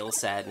with a skill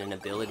set and an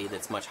ability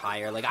that's much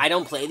higher. Like, I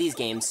don't play these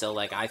games, so,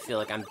 like, I feel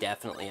like I'm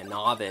definitely a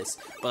novice.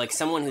 But, like,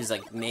 someone who's,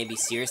 like, maybe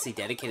seriously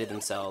dedicated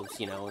themselves,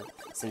 you know,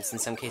 since in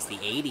some case the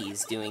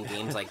 80s, doing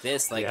games like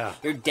this, like,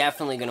 you're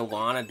definitely gonna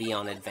want to be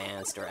on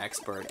advanced or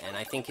expert. And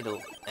I think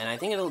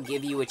it'll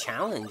give you a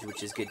challenge,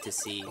 which is good to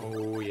see.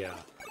 Oh, yeah.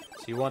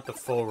 So you want the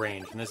full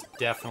range, and this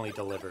definitely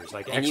delivers.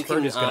 Like, And you expert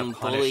can is going to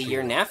punish bully you.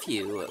 your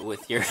nephew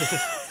with your...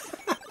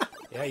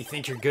 Yeah, you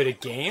think you're good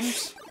at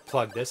games?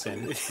 Plug this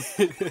in.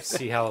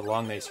 See how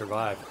long they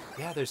survive.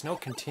 Yeah, there's no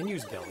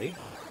continues, Billy.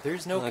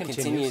 There's no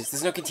continues.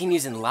 There's no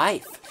continues in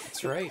life.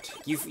 That's right.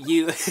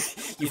 You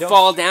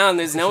fall down.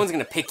 There's no one's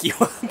gonna pick you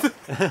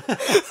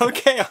up.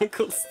 Okay,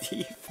 Uncle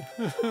Steve.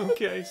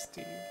 Okay,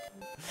 Steve.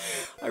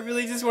 I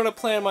really just want to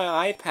play on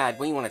my iPad.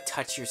 When you want to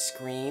touch your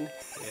screen?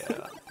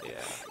 Yeah.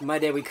 In my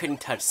day, we couldn't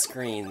touch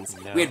screens.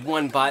 No. We had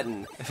one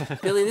button.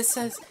 Billy, this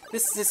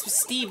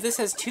Steve. This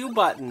has two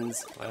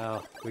buttons.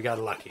 Well, we got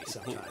lucky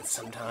sometimes.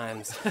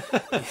 Sometimes.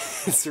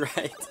 That's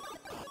right.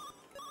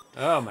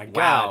 Oh my God.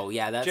 Wow.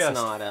 Yeah, that's Just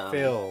not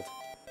filled.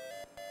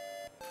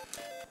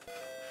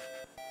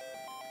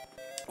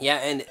 Yeah,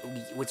 and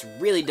what's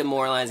really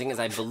demoralizing is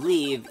I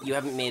believe you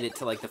haven't made it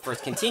to, like, the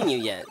first continue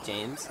yet,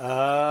 James.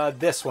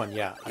 This one,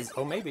 yeah.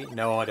 Oh, maybe.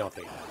 No, I don't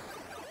think I have.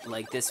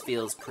 like this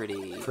feels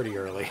pretty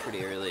early.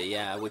 Pretty early,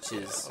 yeah. Which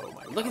is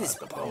Look at this.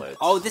 the bullets.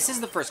 Oh, this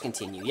is the first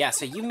continue. Yeah,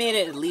 so you made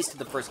it at least to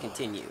the first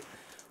continue.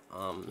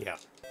 Yeah.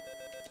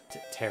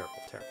 Terrible.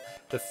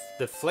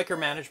 The flicker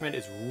management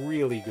is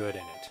really good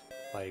in it.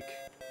 Like,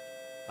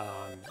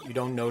 you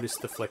don't notice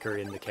the flicker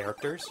in the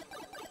characters.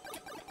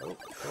 Oh,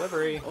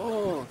 delivery.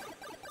 Oh,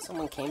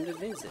 someone came to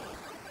visit.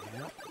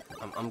 Yeah.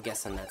 I'm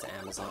guessing that's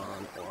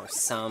Amazon or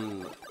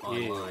some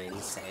online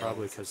sales.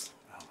 Probably because,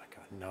 oh my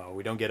god, no,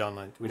 we don't get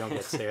online. We don't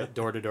get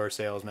door-to-door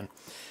salesmen.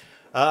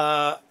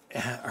 It's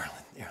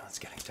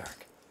getting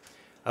dark.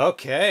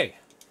 Okay,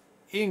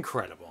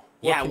 incredible.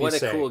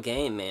 What a cool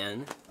game,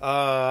 man.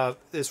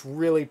 This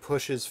really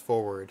pushes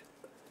forward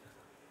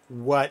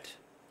what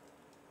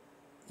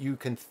you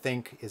can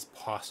think is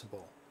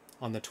possible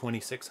on the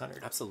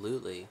 2600.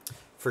 Absolutely.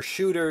 For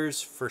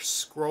shooters, for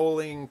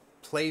scrolling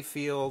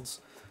playfields,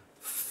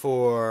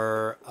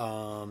 for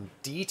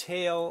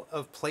detail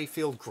of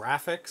playfield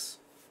graphics,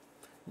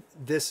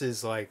 this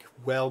is like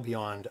well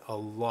beyond a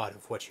lot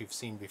of what you've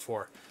seen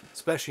before,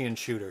 especially in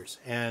shooters.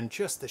 And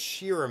just the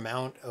sheer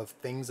amount of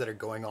things that are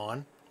going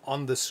on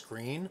the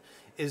screen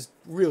is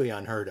really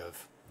unheard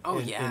of.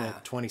 In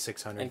a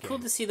 2600 and game. cool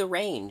to see the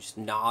range.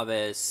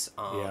 Novice,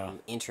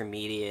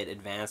 intermediate,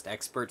 advanced,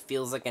 expert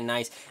feels like a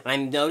nice. And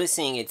I'm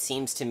noticing, it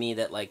seems to me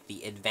that like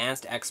the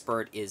advanced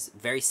expert is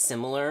very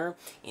similar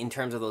in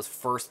terms of those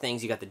first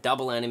things. You got the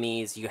double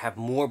enemies. You have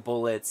more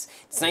bullets.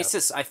 It's nice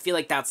to. I feel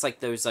like that's like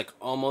there's like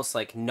almost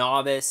like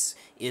novice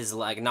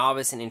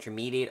and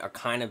intermediate are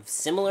kind of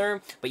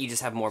similar, but you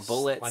just have more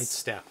bullets.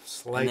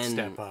 Slight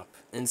step up.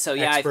 And so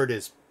expert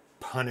is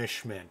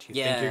punishment. You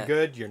think you're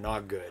good, you're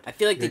not good. I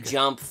feel like the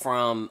jump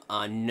from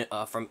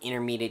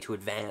intermediate to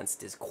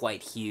advanced is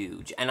quite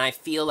huge, and I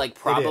feel like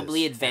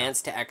probably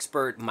advanced to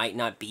expert might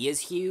not be as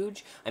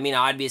huge. I mean,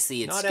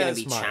 obviously it's going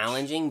to be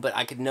challenging, but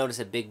I could notice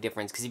a big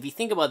difference because if you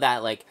think about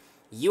that, like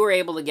you were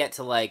able to get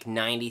to like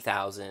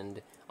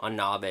 90,000 on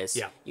novice.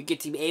 Yeah. You get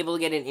to be able to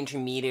get an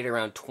intermediate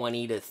around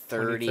 20 to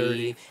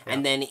 30.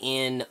 And then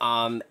in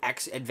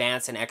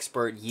advanced and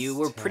expert, you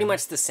were pretty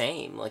much the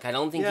same. Like I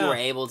don't think you were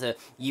able to.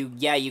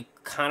 You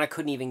kind of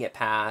couldn't even get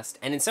past.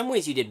 And in some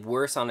ways, you did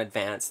worse on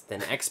advanced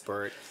than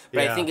expert.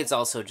 But I think it's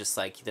also just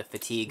like the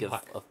fatigue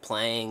of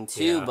playing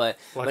too. Yeah. But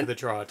luck of the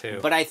draw too.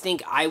 But I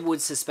think I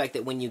would suspect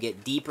that when you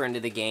get deeper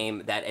into the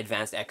game, that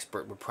advanced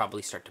expert would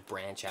probably start to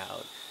branch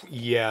out.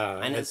 Yeah,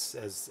 and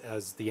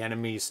as the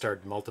enemies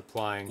start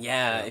multiplying.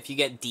 Yeah, if you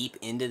get deep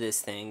into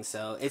this thing.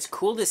 So it's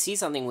cool to see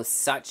something with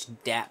such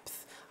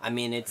depth. I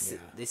mean, it's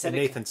they said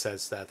and Nathan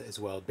says that as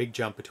well. Big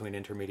jump between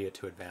intermediate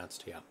to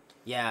advanced. Yeah.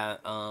 Yeah,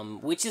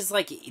 which is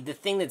like the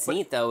thing that's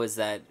neat though is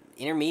that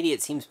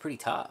intermediate seems pretty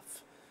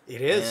tough.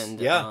 It is,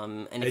 and,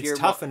 and it's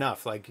tough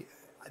enough. Like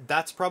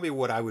that's probably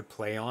what I would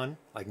play on,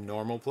 like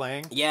normal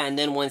playing. Yeah, and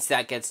then once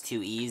that gets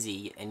too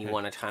easy and you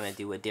want to kind of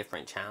do a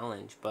different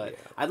challenge, but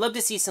I'd love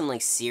to see some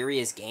like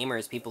serious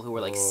gamers, people who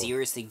are like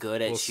seriously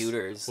good at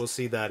shooters. We'll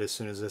see that as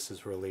soon as this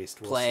is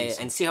released. Play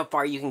and see how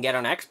far you can get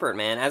on expert,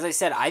 man. As I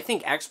said, I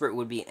think expert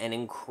would be an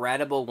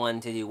incredible one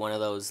to do one of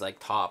those like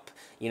top.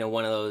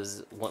 One of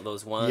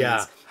those ones.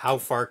 Yeah, how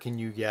far can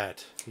you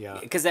get? Yeah.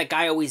 Because that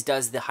guy always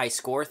does the high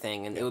score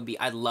thing, and it would be,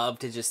 I'd love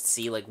to just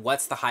see, like,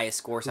 what's the highest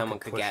score someone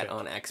could get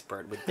on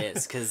expert with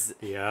this, because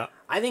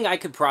I think I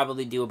could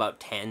probably do about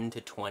 10 to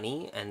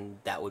 20, and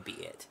that would be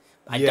it.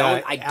 I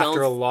don't,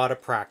 after a lot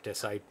of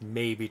practice,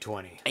 maybe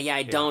 20. Yeah,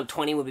 I don't,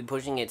 20 would be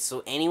pushing it,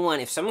 so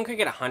if someone could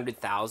get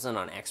 100,000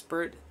 on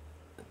expert...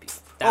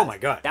 oh my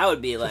god, that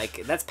would be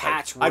like that's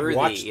patch worthy. I'd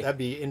watch. That'd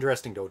be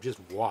interesting to just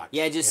watch.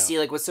 Yeah, see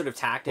like what sort of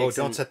tactics.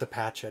 Oh, don't set the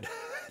patch at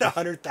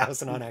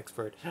 100,000 on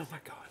expert. Oh my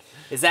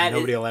god,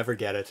 nobody will ever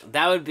get it.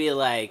 That would be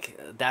like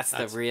that's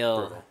the real.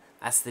 Brutal.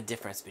 That's the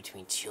difference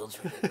between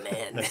children and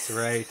men. That's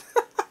right.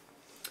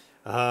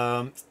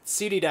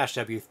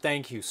 CD-W,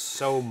 thank you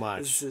so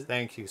much.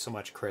 Thank you so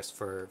much, Chris,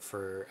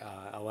 for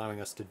allowing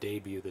us to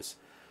debut this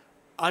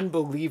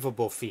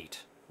unbelievable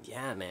feat.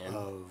 Yeah, man.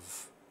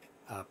 Of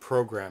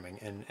programming,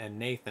 and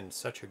Nathan,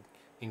 such an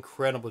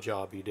incredible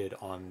job you did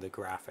on the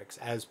graphics,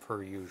 as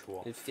per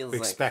usual. It feels we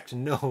expect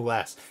no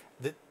less.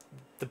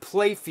 The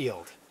play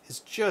field is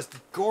just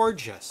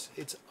gorgeous.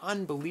 It's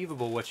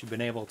unbelievable what you've been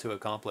able to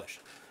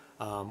accomplish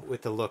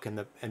with the look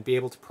and be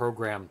able to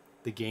program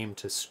the game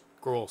to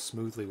scroll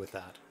smoothly with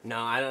that. No,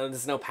 I don't.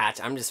 There's no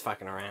patch. I'm just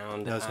fucking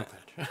around. No, there's no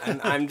patch.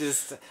 I'm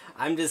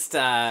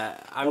just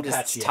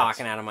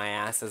talking out of my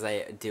ass as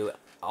I do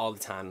all the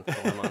time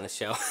when I'm on the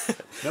show.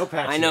 No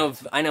patch.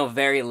 I know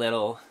very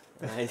little.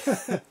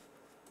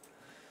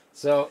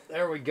 So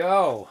there we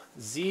go.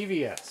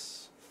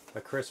 Zeviouz by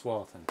Chris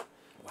Walton.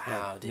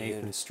 Wow, dude.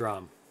 Nathan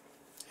Strum.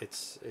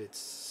 It's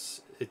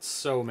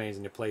so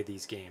amazing to play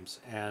these games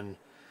and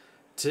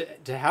to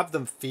have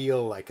them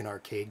feel like an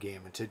arcade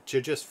game and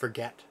to just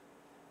forget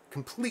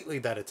completely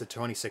that it's a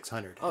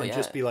 2600 and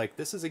just be like,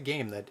 this is a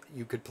game that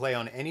you could play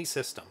on any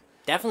system.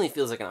 Definitely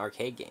feels like an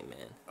arcade game,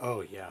 man.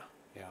 Oh yeah.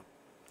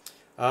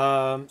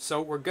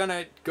 So we're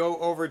gonna go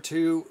over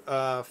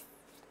to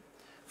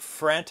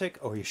Frantic.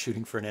 Oh, he's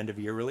shooting for an end of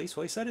year release.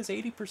 Well, he said it's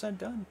 80%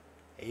 done.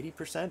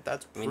 80%.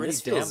 That's I mean, pretty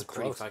this feels damn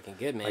pretty close. fucking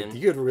good, man. Like,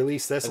 you could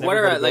release this. Like, And what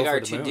are everybody like go our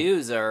for the moon.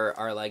 to-dos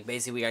are like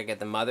basically we gotta get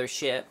the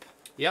mothership.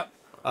 Yep.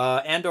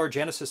 And/or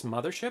Genesis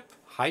Mothership,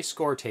 high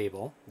score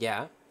table,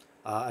 Yeah.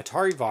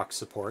 Atari Vox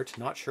support.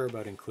 Not sure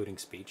about including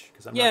speech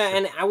because I'm Yeah, not sure.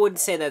 and I would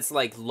say that's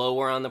like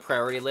lower on the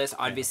priority list.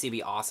 Obviously, it'd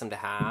be awesome to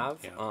have.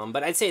 Yeah.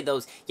 But I'd say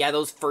those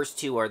first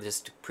two are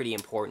just pretty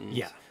important.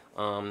 Yeah.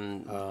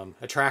 Um,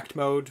 Attract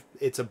mode,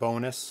 it's a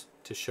bonus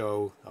to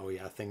show. Oh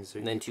yeah, things.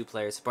 and then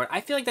 2-player support. I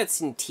feel like that's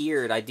in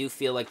tiered. I do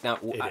feel like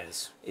that. It is.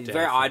 It's Definitely.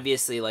 very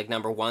obviously like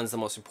number one's the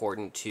most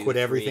important. 2, Put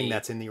everything 3.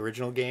 that's in the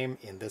original game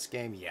in this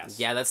game. Yes.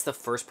 Yeah, that's the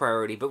first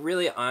priority. But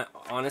really,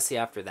 honestly,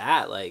 after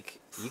that, like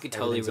you could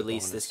totally Everything's a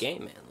release this bonus.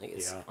 game, man. Like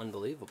it's Yeah.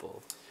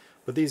 unbelievable.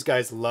 But these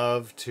guys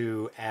love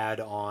to add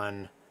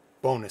on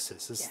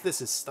bonuses. Yeah.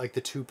 This is like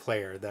the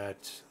 2-player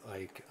that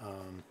like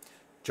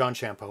John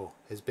Champeau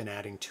has been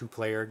adding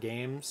 2-player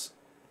games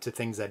to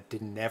things that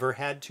never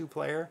had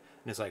 2-player,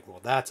 and it's like, well,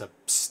 that's a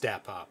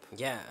step up,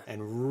 Yeah,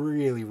 and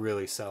really,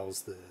 really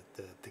sells the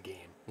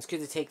game. it's good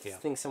to take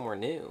things somewhere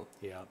new.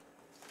 Yeah.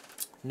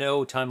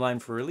 No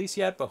timeline for release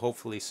yet, but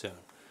hopefully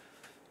soon.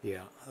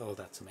 Yeah. Oh,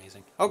 that's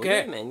amazing. Well, Okay.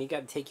 yeah, man, you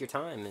got to take your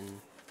time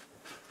and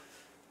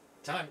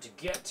Time to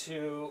get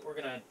to. We're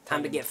gonna.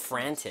 time to get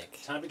frantic.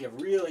 Time to get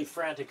really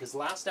frantic, because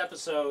last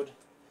episode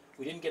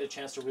we didn't get a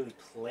chance to really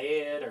play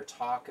it or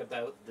talk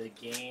about the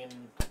game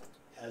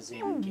as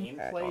in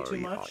gameplay too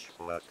much.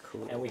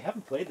 Cool. And we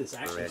haven't played this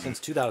actually Ready. since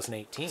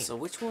 2018. So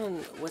which one?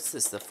 What's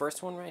this? The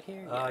first one right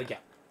here? Yeah,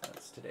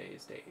 that's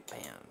today's date.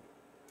 Bam.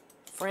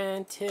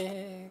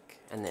 Frantic,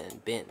 and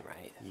then bin,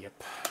 right?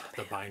 Yep,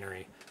 the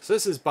binary. So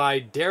this is by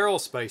Darrell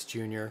Spice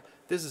Jr.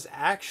 This is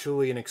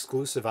actually an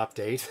exclusive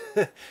update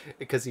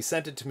because he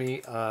sent it to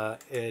me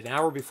an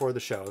hour before the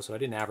show, so I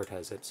didn't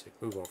advertise it. So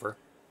move over.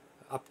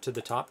 Up to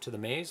the top to the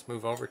maze,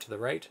 move over to the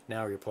right.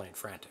 Now you're playing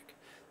Frantic.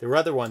 The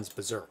other one's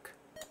Berserk.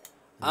 And then it's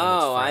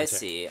Oh, I Frantic.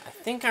 see. I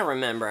think I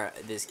remember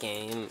this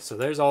game. So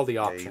there's all the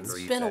options.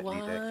 It's been a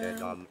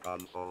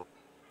while.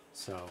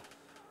 So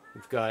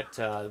we've got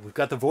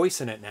the voice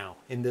in it now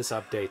in this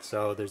update.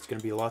 So there's going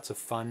to be lots of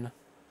fun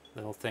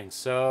little things.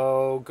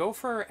 So go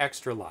for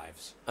extra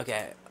lives.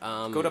 Okay.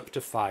 Go up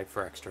to 5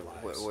 for extra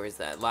lives. Where's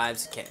that?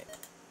 Lives, okay.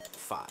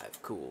 5,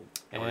 cool.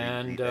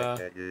 And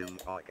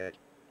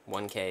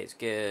 1K is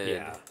good.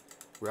 yeah,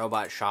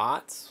 Robot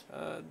shots.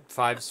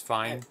 5's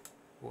fine.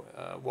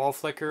 Wall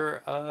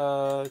flicker.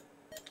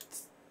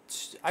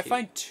 I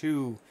find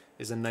 2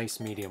 is a nice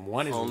medium.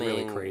 1 is really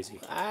Homing. crazy.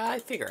 I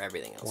figure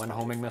everything else. 1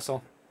 probably homing fine.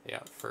 missile. Yeah,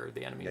 for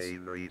the enemies.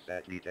 Game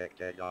reset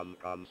detected on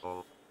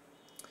console.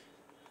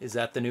 Is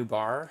that the new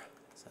bar?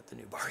 Is that the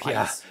new bar? Spice.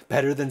 Yeah.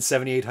 Better than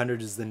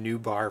 7800 is the new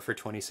bar for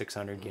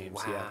 2600 games.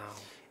 Wow. Yeah.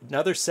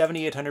 Another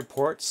 7800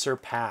 port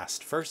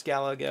surpassed. First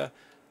Galaga,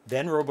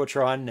 then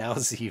Robotron, now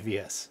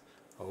Zeviouz.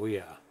 Oh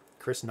yeah.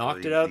 Chris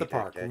knocked it out of the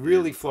park.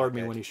 Really floored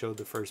me when he showed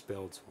the first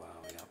builds. Wow,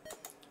 yeah.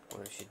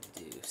 What should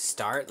you do?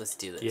 Start? Let's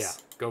do this. Yeah,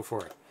 go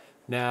for it.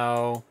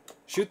 Now,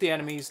 shoot the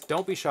enemies.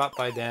 Don't be shot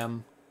by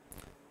them.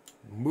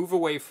 Move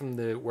away from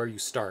the where you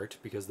start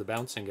because the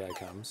bouncing guy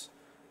comes.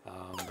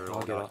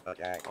 I'll get up.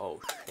 Attack. Oh,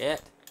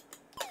 shit.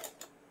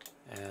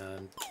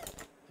 And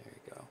there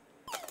you go.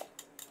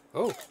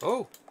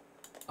 Oh,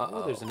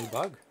 Uh-oh. there's a new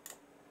bug.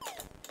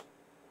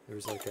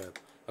 There's like a...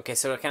 Okay,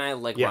 so can I,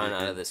 like, Yeah. run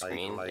out of the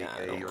screen? Like Yeah,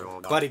 I a don't hero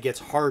know. But it gets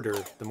harder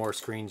the more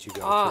screens you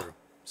go through.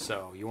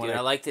 So you want Dude, I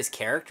to... like this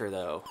character,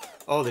 though.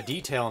 Oh, the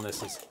detail in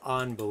this is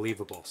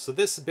unbelievable. So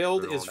this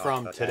build is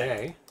from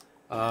today,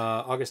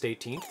 August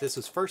 18th. This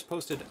was first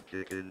posted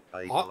Chicken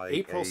fight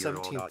April like a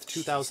 17th, robot.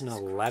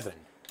 2011.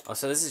 Oh,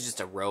 so this is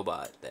just a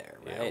robot there,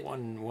 Yeah, right?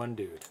 one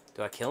dude.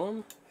 Do I kill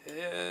him?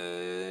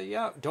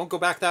 Yeah, don't go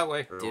back that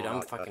way. Dude, I'm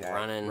Robot fucking attack.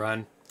 running.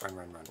 Run.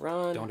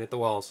 Run. Don't hit the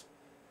walls.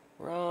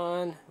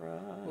 Run. Run.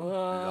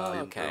 Whoa,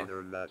 Nine okay.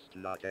 counter must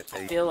not get I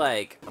taken. feel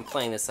like I'm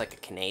playing this like a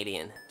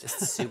Canadian. Just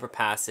super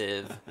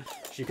passive.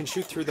 You can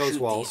shoot through those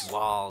Shoot walls, these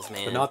walls,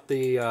 man. but not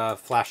the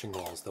flashing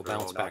walls. They'll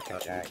bounce No, back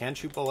not at you. You that. can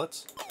shoot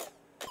bullets.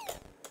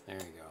 There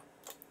you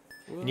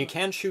go. And you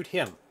can shoot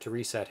him to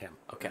reset him.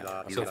 Okay.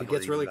 Not So if he not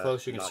gets really not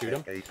close, you can not shoot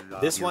him.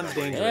 not This not one's not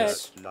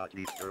dangerous. Not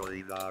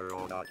literally the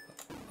robot.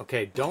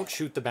 Okay, don't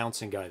shoot the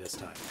bouncing guy this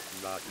time.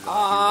 Not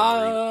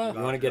Ah. You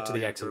wanna get to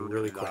the exit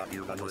really quick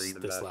on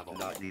this level.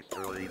 Not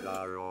literally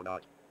the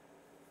robot.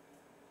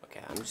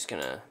 Okay, I'm just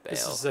gonna bail.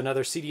 This is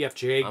another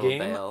CDFJ I'm a game.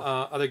 bail.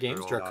 Other games: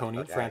 Roll Draconian,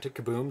 out, okay. Frantic,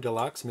 Kaboom,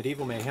 Deluxe,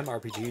 Medieval Mayhem,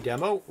 RPG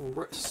Demo,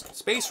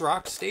 Space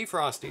Rock, Stay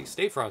Frosty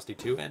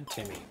 2, and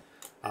Timmy.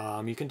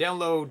 You can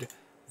download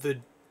the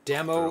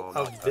demo Roll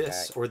of out,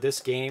 this okay. or this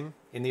game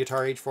in the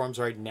Atari Age forums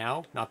right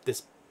now. Not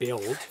this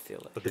build, I feel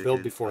it. but the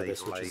build before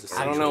this, which is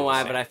I don't know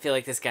why, but essentially I feel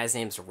like this guy's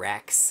name's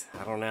Rex.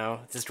 I don't know.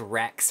 Just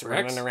Rex, the same.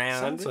 Rex running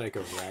around. Sounds like a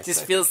Rex.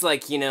 Just feels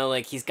like, you know,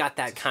 like he's got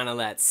that kind of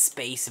that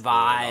space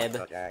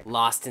vibe,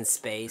 Lost in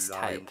Space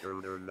type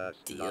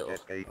deal.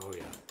 Oh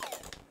yeah.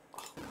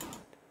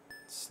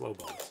 Slow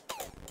balls.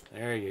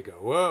 There you go.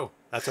 Whoa,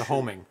 that's a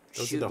homing.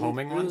 Those are Shooting the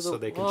homing through ones, the so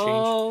they can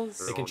walls.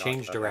 change. They can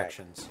change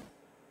directions.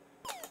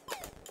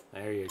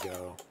 There you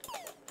go.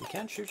 You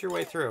can shoot your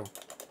way through.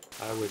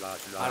 I would.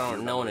 I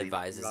don't. No one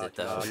advises it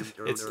though.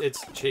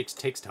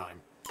 Takes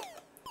time.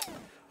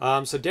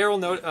 So Darrell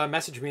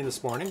messaged me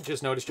this morning.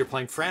 Just noticed you're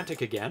playing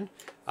Frantic again.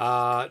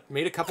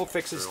 Made a couple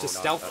fixes to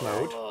stealth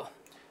mode.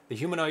 The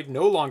humanoid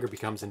no longer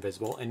becomes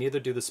invisible, and neither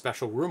do the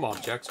special room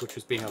objects, which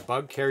was being a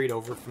bug carried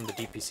over from the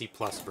DPC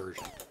Plus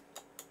version.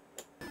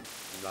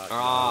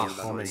 Oh,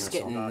 I'm just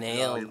getting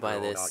nailed by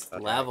this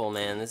level,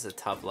 man. This is a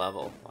tough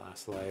level.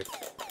 Last life.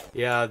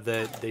 Yeah,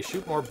 they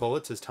shoot more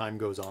bullets as time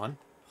goes on.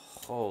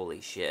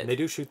 Holy shit. And they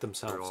do shoot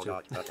themselves, too.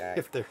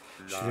 If they're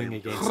shooting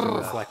against and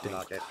reflecting.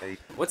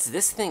 What's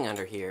this thing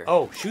under here?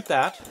 Oh, shoot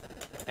that,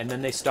 and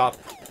then they stop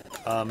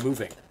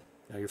moving.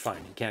 No, you're fine.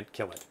 You can't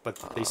kill it. But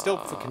they still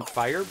can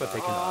fire, but they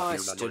can... Oh, I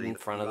stood in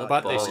front of the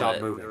But bullet. they stop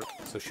moving.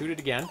 So shoot it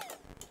again.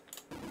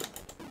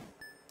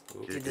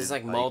 Dude, there's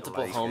like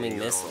multiple homing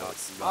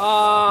missiles.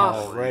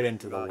 Oh, right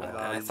into the wall. And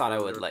I thought I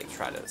would like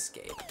try to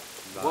escape.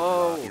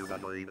 Whoa!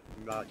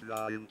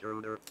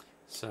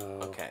 So,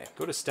 okay.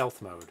 Go to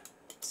stealth mode.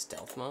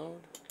 Stealth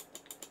mode?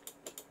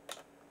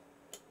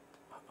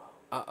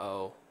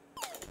 Uh-oh.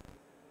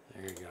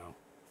 There you go.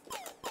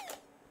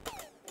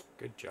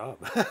 Good job.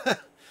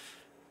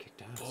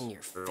 Kicked ass. In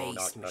your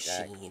face,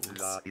 machines.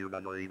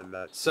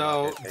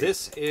 So,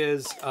 this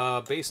is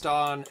based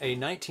on a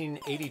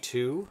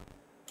 1982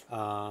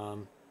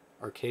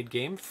 arcade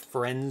game,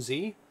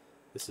 Frenzy.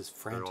 This is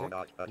Frantic.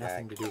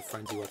 Nothing to do with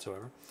Frenzy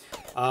whatsoever.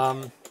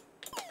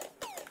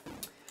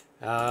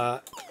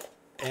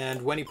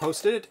 And when he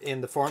posted it in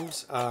the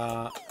forums,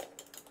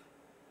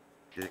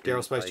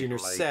 Darrell Spice Jr.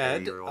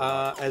 said,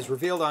 as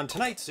revealed on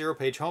tonight's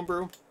ZeroPage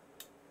Homebrew,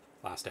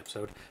 last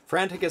episode,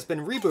 Frantic has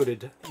been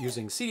rebooted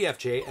using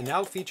CDFJ and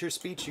now features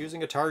speech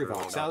using Atari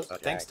Vox. Now,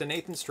 thanks to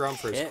Nathan Strum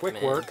for his quick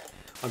work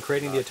on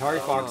creating the Atari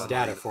Vox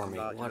data for me.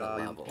 What a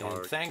level.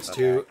 And thanks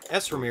to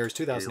S. Ramirez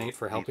 2008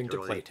 for helping to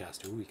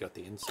playtest. Ooh, we got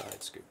the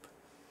inside scoop.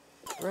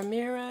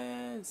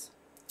 Ramirez!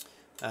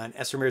 And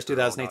S. Ramirez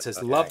 2008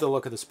 says, love the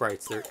look of the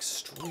sprites. They're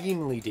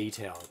extremely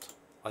detailed.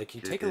 Like,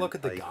 you take a look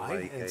at the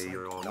guy, and it's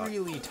like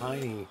really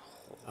tiny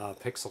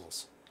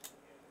pixels.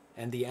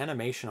 And the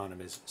animation on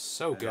him is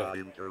so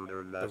good.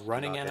 The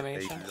running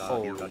animation?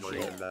 Holy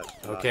shit.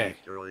 Okay.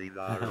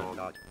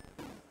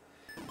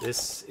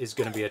 This is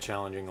going to be a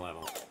challenging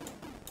level.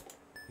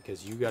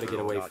 Because you got to get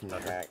away from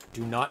there.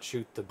 Do not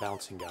shoot the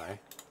bouncing guy.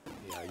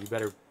 Yeah, you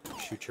better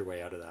shoot your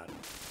way out of that.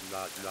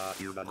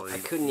 I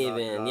couldn't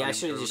even... Yeah, I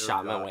should have just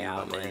shot my way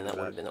out, man. That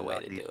would have been the way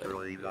to do it.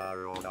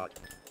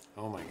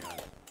 Oh my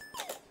god.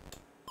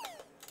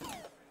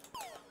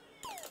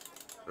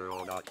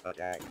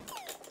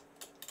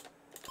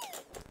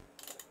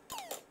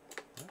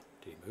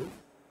 Do you move?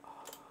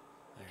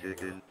 There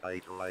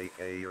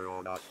you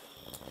go.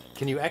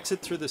 Can you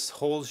exit through the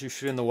holes you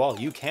shoot in the wall?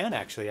 You can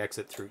actually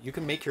exit through. You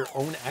can make your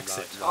own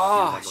exit.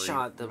 Oh, I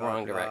shot the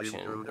wrong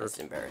direction. That's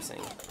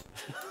embarrassing.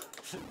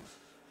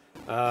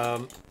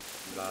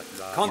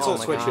 Console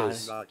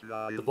switches.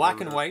 The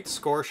black and white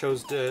score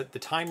shows the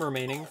time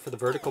remaining for the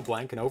vertical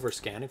blank and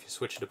overscan if you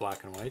switch to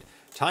black and white.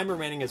 Time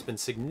remaining has been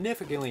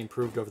significantly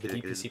improved over the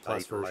DPC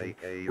Plus version,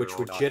 which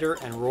would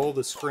jitter and roll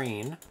the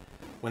screen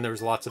when there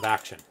was lots of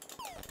action.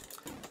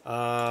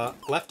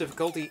 Left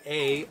difficulty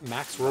A,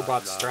 max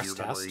robot stress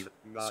test.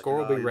 Score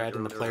will be red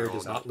and the player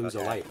does not lose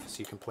a life, so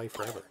you can play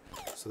forever.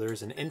 So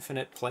there's an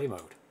infinite play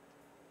mode.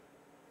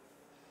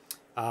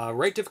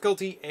 Right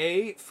difficulty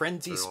A,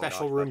 frenzy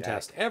special room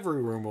test.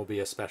 Every room will be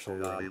a special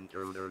room.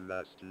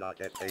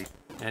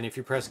 And if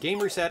you press game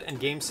reset and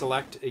game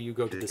select, you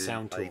go to the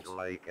sound tools.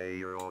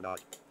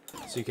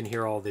 So you can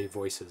hear all the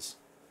voices.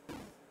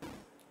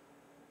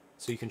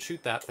 So you can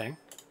shoot that thing,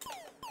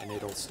 and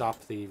it'll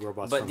stop the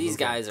robots But from these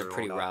moving. guys are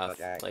pretty rough.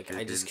 Like,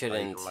 I just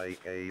couldn't... I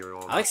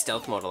like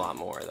stealth mode a lot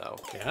more, though.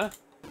 Yeah?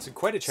 It's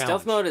quite a challenge.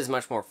 Stealth mode is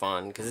much more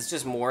fun, because it's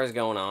just more is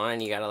going on,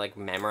 and you gotta, like,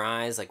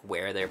 memorize, like,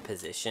 where they're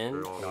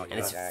positioned. And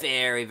it's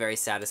very, very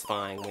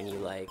satisfying when you,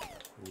 like...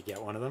 When you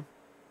get one of them?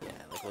 Yeah,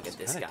 like, look at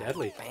this guy. Kind of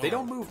deadly. Bam. They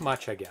don't move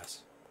much, I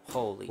guess.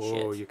 Holy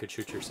Whoa, shit. you could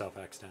shoot yourself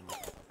accidentally.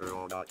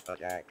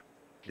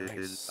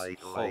 Nice.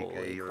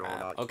 Holy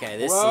crap. Okay,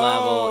 this Whoa,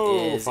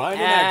 level is find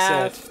an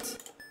exit. effed.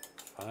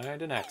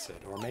 Find an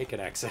exit, or make an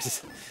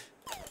exit.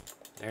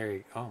 There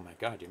you go. Oh my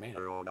god, you made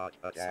it.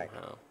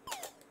 Somehow.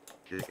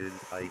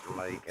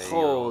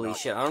 Holy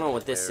shit, I don't know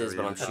what this is,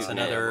 but I'm That's shooting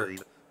another...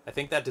 it. I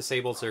think that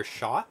disables their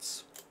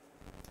shots.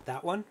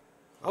 That one?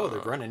 Oh,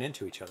 they're running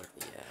into each other.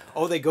 Yeah.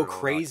 Oh, they go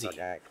crazy.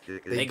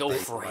 They go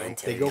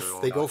frantic.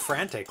 They go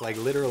frantic, like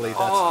literally.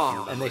 That's,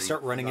 Oh. and they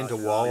start running into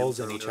walls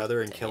and each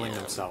other and killing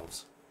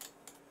themselves.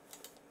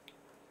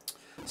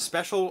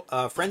 Special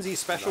frenzy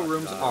special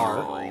rooms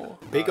are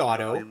Big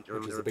Auto,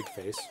 which is the big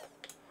face.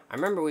 I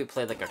remember we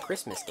played like a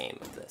Christmas game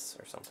of this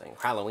or something.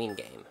 Halloween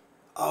game.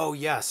 Oh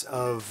yes,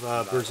 of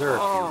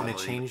Berserk, and it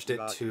changed it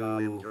to.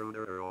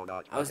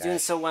 I was doing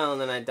so well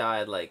and then I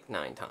died like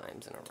 9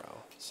 times in a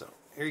row. So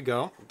here you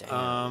go.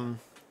 Damn.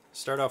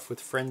 Start off with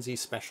frenzy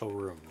special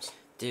rooms.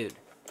 Dude,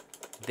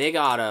 Big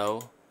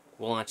Auto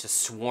will launch a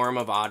swarm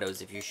of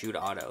autos if you shoot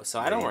auto, so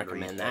I don't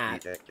recommend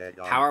that.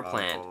 Power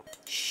plant,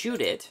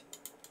 shoot it,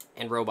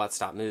 and robots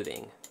stop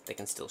moving, they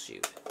can still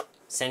shoot.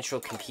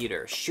 Central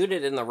computer. Shoot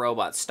it and the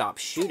robot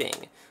stops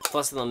shooting.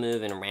 Plus they'll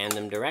move in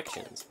random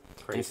directions.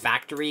 Crazy. And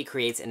factory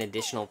creates an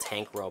additional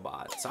tank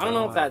robot. So I don't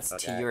know if that's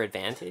to your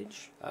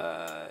advantage.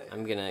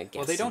 I'm gonna guess.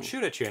 Well, they don't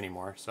shoot at you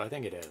anymore, so I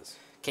think it is.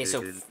 Okay,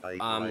 so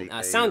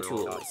sound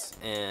tools.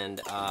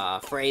 And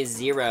phrase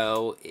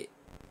 0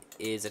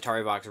 is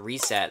Atari box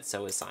reset,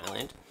 so is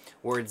silent.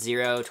 Words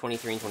 0,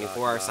 23, and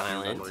 24 are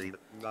silent.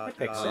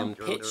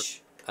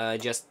 Pitch.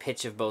 Adjust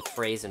pitch of both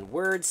phrase and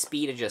word.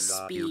 Speed adjusts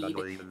speed.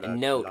 And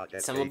note,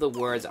 some of the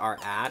words are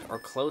at or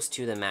close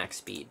to the max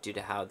speed due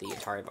to how the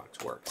Atari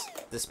box works.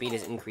 If the speed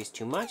is increased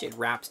too much, it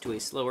raps to a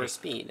slower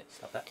speed.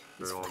 Stop that.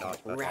 He's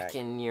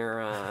wrecking your...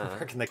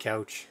 Wrecking the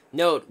couch.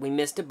 Note, we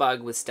missed a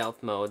bug with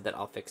stealth mode that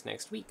I'll fix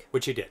next week.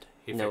 Which he did.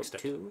 He Note fixed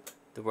it. 2.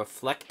 The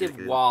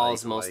reflective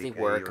walls mostly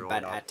work,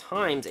 but at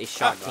times a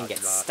shot can get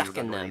stuck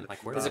in them.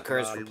 Like, where This did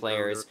occurs for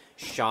players'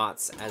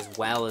 shots as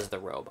well as the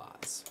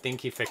robots. I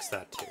think he fixed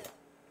that too.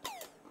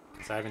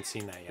 Because I haven't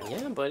seen that yet.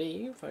 Yeah, buddy,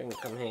 you fucking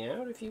come hang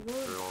out if you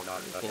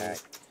want. You can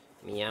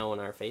meow in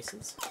our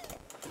faces.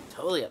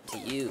 Totally up to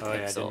you, Oh yeah,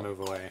 I Pixel. didn't move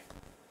away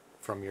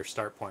from your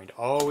start point.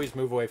 Always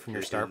move away from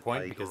your start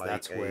point because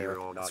that's where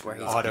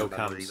he's auto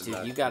comes.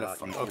 Dude, you gotta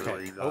fucking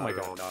Okay. Oh my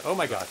god. Oh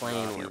my god.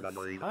 playing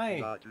with. Hi.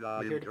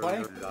 You here to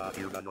play?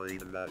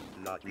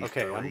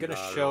 Okay, I'm gonna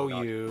show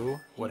you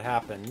what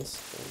happens.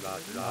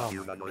 Oh,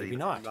 maybe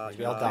not.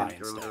 Maybe I'll die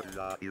instead.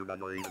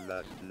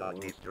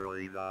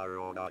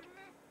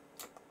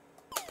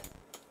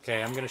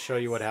 Okay, I'm gonna show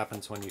you what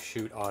happens when you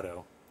shoot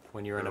auto.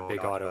 When you're in a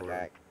big auto room.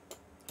 I'm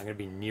gonna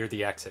be near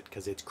the exit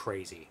because it's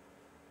crazy.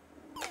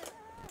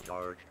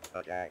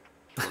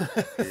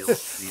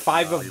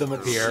 5 of them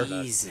appear,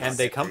 Jesus. and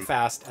they come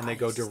fast, and they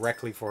go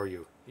directly for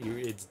you.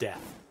 It's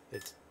death.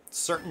 It's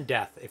certain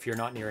death if you're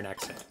not near an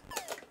exit.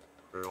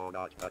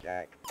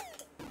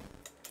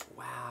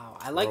 Wow,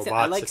 I like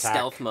Robots attack.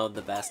 stealth mode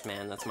the best,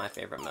 man. That's my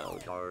favorite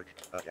mode.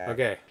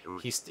 Okay,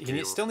 he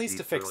still needs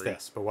to fix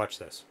this, but watch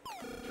this.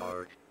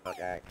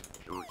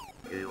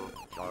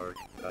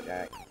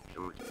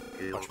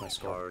 Watch my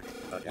score.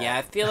 Yeah,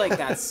 I feel like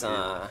that's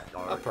A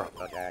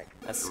problem.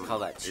 that's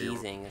called that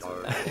cheesing. Is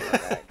what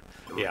that is.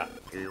 Yeah.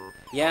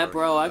 Yeah,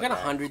 bro, I got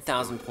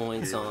 100,000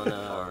 points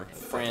on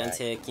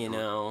Frantic. You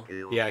know.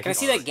 Yeah. Can I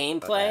see that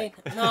gameplay?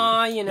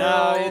 Nah, you No,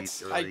 know.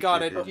 I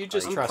got it. You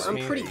just trust I'm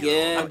me. pretty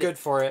good. I'm good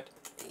for it.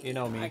 You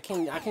know I me.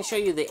 can show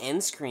you the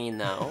end screen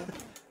though.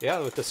 Yeah,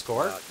 with the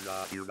score.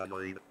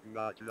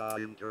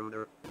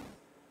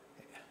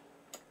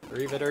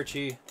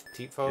 Arrivederci,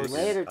 Tifos.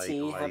 Later,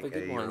 T. Have a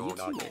good one. You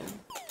too,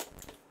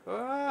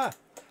 man.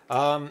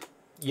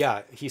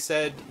 Yeah, he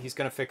said he's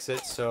gonna fix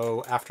it.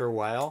 So after a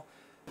while,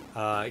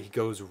 he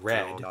goes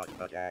red,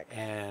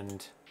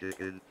 and you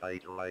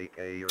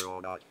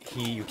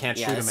can't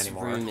shoot him this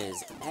anymore. room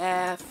is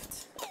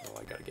effed. Oh,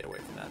 I gotta get away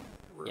from that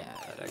room. Yeah,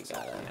 that you exit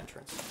gotta-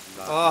 entrance.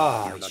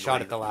 Oh, he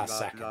shot at the last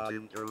second.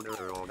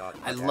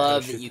 I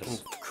love that shoot you can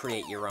this.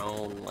 create your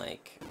own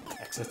like.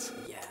 Exits.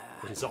 Yeah.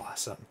 It is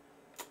awesome.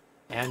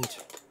 And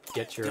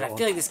get your Dude, I own.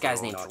 feel like this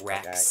guy's name's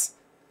Rex.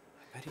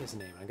 I bet he has a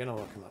name. I'm gonna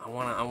look him I up.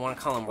 wanna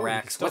call him Oh,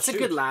 Rex. still What's a shoot.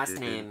 good last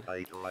name?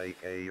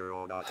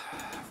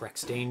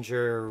 Rex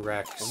Danger,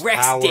 Rex.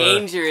 Rex Power.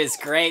 Danger is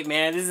great,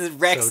 man. This is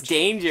Rex So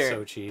Danger.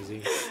 So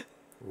cheesy.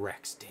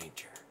 Rex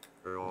Danger.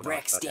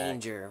 Rex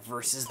Danger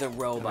versus the I mean,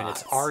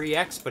 robots. it's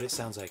REX, but it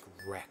sounds like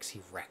Rex. He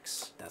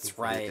wrecks. That's He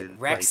right. didn't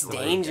Rex fight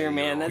Danger, like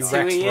man. a That's He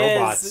who wrecks he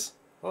robots. is.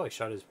 Oh, he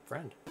shot his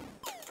friend.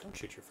 Don't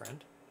shoot your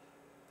friend.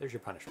 There's your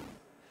punishment.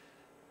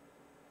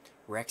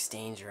 Rex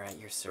Danger at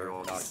your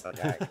service.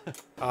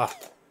 Ah,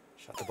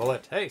 shot the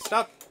bullet. Hey,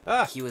 stop.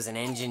 Ah. He was an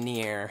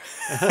engineer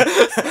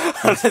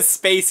on a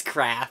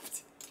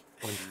spacecraft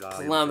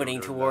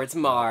plummeting towards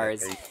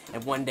Mars.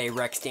 And one day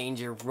Rex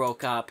Danger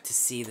woke up to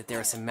see that there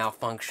were some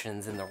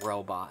malfunctions in the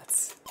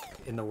robots.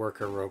 In the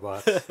worker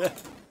robot. Oh,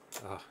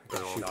 I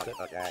gotta shoot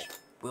that.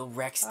 Will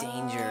Rex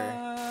Danger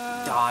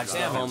Ah, dodge the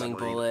damn it. homing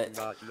bullet?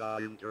 I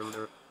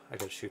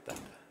gotta shoot that.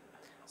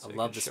 So I you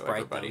love can the show sprite though.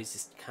 everybody. He's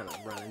just kind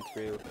of running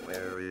through.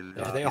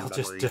 Yeah, they all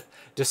just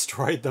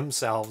destroyed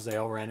themselves. They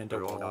all ran into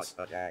walls.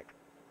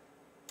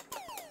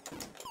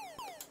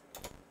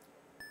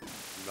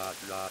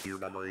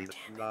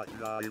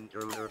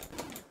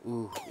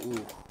 Ooh,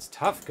 ooh. It's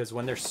tough because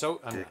when they're so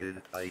Yeah,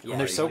 when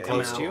they're so you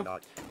close come to you.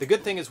 The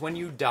good thing is when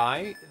you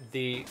die,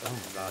 the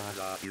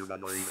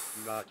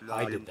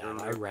I did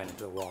that. I ran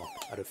into the wall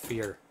out of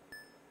fear.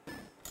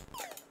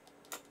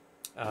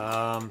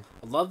 I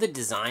love the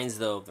designs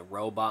though of the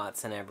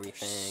robots and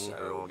everything.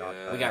 So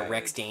We got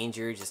Rex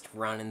Danger just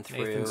running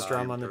through. Nathan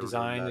Strum on the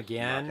design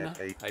again,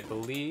 I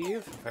believe,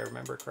 if I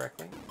remember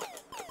correctly.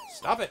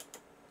 Stop it!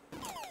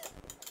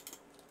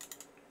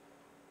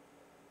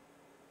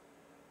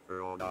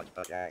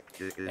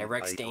 Yeah,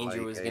 Rex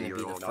Danger was gonna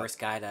be the first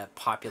guy to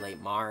populate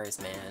Mars,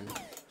 man.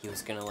 He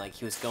was gonna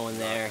he was going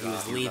there. He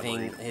was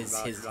leaving his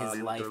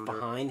life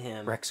behind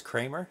him. Rex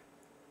Kramer?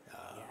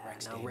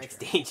 No, Danger. Rex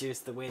Danger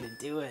is the way to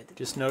do it.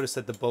 Just notice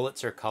that the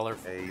bullets are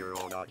colorful.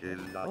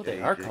 Oh,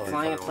 they are colorful.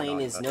 Flying a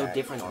plane is no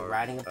different than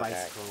riding a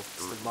bicycle.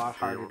 It's a lot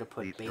harder to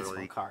put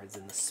baseball cards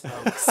in the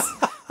spokes.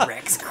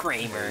 Rex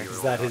Kramer.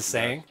 Is that his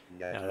saying?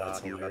 No,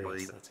 that's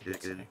hilarious. That's a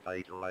good saying.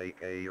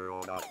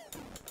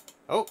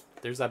 Oh,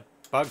 there's that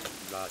bug.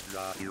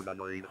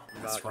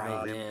 That's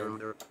right,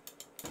 man.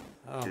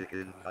 Oh, my God.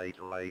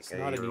 It's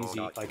not an easy...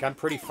 Like, I'm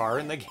pretty far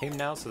in the game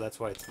now, so that's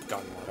why it's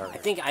gotten a lot harder.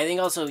 I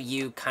think also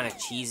you kind of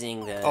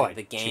cheesing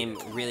the game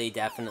really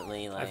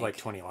definitely, like... I have like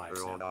 20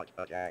 lives now.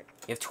 You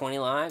have 20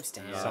 lives?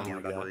 Damn. Something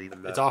like that.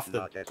 It's off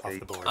the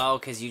board. Oh,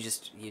 because you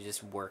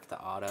just work the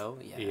auto?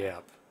 Yeah.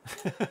 Yep.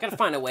 Gotta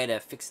find a way to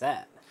fix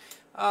that.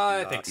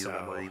 I think so.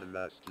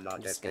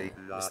 I'm just throwing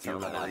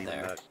that out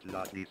there.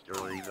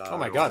 Oh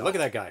my God, look at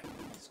that guy.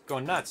 He's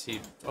going nuts.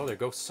 Oh, they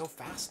go so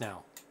fast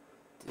now.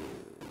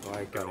 Oh,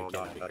 I gotta get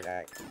out of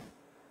here.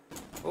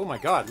 Oh my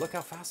God, look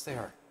how fast they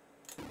are.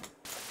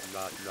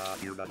 Oh,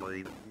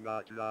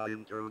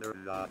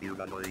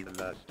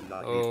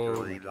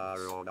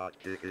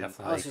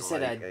 she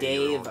said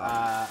Dave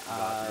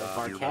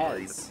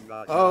Varquez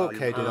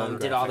Okay,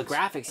 did all the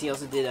graphics. He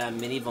also did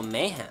Medieval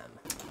Mayhem.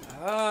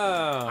 Oh.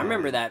 I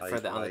remember that for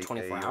on the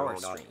 24-hour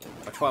stream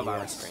or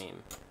 12-hour stream.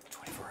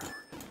 24 hour.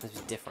 This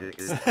was different.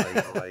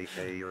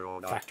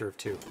 Factor of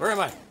 2. Where am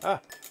I? Ah.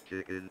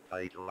 Chicken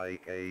fight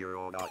like a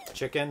robot.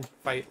 Chicken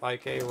fight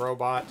like a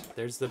robot.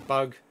 There's the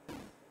bug.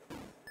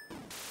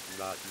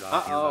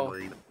 Uh-oh.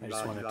 I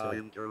just wanted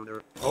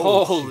to...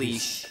 Holy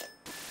sh...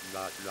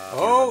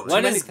 Oh,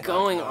 what is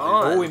going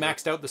on? Oh, we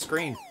maxed out the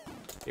screen.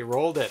 He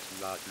rolled it.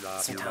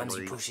 Sometimes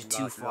you push it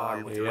too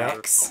far with Yep.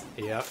 Rex.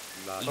 Yep.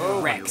 Even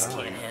Oh, Rex my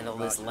God. can't handle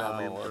this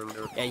level.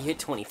 Yeah, you hit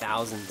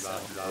 20,000, so...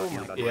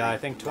 Oh my. Yeah, I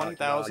think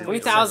 20,000.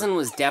 20,000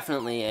 was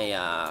definitely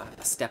a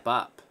step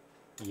up.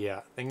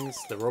 Yeah,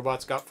 the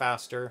robots got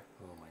faster.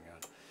 Oh my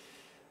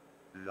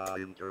God.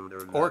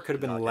 Or Or it could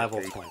have been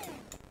level 20.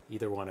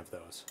 Either one of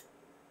those.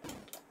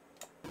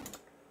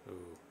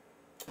 Ooh.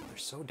 They're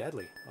so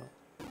deadly. Oh,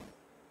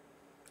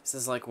 This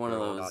is like one of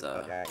those,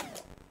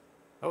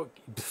 oh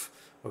pff,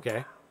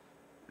 okay.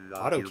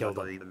 Otto killed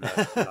him.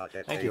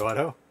 Thank you,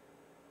 Otto.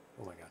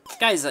 Oh my God.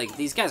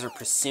 these guys are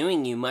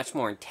pursuing you much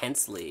more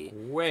intensely.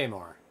 Way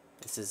more.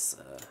 This is,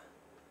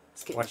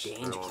 it's getting Watch.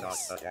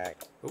 dangerous. Oh,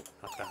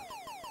 not that.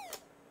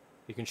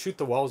 You can shoot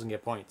the walls and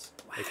get points.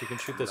 Like you can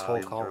shoot this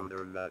whole column.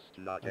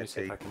 Let me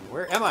see if I can...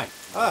 Where am I?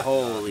 Ah,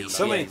 Holy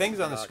so many shit. things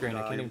on the screen,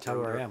 I can't even tell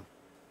where I am.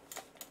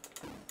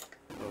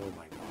 Oh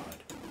my God.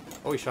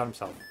 Oh, he shot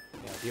himself.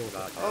 Yeah, deal with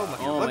it. Oh my,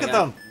 Oh look my at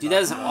God. them! Dude,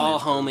 that is all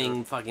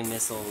homing fucking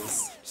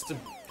missiles. Just a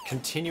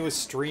continuous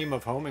stream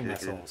of homing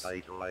missiles. Oh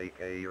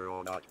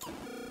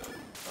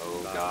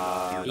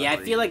God. Yeah, I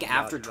feel like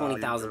after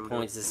 20,000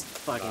 points, this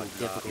fucking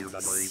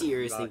difficulty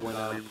seriously went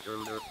up.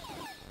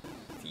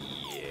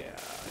 Yeah.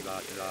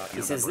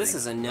 He says this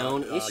is a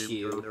known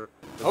issue.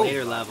 The Oh.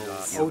 later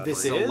levels. Oh,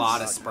 this there's is? a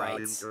lot of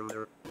sprites.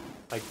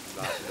 Like,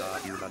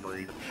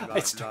 I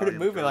started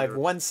moving, I have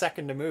 1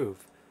 second to move.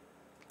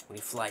 When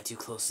you fly too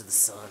close to the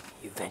sun,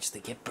 you eventually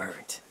get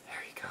burnt. There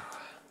you go.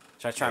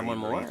 Should I try one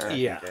more? Or?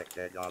 Yeah.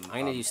 I'm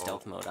gonna do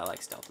stealth mode. I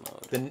like stealth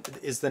mode.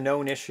 Is the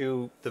known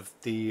issue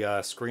the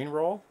screen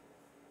roll?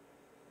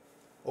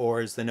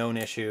 Or is the known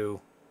issue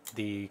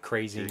the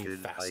crazy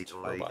fast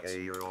robots?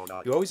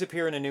 You always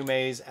appear in a new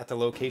maze at the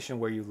location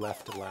where you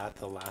left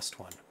the last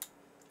one.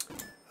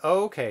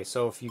 Okay,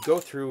 so if you go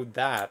through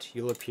that,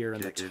 you'll appear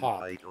in the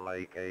top.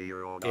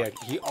 Yeah,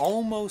 he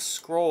almost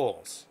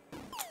scrolls,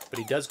 but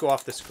he does go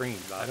off the screen.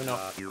 I don't know.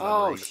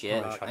 Oh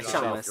shit! I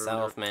shot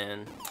myself,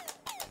 man.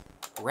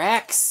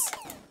 Rex!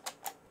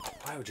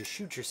 Why would you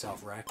shoot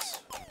yourself, Rex?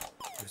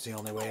 It was the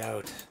only way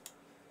out.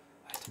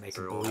 I had to make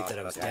him believe that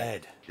I was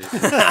dead.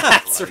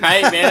 That's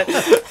right, man.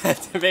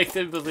 To make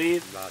them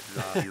believe.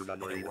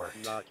 It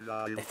worked. thought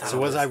So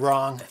was I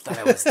wrong? I thought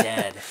I was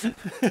dead.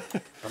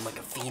 I'm like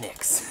a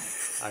phoenix.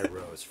 I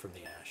rose from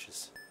the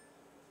ashes.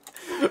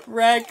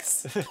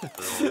 Rex!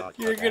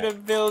 You're gonna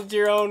build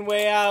your own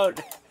way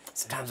out.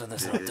 Sometimes when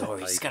there's no door,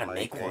 you just gotta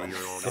make one. You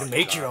gotta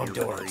make your own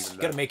doors. You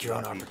gotta make your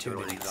own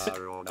opportunities.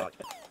 No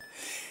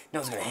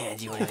one's gonna hand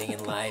you anything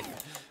in life.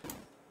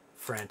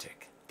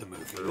 Frantic, the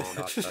movie.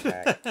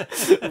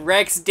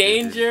 Rex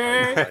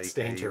Danger! Rex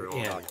Danger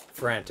in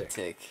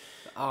Frantic.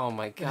 Oh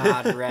my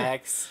god,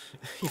 Rex.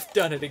 You've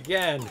done it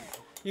again.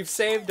 You've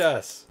saved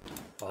us.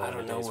 I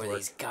don't know where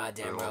these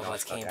goddamn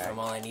robots came from.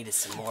 All I need is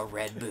some more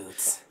red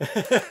boots.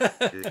 Red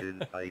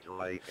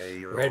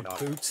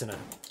boots and a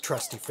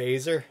trusty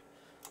phaser.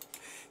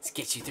 Let's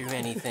get you through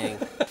anything.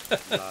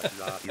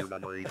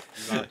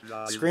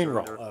 Screen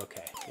roll.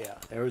 Okay, yeah.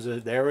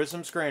 There was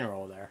some screen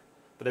roll there,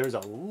 but there was a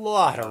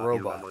lot of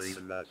robots.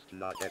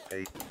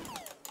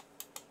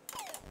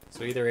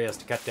 So either he has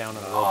to cut down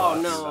on the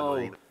robots. Oh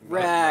no,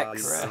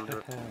 Rex! Rex.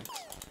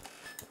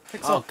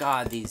 Oh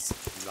god, these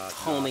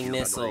homing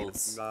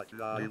missiles. Too hot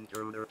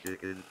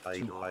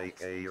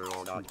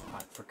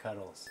for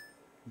cuddles.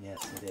 Yes,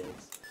 it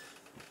is.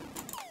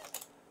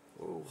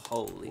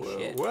 Holy Whoa,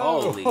 shit!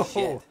 whoa. Holy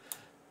shit!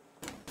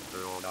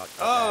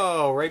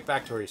 Oh, right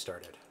back to where you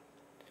started.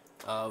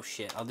 Oh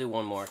shit! I'll do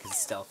one more because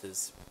stealth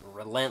is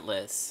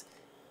relentless.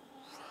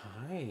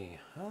 Hi.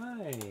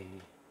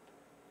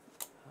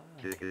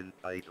 Chicken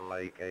fight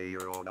like a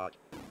robot.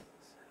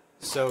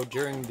 So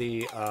during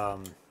the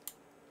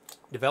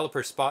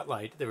developer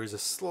spotlight, there was a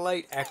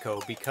slight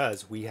echo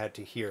because we had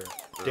to hear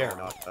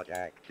Darrell.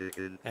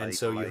 And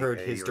so you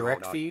heard his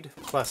direct feed,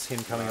 plus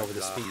him coming over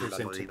the speakers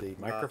into the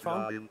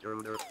microphone.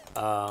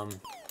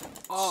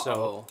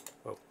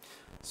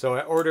 So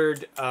I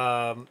ordered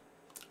a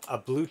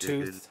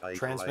Bluetooth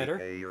transmitter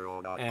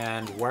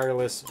and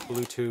wireless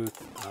Bluetooth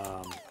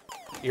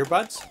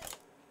earbuds.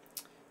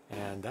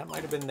 And that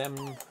might have been them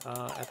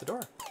at the door.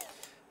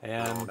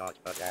 And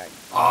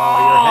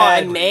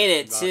I made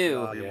it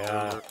too.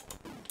 Yeah.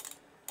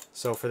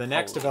 So for the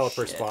next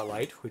developer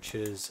spotlight, which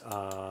is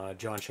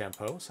John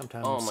Champeau,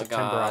 sometime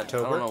September,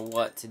 October. I don't know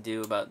what to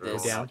do about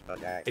this. Go down.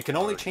 It can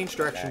only change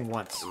direction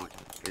once. So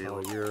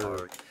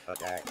you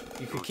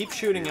can keep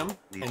shooting them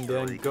and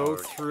then go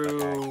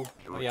through.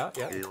 Oh yeah,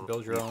 you can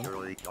build your own.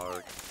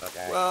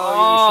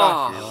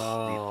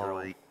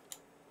 Well, you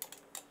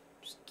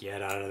just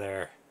get out of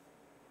there.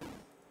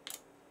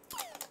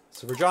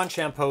 So for John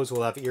Champeau's,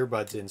 we'll have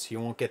earbuds in, so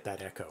you won't get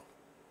that echo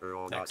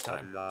next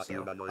time.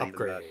 So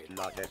upgrade.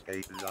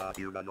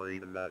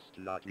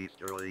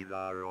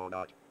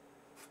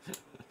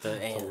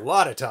 A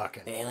lot of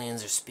talking. The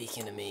aliens are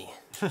speaking to me.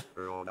 I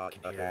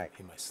can hear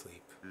in my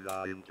sleep.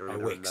 I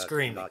wake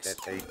screaming,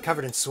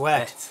 covered in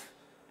sweat.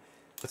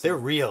 But they're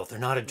real. They're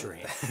not a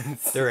dream.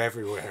 They're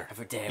everywhere.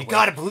 Every day you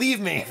gotta believe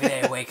me. Every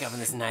day I wake up in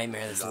this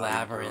nightmare, this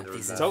labyrinth,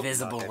 these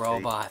invisible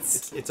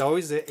robots. It's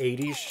always the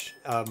 80s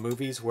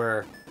movies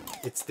where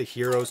it's the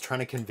heroes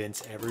trying to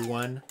convince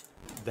everyone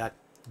that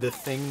the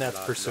thing that's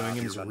pursuing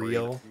him is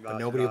real, but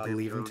nobody will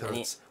believe him until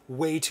it's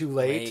way too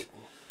late.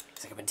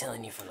 It's like I've been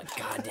telling you from the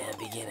goddamn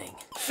beginning.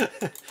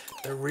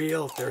 They're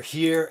real, they're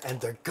here, and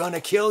they're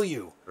gonna kill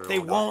you. They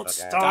won't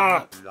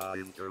stop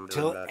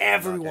till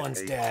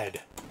everyone's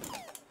dead.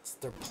 It's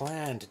their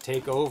plan to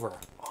take over.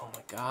 Oh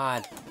my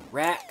god.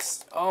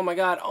 Rex. Oh my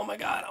god, oh my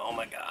god, oh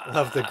my god.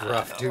 Love the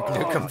gruff Duke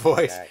Nukem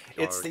voice.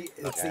 It's the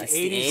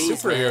 80s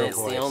superhero man.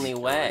 voice. It's the only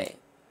way.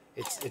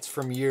 It's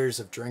from years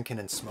of drinking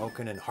and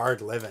smoking and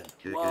hard living.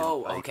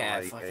 Whoa, okay,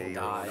 I fucking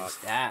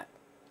dodged that.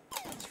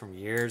 It's from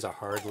years of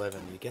hard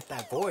living. You get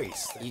that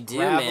voice. That you do,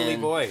 gravelly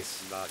man.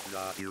 voice.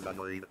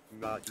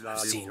 I've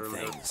seen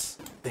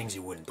things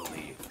you wouldn't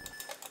believe.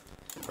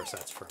 Of course,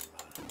 that's from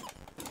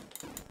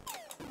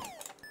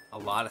a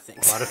lot of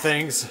things. A lot of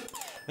things.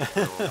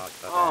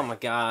 Oh my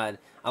god,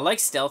 I like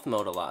stealth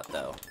mode a lot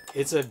though.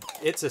 It's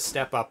a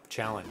step up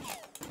challenge,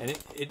 and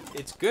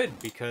it's good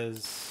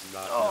because.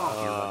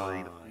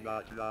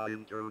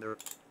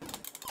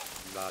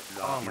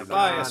 Oh my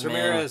Bye, god,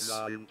 Ramirez.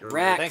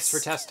 Rex. Thanks for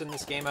testing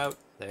this game out.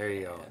 There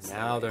you go. Yes,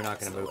 now they're not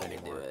going to move do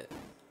anymore. it.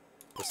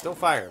 They'll still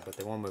fire, but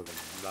they won't move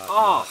anymore.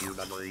 Oh,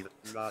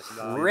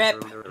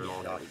 rip.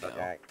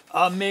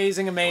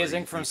 Amazing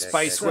from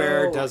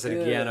Spiceware. Does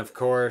it again, of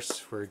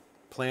course. We're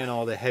playing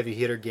all the heavy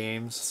hitter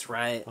games. That's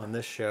right. On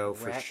this show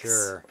for Rex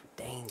sure.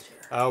 Danger.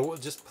 We'll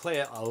just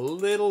play a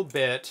little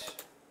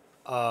bit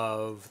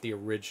of the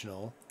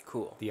original.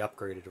 Cool. The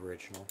upgraded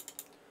original.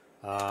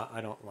 I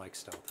don't like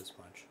stealth as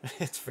much.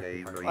 It's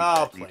very hard.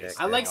 I'll play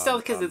I like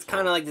stealth because it's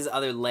kind of like this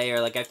other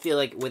layer. Like I feel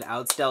like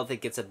without stealth,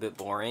 it gets a bit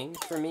boring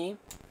for me.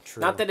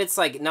 True. Not that it's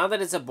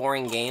a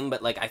boring game,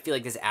 but like I feel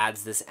like this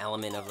adds this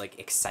element of like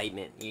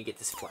excitement. You get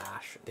this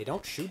flash. They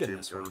don't shoot in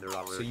this one,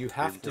 so you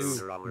have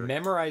to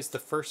memorize the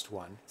first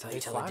one. That's how you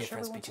tell the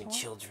difference between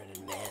children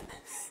and men.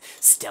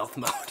 Stealth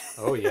mode.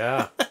 Oh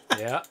yeah,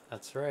 yeah,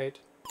 that's right.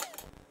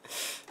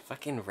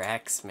 Fucking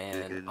Rex,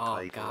 man.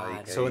 Oh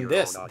god. So in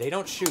this, they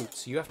don't shoot.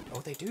 So you have. Oh,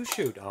 they do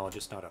shoot. Oh,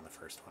 just not on the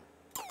first one.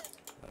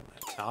 What am I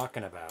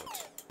talking about?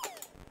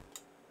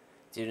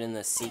 Dude, in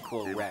the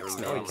sequel, Rex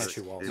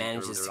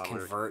manages to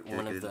convert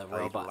one of the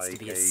robots to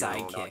be his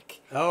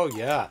sidekick. Oh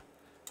yeah.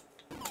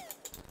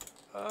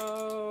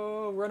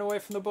 Oh, run away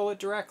from the bullet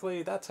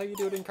directly. That's how you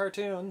do it in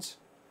cartoons.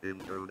 He's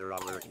like,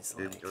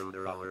 Okay,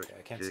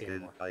 I can't see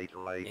anymore.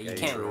 yeah, you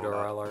can't.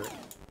 Alert.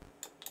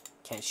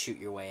 Can't shoot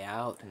your way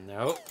out.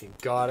 Nope, you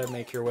gotta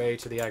make your way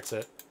to the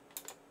exit.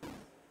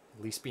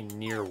 At least be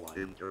near one. Oh,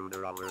 you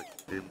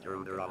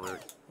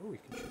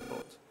can shoot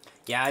bullets.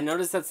 Yeah, I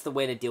noticed that's the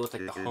way to deal with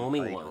like the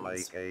homing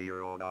ones. Hey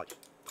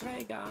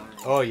guys.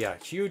 Oh yeah,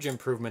 huge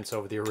improvements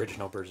over the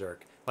original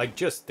Berserk. Like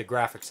just the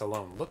graphics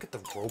alone. Look at the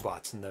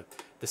robots and the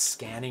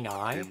scanning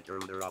eye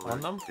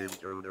on them.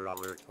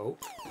 Oh,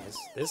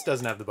 this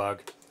doesn't have the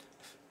bug.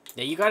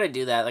 Yeah, you gotta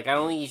do that. Like, I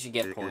don't think you should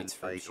get points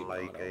for shooting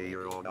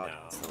auto. No.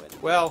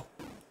 Well,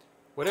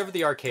 whatever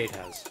the arcade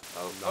has.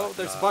 Oh,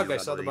 there's a bug. I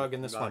saw the bug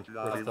in this one.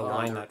 With the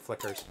line that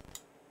flickers.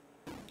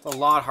 It's a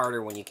lot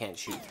harder when you can't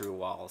shoot through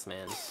walls,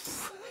 man.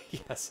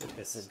 Yes, it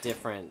is. It's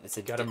different. It's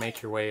a gotta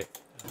make your way.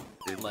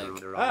 Like,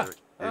 don't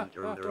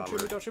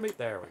shoot me, don't shoot me.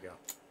 There we go.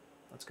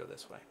 Let's go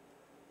this way.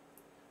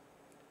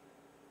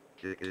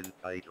 Chicken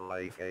fight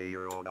like a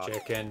robot.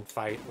 Chicken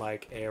fight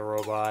like a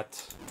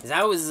robot.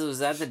 Was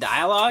that the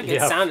dialogue? It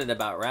Yep. sounded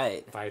about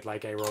right. Fight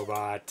like a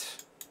robot.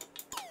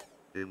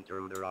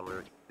 Intruder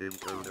alert.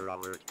 Intruder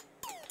alert.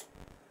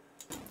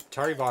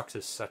 Atari Vox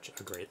is such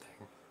a great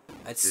thing.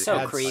 It's so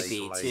That's-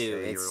 creepy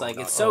too. It's like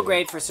it's Oh, so yeah.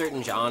 great for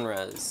certain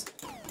genres.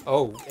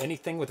 Oh,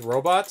 anything with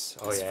robots?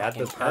 Oh It's yeah, add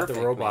the fucking perfect,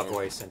 robot man.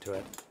 voice into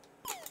it.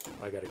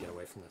 Oh, I gotta get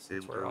away from this.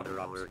 That's where Intruder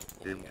audio alert.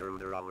 comes.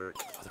 Intruder alert.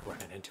 Oh, they're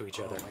running into each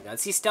Oh other. my god.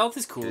 See, stealth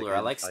is cooler. I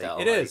like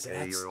stealth. It is. Like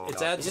a It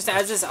robot. adds It just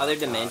adds this other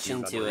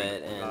dimension to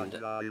it, and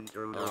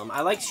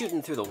I like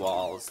shooting through the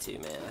walls too,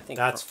 man. I think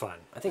That's fun.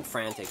 I think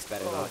Frantic's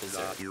better than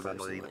Berserk,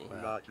 personally.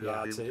 Well,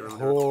 yeah, it's a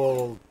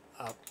whole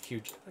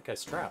huge. That guy's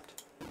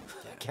strapped.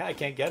 I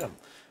can't get him.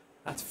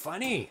 That's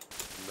funny.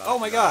 Oh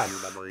my god.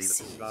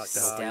 See,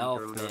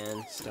 stealth,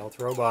 man. Stealth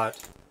robot.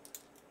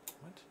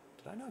 What?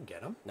 Did I not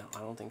get him? No, I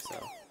don't think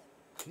so.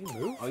 Did he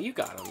move? Oh, you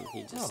got him.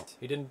 He No, just.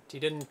 he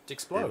didn't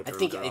explode. I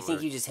think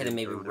you just hit him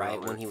maybe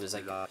right when he was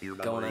like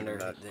going under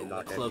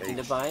the cloaking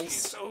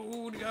device.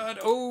 Oh god.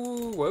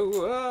 Oh, whoa,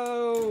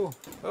 whoa.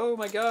 Oh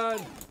my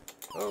god.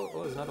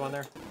 Oh, there's another one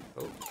there.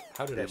 Oh,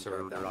 how did I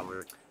survive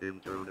that?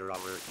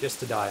 Just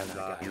to die on that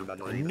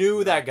guy. I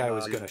knew that guy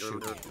was gonna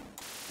shoot me.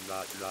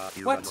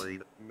 What?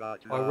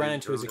 Oh, I ran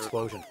into his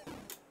explosion.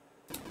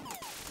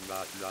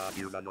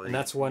 And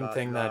that's one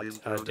thing that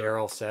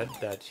Darrell said,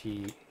 that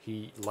he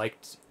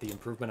liked the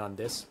improvement on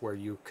this, where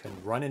you can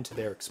run into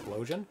their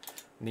explosion.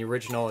 In the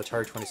original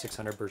Atari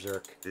 2600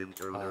 Berserk, you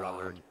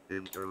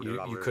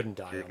couldn't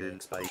die on the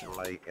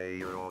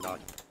explosion.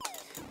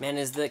 Man,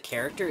 is the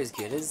character as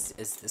good as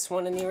this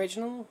one in the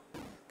original?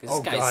 Because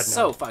Oh, this guy's God,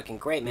 so no. fucking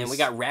great, man. We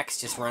got Rex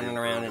just running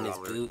around in his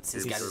boots.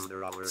 He's got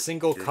his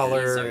Single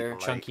color, Laser.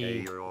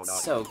 chunky,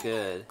 so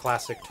good.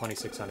 classic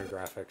 2600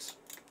 graphics.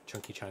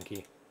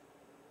 Chunky.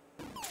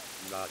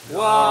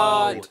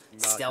 What?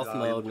 Stealth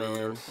mode,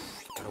 man.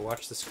 Gotta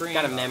watch the screen.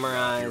 Gotta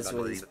memorize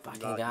where these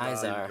fucking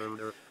guys are.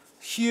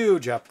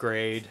 Huge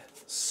upgrade.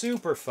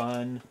 Super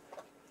fun.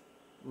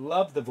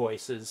 Love the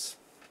voices.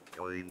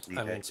 I mean,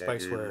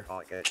 spiceware.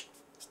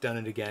 He's done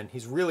it again.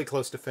 He's really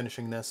close to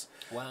finishing this.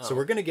 Wow. So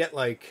we're gonna get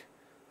like,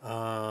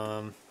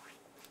 in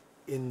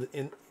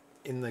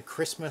the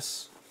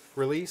Christmas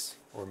release,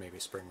 or maybe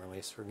spring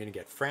release, we're gonna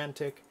get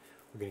Frantic.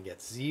 We're gonna get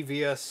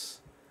Zeviouz.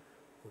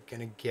 We're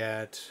gonna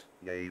get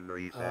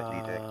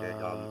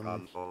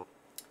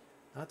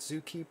not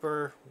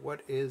Zookeeper.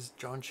 What is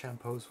John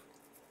Champeau's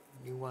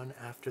new one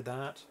after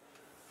that?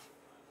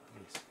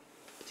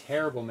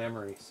 Terrible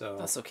memory. So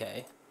That's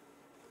okay.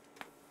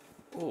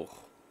 Oh.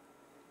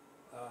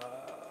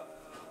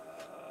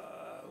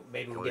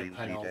 maybe we'll get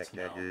Penult.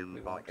 No,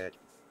 we won't.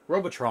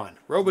 Robotron,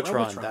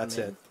 that's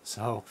man. it.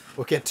 So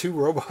we'll get two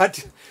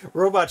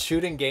robot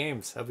shooting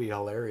games. That'd be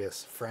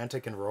hilarious.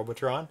 Frantic and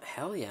Robotron.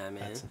 Hell yeah,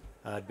 man.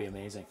 That'd be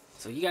amazing.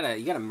 So you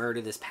gotta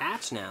murder this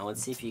patch now.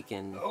 Let's see if you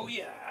can. Oh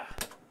yeah.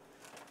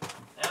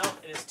 Now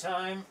it is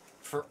time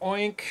for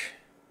Oink,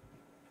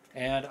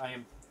 and I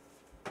am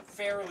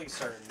fairly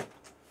certain.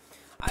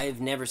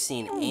 I've never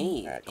seen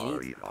any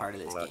part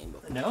of this game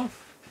before. No,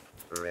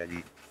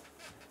 Ready.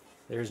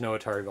 there's no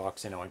Atari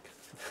Vox in Oink.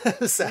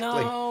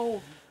 Sadly.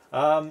 No.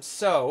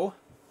 So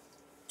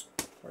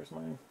where's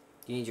mine?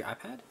 You need your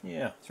iPad?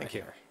 Yeah, It's right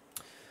here.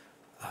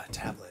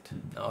 Tablet.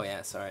 Oh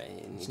yeah, sorry. You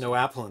need There's no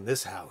Apple in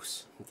this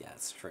house. Yeah,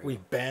 that's true. We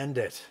banned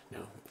it. No.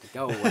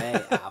 Go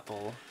away,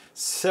 Apple.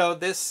 So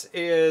this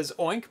is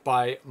Oink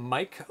by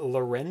Mike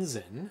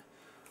Lorenzen.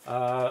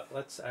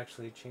 Let's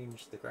actually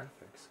change the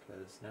graphics,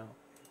 because now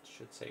it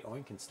should say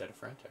Oink instead of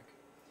Frantic.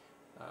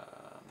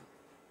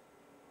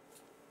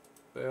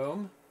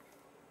 Boom.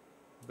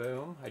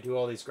 Boom. I do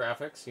all these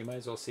graphics. You might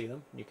as well see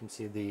them. You can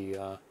see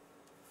the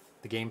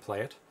gameplay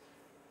it.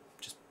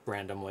 Just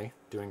randomly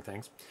doing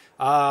things.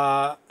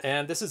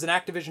 And this is an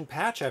Activision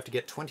patch. I have to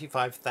get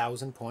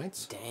 25,000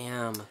 points.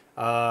 Damn.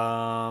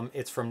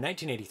 It's from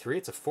 1983.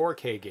 It's a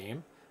 4K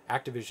game.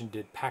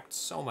 Activision packed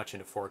so much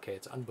into 4K.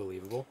 It's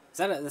unbelievable. Is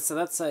that so?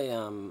 That's a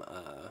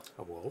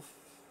A wolf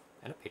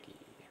and a piggy,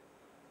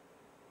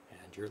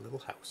 and your little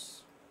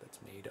house that's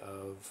made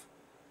of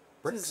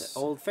bricks. This is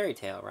an old fairy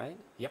tale, right?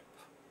 Yep.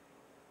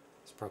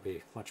 It's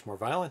probably much more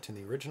violent in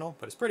the original,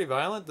 but it's pretty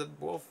violent. The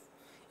wolf.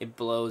 It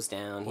blows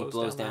down. He Blows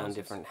blows down down houses.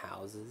 different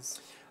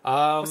houses.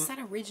 What's that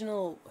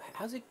original?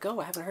 How's it go?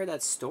 I haven't heard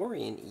that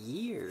story in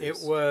years. It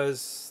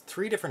was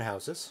 3 different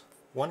houses.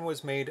 One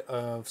was made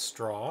of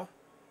straw.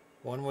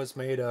 One was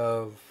made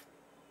of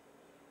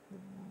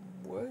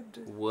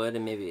wood.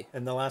 And maybe.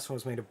 And the last one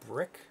was made of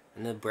brick.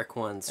 And the brick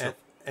ones.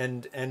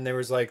 And there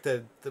was like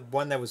the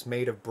one that was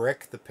made of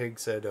brick. The pig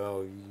said,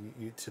 "Oh,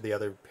 you to the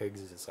other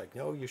pigs, it's like,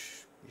 no, you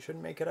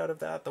shouldn't make it out of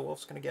that. The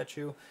wolf's gonna get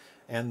you."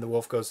 And the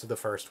wolf goes to the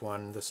first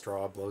one. The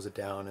straw blows it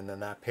down, and then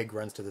that pig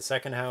runs to the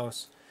second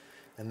house,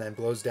 and then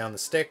blows down the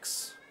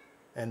sticks,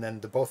 and then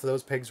both of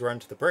those pigs run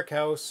to the brick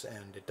house,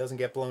 and it doesn't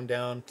get blown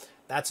down.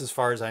 That's as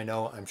far as I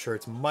know. I'm sure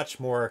it's much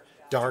more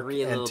dark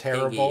 3 and little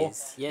terrible.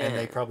 piggies. Yeah. And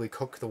they probably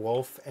cook the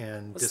wolf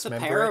and What's the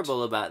dismember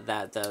parable about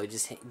that though?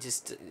 Just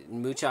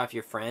mooch off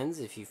your friends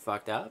if you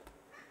fucked up.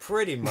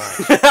 Pretty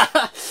much.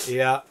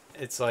 Yeah,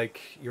 it's like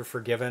you're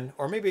forgiven,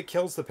 or maybe it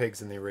kills the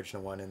pigs in the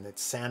original one, and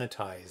it's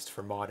sanitized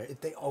for modern.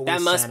 They always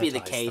that must be the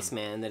sanitize case, them.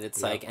 man. That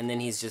it's Yeah. like, and then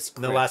he's just.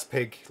 And the last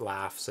pig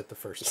laughs at the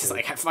first He's two.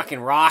 like, I fucking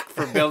rock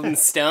for building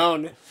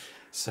stone.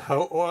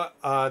 So,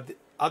 the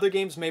other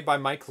games made by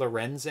Mike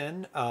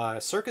Lorenzen,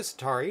 Circus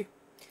Atari,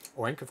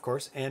 Oink, of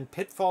course, and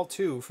Pitfall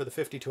 2 for the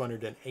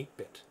 5200 and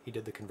 8-bit. He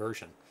did the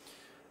conversion.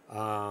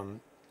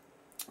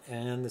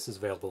 And this is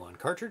available on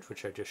cartridge,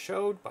 which I just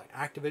showed, by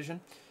Activision.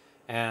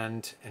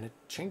 And it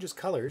changes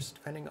colors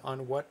depending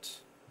on what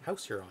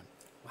house you're on.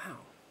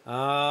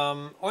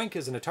 Wow. Oink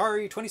is an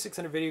Atari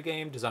 2600 video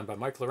game designed by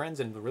Mike Lorenzen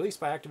and released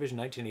by Activision in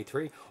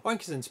 1983.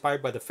 Oink is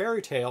inspired by the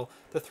fairy tale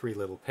The Three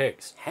Little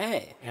Pigs.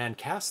 Hey. And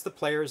casts the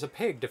player as a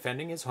pig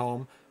defending his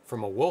home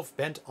from a wolf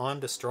bent on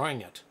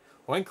destroying it.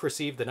 Oink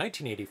received the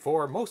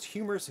 1984 Most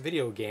Humorous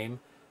Video Game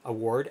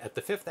Award at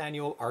the 5th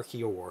Annual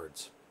Archie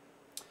Awards.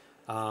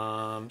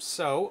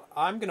 So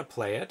I'm going to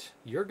play it.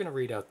 You're going to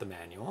read out the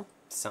manual.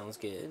 Sounds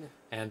good.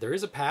 And there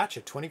is a patch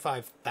at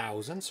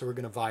 25,000, so we're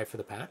going to vie for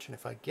the patch. And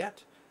if I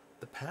get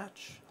the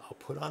patch, I'll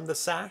put on the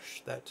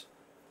sash that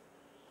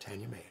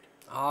Tanya made.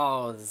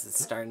 Oh, this is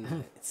starting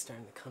to, it's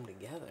starting to come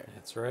together.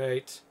 That's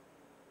right.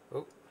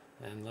 Oh,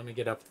 and let me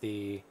get up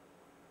the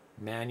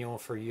manual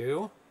for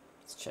you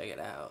Let's check it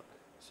out.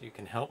 so you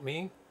can help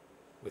me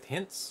with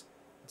hints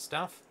and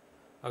stuff.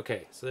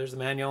 Okay, so there's the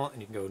manual,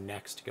 and you can go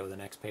next to go to the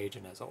next page,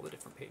 and it has all the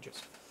different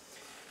pages.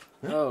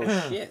 Oh,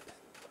 shit.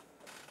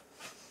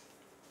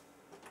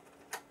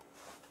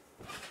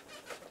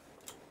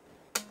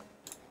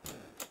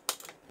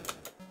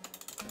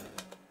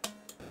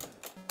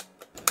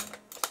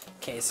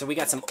 Okay, so we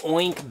got some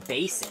Oink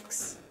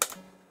basics.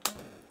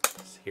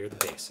 Let's hear the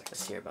basics.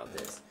 Let's hear about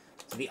this.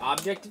 So the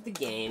object of the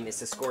game is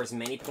to score as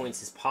many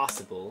points as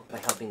possible by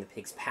helping the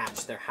pigs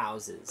patch their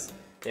houses,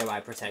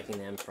 thereby protecting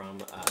them from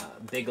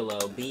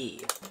Bigelow B,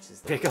 which is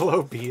the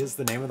Bigelow B is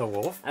the name of the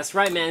wolf? That's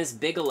right, man. It's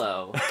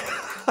Bigelow.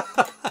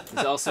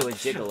 He's also a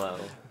gigolo.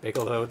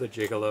 Bigelow the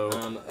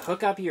Gigolo.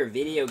 Hook up your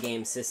video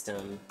game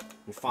system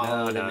and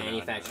follow the No,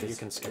 manufacturer's... you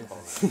can skip all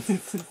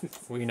that.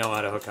 We know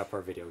how to hook up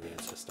our video game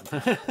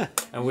system.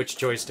 And which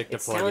joystick to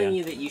It's plug telling in.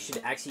 you that you should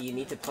actually, you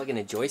need to plug in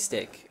a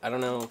joystick. I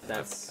don't know if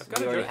that's, I've got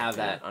we a already joy- have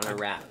that yeah, on our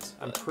wrapped.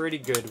 I'm pretty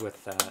good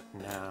with that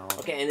now.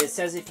 Okay, and it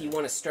says if you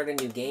want to start a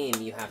new game,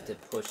 you have to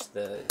push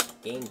the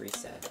game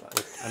reset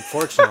button.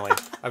 Unfortunately,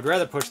 I'd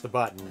rather push the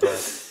button, but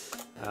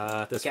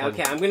this one,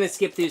 Okay, I'm gonna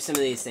skip through some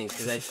of these things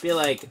because I feel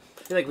like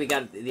we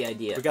got the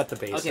idea. we got the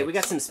basics. Okay, we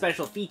got some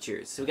special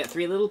features. So we got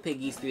 3 little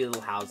piggies, 3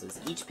 little houses.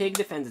 Each pig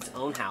defends its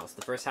own house.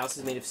 The first house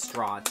is made of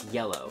straw, it's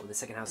yellow. The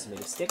second house is made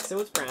of sticks, so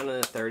it's brown,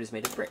 and the third is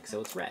made of brick, so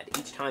it's red.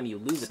 Each time you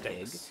lose a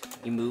pig,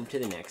 you move to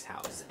the next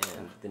house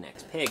and the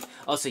next pig.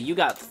 Also, you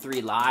got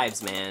 3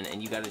 lives, man,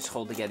 and you gotta just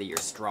hold together your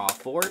straw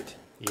fort.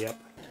 Yep.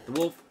 The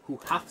wolf who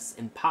huffs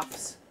and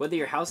puffs. Whether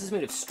your house is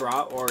made of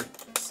straw or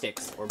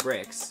sticks or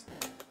bricks,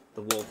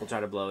 the wolf will try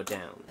to blow it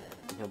down.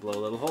 He'll blow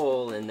a little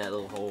hole, and that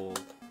little hole will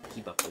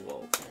keep up the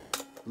wolf.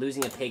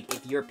 Losing a pig.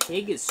 If your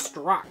pig is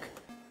struck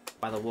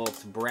by the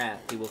wolf's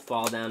breath, he will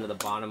fall down to the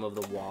bottom of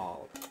the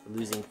wall,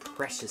 losing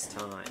precious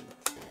time.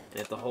 And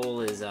if the hole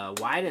is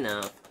wide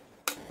enough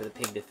for the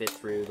pig to fit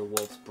through, the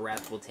wolf's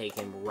breath will take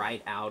him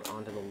right out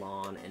onto the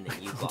lawn, and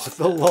then you've lost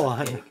the that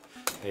lawn. pig.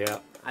 Yeah.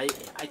 I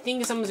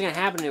think something's gonna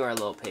happen to our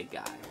little pig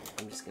guy.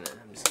 I'm just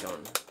going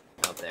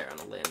out there on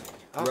a limb.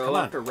 Oh, Row come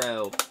on. after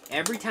row.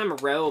 Every time a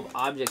row of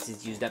objects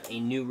is used up, a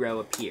new row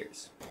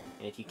appears.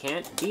 And if you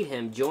can't beat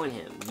him, join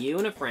him. You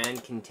and a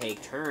friend can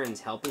take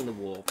turns helping the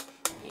wolf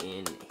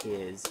in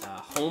his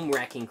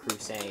home-wrecking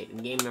crusade. In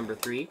game number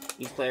 3,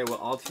 each player will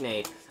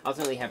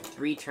alternately have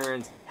 3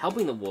 turns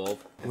helping the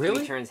wolf, and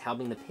 3 turns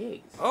helping the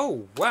pigs.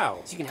 Oh, wow.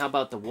 So you can help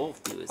out the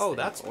wolf do his Oh, thing,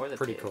 that's or the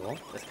pretty pig. cool.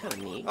 That's kind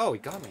of neat. Oh, he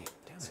got me.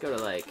 Damn Let's it. go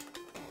to, like,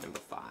 number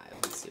 5.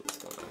 Let's see what's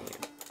going on here.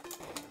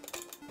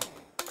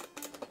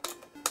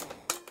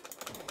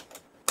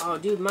 Oh,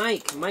 dude,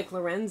 Mike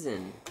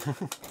Lorenzen.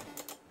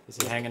 Is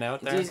he hanging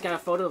out there? Dude's got a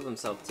photo of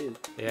himself, too.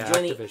 Yeah, He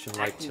joined Activision the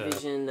liked to-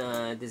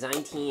 Activision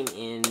design team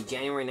in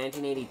January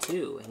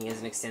 1982, and he has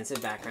an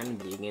extensive background in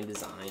video game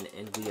design,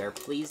 and we are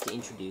pleased to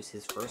introduce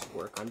his first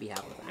work on behalf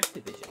of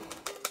Activision.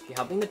 If you're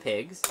helping the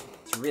pigs,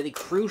 it's really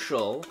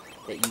crucial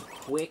that you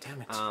quick,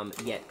 Damn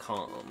it. yet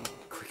calm.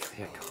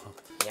 Quickly, I calm.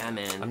 Yeah,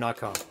 man. I'm not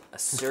calm.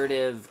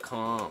 Assertive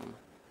calm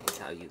is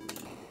how you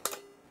lead.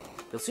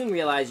 You'll soon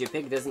realize your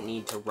pig doesn't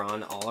need to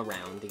run all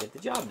around to get the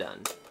job done.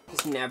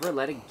 Just never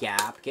let a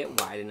gap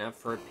get wide enough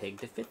for a pig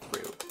to fit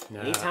through.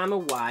 Nah. Anytime a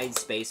wide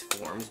space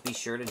forms, be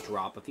sure to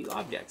drop a few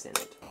objects in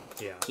it.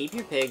 Yeah. Keep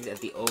your pigs at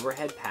the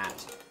overhead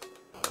patch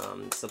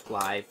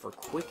supply for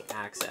quick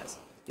access.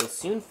 You'll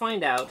soon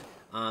find out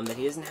that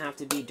he doesn't have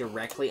to be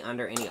directly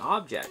under any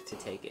object to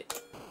take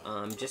it,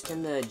 just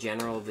in the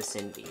general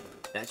vicinity.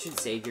 That should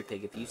save your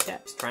pig a few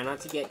steps. Try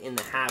not to get in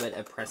the habit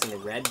of pressing the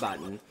red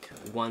button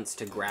once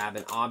to grab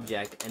an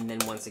object and then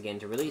once again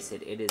to release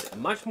it. It is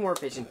much more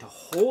efficient to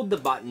hold the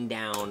button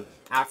down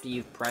after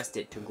you've pressed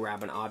it to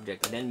grab an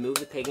object, and then move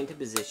the pig into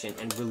position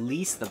and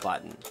release the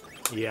button.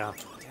 Yeah.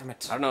 Damn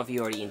it. I don't know if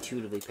you already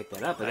intuitively picked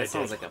that up, but that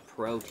sounds like a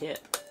pro tip.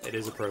 It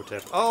is a pro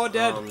tip. Oh,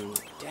 dead.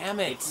 Damn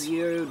it. If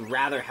you'd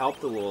rather help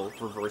the wolf,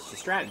 reverse your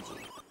strategy.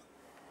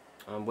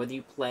 Whether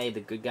you play the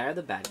good guy or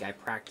the bad guy,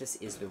 practice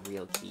is the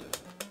real key.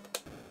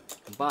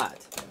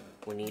 But,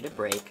 we need a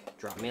break.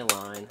 Drop me a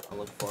line. I'll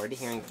look forward to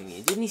hearing from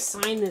you. Didn't he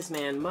sign this,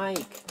 man?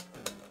 Mike!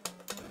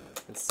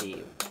 Let's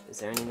see. Is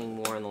there anything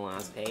more on the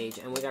last page?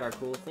 And we got our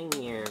cool thing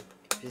here.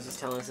 She's just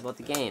telling us about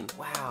the game.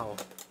 Wow.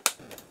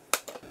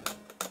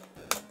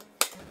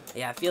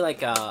 Yeah, I feel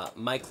like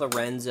Mike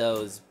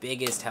Lorenzo's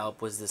biggest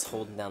help was this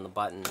holding down the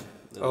button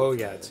move. Oh,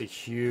 yeah. It's a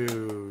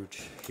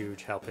huge,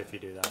 huge help if you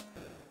do that.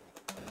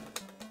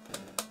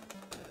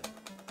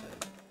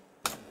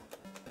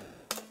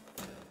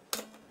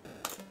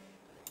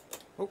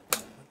 Oh,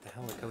 what the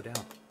hell did go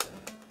down?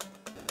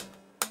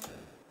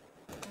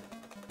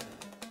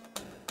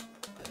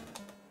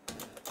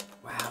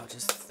 Wow,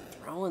 just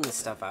throwing this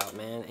stuff out,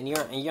 man. And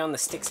you're on the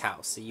sticks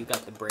house, so you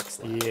got the bricks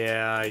left.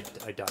 Yeah,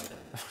 I died.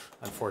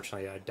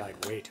 Unfortunately, I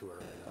died way too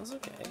early. That's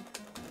okay.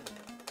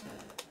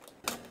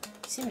 You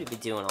seem to be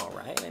doing all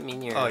right. I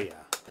mean, you're... Oh, yeah.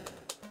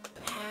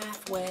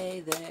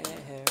 halfway there.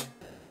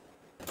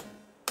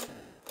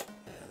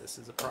 Yeah, this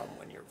is a problem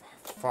when you're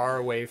far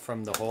away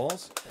from the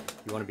holes.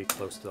 You want to be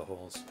close to the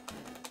holes.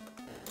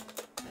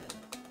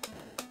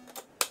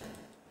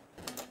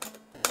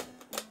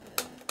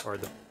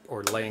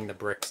 Or laying the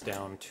bricks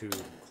down too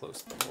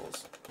close to the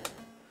holes.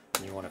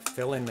 And you want to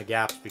fill in the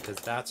gaps because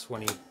that's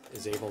when he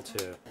is able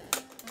to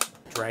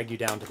drag you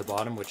down to the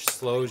bottom, which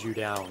slows you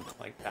down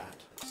like that.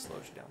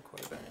 Slows you down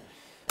quite a bit.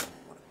 You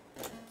want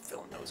to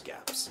fill in those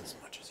gaps as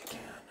much as you can.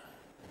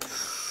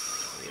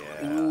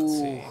 Yeah, let's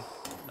see.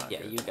 Not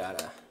Yeah, good. you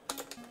gotta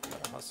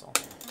Hustle.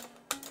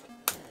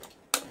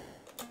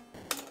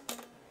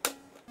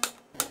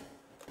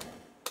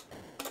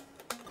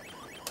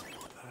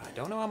 I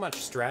don't know how much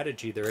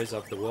strategy there is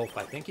of the wolf.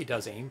 I think he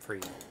does aim for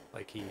you.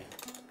 Like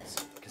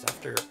because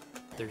after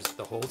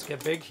the holes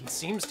get big, he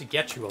seems to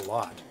get you a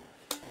lot.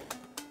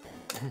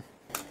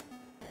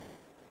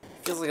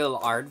 feels like a little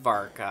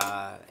aardvark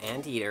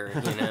anteater,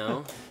 you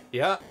know.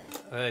 Yeah,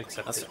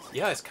 except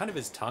it's kind of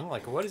his tongue.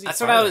 Like, what is he? That's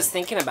firing? what I was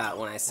thinking about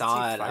when I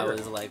saw it. I firing?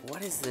 was like,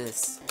 what is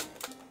this?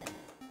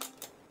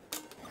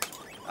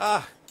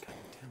 Ah.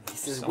 He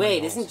says,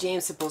 wait, isn't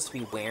James supposed to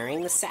be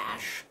wearing the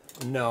sash?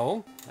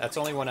 No, that's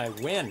only when I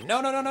win.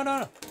 No.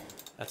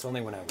 That's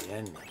only when I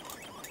win.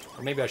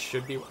 Or maybe I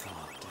should be. Oh,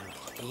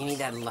 damn. You need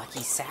that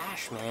lucky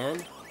sash,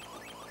 man.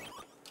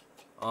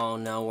 Oh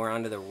no, we're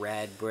under the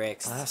red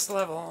bricks. Last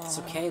level. It's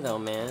okay though,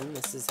 man.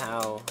 This is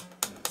how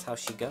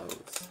she goes.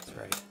 That's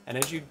right. And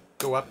as you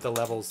go up the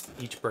levels,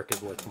 each brick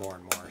is worth more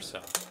and more, so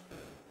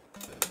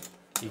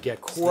you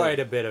get quite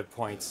a bit of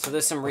points. So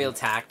there's some real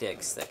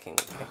tactics that can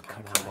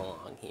come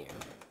along here.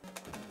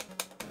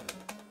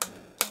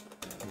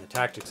 And the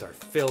tactics are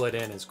fill it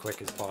in as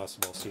quick as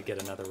possible, so you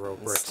get another row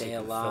of bricks. Stay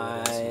so you can fill it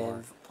in some more.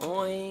 alive.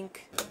 Oink.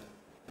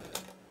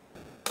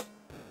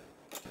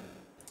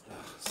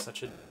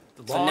 Such a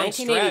So long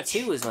 1982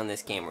 stretch. is when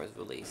this game was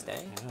released, eh?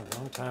 Yeah, a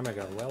long time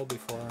ago, well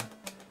before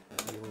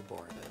you were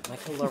born.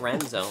 Michael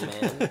Lorenzo,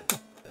 man.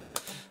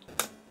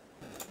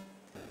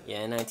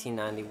 Yeah,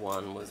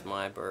 1991 was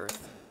my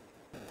birth.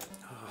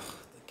 Oh,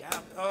 the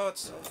gap. Oh,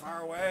 it's so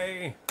far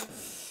away.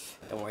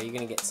 Don't worry, you're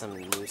gonna get some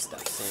new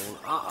stuff soon.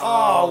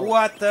 Oh,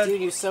 what the?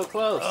 Dude, you're so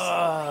close.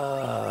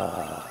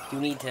 You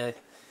need to...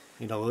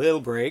 Need a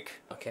little break.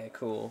 Okay,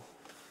 cool.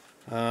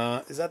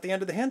 Is that the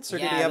end of the hints, or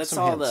did he Yeah, have that's some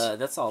all hints?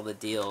 that's all the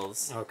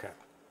deals. Okay.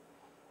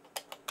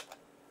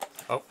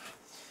 Oh.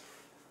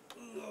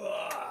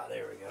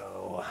 There we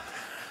go.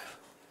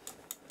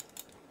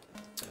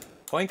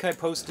 Oink I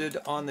posted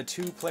on the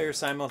 2-player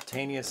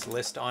simultaneous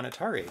list on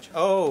Atari Age.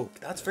 Oh,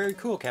 that's very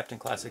cool, Captain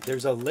Classic.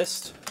 There's a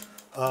list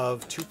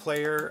of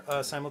 2-player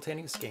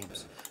simultaneous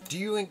games.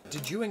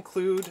 Did you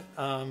include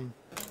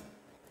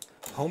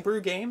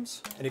homebrew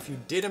games? And if you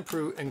did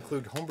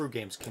include homebrew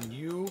games, can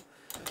you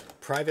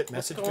private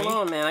message me? What's going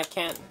on, man? I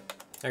can't...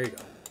 There you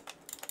go.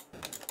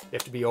 You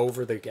have to be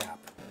over the gap.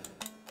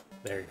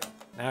 There you go.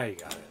 Now you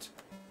got it.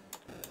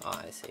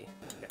 Oh, I see.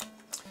 Okay.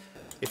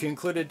 If you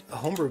included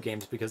homebrew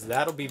games, because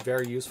that'll be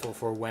very useful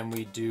for when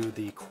we do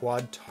the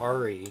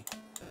Quadtari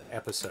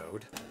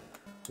episode,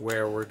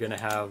 where we're going to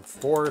have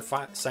 4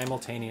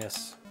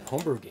 simultaneous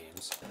homebrew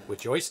games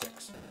with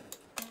joysticks.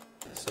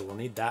 So we'll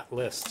need that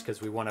list,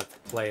 because we want to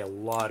play a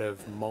lot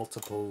of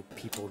multiple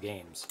people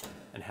games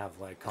and have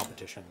like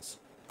competitions.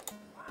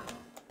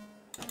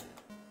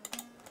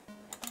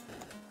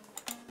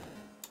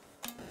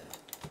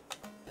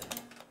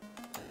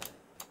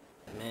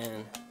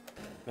 Man,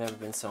 I've never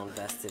been so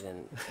invested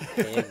in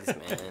pigs,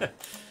 man.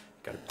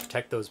 Got to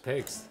protect those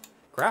pigs.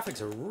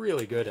 Graphics are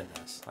really good in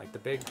this. Like the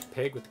big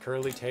pig with the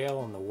curly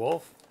tail and the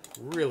wolf,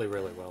 really,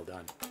 really well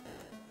done.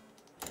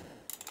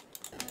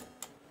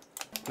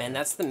 Man,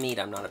 that's the meat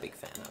I'm not a big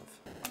fan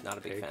of. Not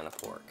a big fan of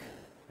pork.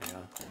 Yeah,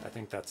 I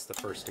think that's the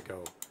first to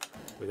go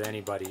with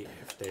anybody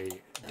if they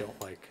don't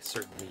like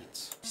certain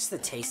meats. Just the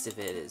taste of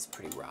it is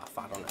pretty rough.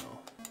 I don't know.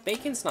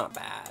 Bacon's not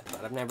bad,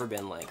 but I've never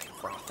been like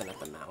frothing at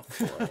the mouth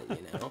for it,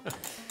 you know?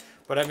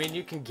 But I mean,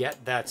 you can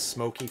get that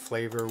smoky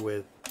flavor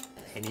with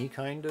any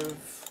kind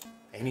of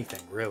anything,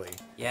 really.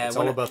 Yeah, it's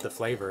all about the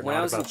flavor. When not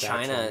I was in about the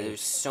actual China, meat.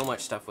 there's so much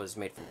stuff was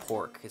made from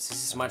pork. It's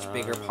just a much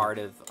bigger part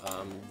of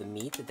the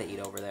meat that they eat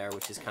over there,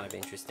 which is kind of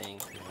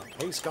interesting.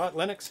 Hey, Scott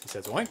Linux, he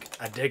says, Oink,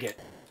 I dig it.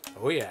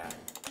 Oh yeah.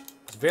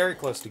 It's very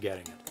close to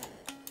getting it.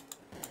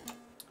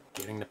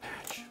 Getting the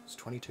patch. It's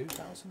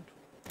 22,000?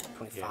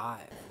 25.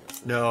 Yeah.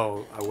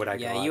 No, what I got.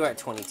 Yeah, you were at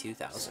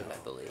 22,000, So- I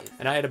believe.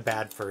 And I had a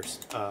bad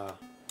first life.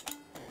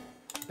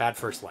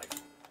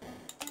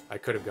 I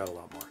could have got a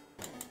lot more.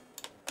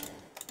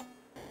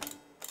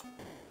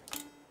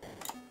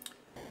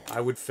 I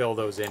would fill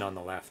those in on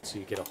the left so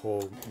you get a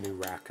whole new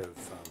rack of...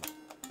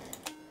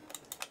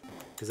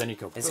 Because then you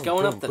go... It's boom,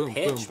 going boom, up the boom,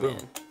 pitch, boom, boom.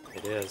 man.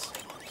 It is.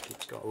 Just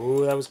keeps going.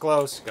 Ooh, that was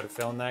close. Got to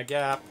fill in that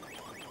gap.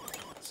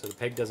 So the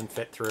pig doesn't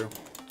fit through.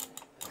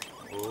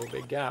 Ooh,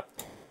 big gap.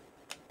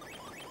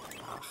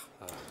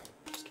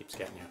 Just keeps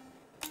getting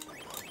you.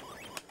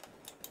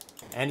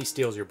 And he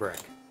steals your brick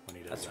when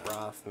he does That's that.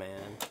 rough,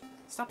 man.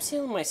 Stop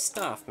stealing my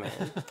stuff, man.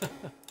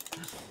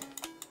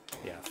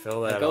 Yeah,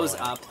 fill that It goes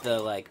all in. up the,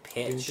 like,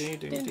 pitch. Ding,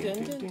 ding, ding,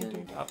 ding, ding, ding,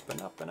 ding. Up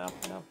and up and up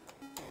and up.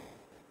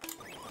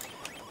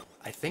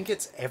 I think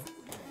it's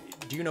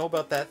do you know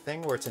about that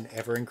thing where it's an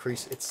ever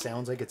increase? It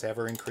sounds like it's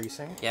ever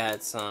increasing. Yeah,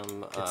 it's It's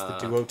the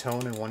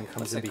duotone and one comes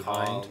what's in it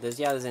behind. called? There's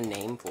a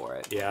name for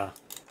it. Yeah,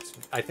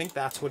 I think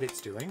that's what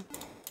it's doing.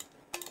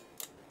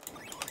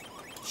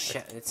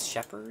 It's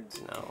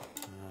Shepherd's? No.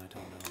 I don't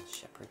know.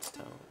 Shepherd's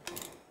tone.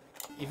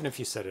 Even if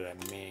you said it,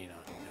 I may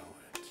not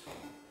know it.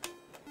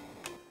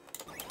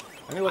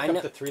 I'm gonna look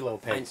up the three little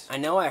pigs. I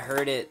know I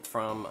heard it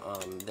from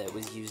that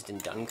was used in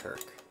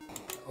Dunkirk.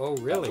 Oh,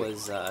 really?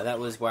 That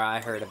was where I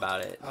heard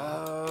about it.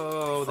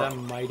 Oh, that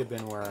might have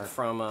been where.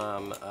 From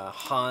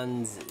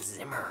Hans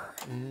Zimmer.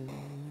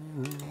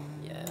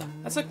 Yeah,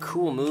 that's a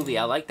cool movie.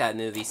 I like that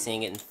movie.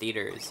 Seeing it in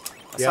theaters.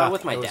 I saw it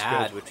with my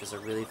dad, good. which was a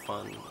really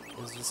fun.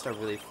 It was just a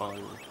really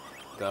fun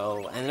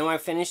go. And then when I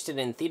finished it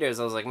in theaters,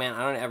 I was like, man,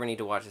 I don't ever need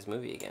to watch this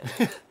movie again.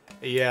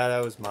 Yeah,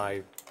 that was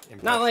my impression.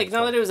 not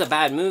that it was a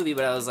bad movie,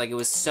 but I was like, it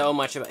was so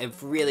much of it.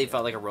 Really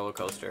felt like a roller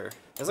coaster.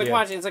 It's like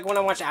Yeah. It's like when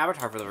I watched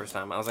Avatar for the first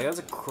time. I was like, that's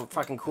a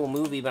fucking cool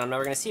movie, but I'm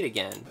never gonna see it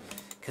again.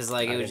 Cause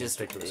like I it was didn't just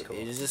think it was cool.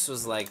 it just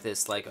was like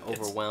this like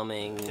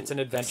overwhelming. It's an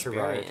adventure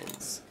ride.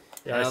 experience.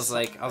 Yeah, And I was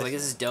like,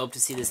 this is dope to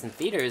see this in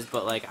theaters,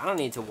 but like, I don't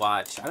need to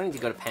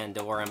go to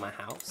Pandora in my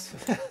house.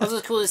 It was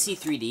just cool to see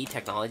 3D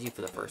technology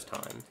for the first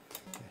time.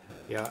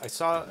 Yeah, I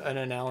saw an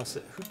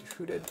analysis.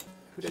 Who did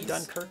He's-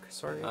 Dunkirk?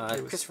 Sorry, it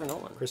was Christopher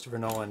Nolan. Christopher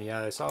Nolan.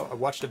 Yeah, I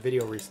watched a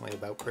video recently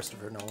about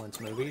Christopher Nolan's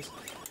movies,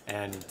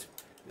 and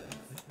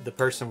the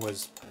person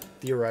was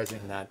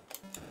theorizing that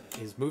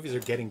his movies are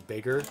getting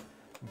bigger,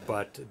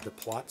 but the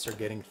plots are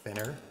getting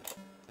thinner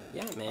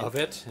Yeah, man. of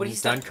it. But And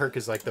he's not- Dunkirk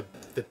is like the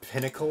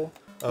pinnacle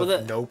of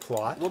Well, no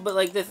plot. Well, but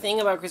like the thing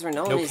about Christopher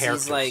Nolan No is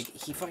characters. he's like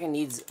he fucking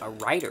needs a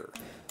writer.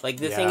 Like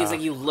the thing is Yeah.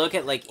 like you look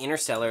at like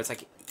Interstellar, it's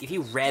like if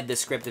you read the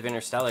script of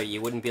Interstellar, you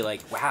wouldn't be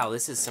like, wow,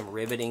 this is some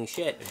riveting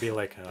shit. It'd be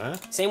like, huh?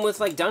 Same with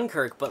like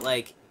Dunkirk, but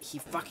like he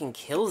fucking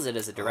kills it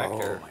as a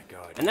director. Oh my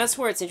god. And that's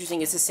where it's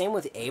interesting. It's the same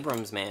with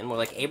Abrams, man. Where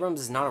like Abrams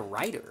is not a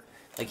writer.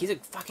 Like he's a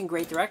fucking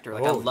great director.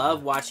 Like I Oh,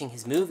 love watching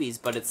his movies,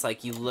 but it's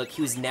like you look,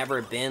 he's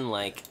never been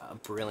like a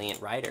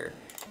brilliant writer.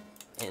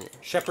 And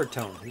Shepherd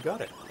Tone, you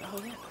got it.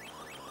 oh yeah.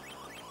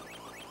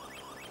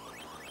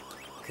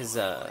 Cause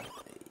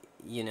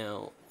you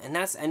know, and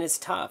it's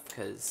tough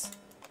because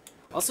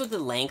also the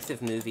length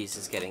of movies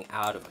is getting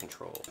out of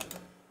control.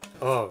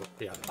 Oh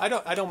yeah, I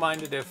don't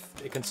mind it if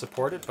it can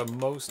support it, but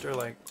most are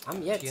like,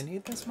 Yeah, do you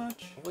need this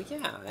much? well, yeah,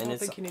 and don't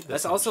it's think you need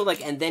that's this also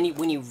like, and then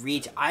when you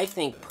reach, I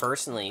think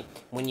personally,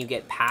 when you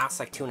get past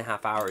like 2.5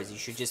 hours, you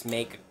should just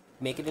make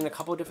it in a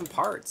couple of different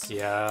parts.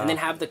 Yeah. And then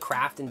have the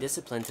craft and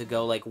discipline to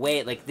go like,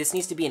 wait, like this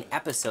needs to be an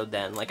episode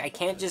then. Like I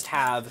can't just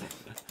have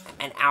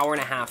an hour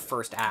and a half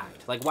first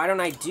act. Like why don't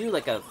I do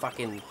like a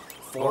fucking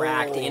 4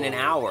 act in an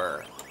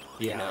hour?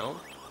 You Yeah. know?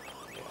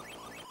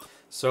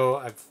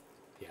 So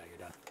you're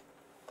done.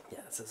 Yeah,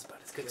 this is about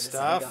as good Good as I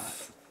got.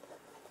 stuff.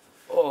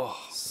 Oh.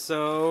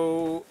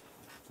 So,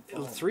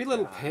 Three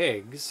Little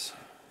Pigs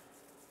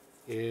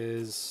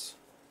is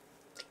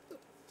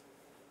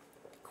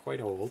quite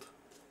old,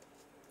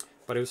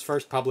 but it was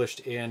first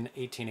published in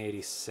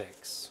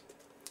 1886.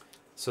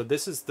 So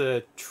this is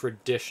the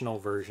traditional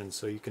version,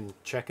 so you can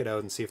check it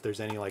out and see if there's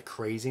any like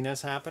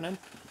craziness happening.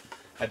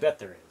 I bet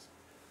there is.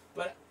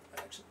 But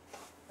actually,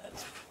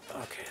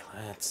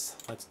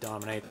 let's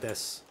dominate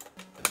this.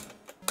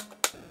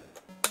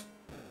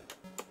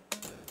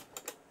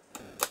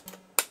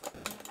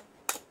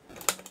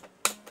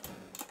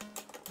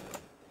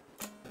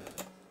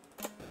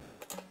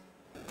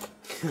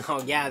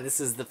 Oh yeah, this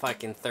is the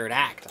fucking third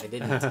act. I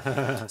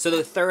didn't. So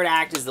the third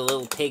act is the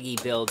little piggy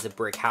builds a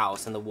brick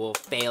house and the wolf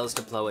fails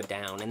to blow it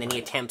down, and then he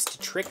attempts to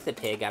trick the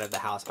pig out of the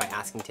house by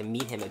asking to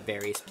meet him at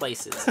various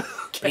places.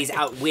 But he's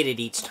outwitted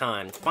each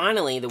time.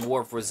 Finally, the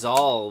wolf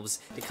resolves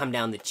to come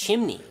down the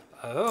chimney.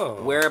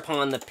 Oh.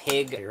 Whereupon the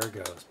pig Here it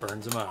goes.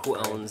 Burns him up. who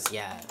owns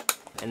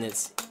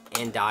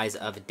and dies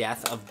of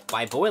death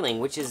by boiling,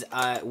 which is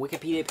a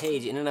Wikipedia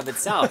page in and of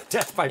itself.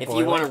 Death by if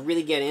boiling. you want to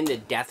really get into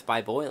death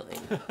by boiling.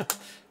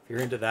 If you're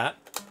into that,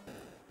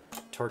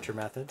 torture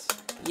methods.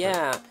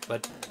 Yeah.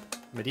 But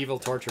medieval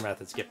torture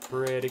methods get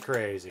pretty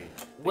crazy.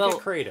 They Well,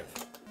 get creative.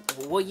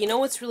 Well, you know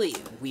what's really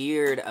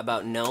weird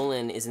about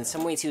Nolan is in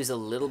some ways he was a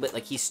little bit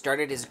like he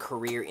started his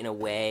career in a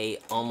way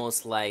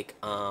almost like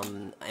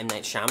M.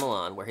 Night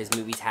Shyamalan, where his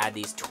movies had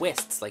these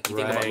twists. Like you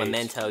think about Right.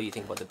 Memento, you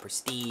think about The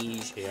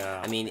Prestige.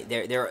 Yeah. I mean,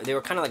 they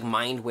were kind of like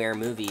mindware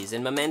movies,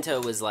 and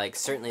Memento was like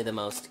certainly the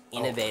most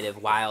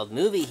innovative, wild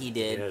movie he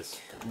did. It is.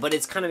 But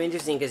it's kind of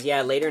interesting because,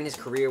 yeah, later in his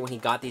career when he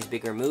got these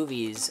bigger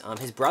movies,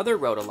 his brother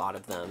wrote a lot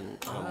of them,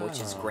 which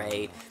is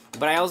great.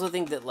 But I also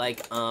think that,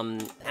 like,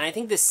 and I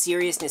think the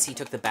seriousness he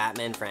took the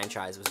Batman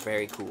franchise was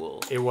very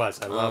cool. It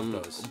was. I love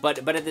those.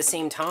 But at the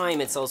same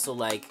time, it's also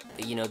like,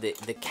 you know,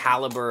 the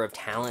caliber of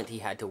talent he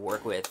had to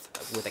work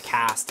with a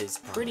cast is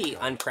pretty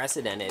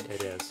unprecedented.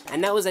 It is.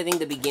 And that was, I think,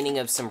 the beginning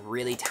of some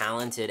really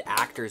talented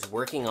actors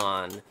working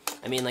on.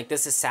 I mean, like,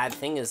 this is a sad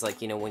thing is,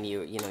 like, you know, when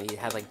you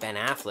had, like, Ben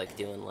Affleck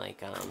doing,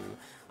 like,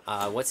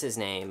 what's his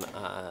name?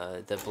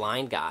 The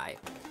blind guy.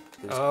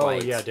 Oh,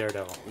 yeah,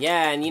 Daredevil.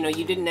 Yeah, and, you know,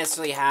 you didn't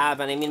necessarily have,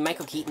 and I mean,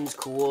 Michael Keaton's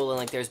cool, and,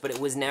 like, but it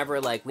was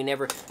never, like,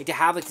 like, to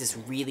have, like, this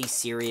really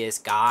serious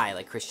guy,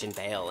 like Christian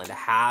Bale, and to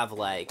have,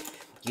 like,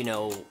 you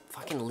know,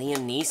 fucking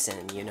Liam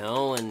Neeson, you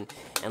know, and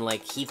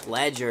like, Heath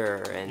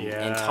Ledger,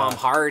 and Tom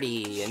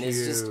Hardy, and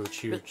it's just...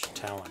 Huge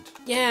talent.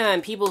 Yeah,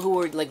 and people who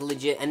were, like,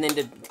 legit, and then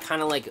to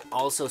kind of, like,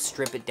 also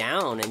strip it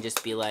down and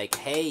just be like,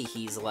 hey,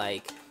 he's,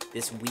 like,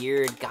 this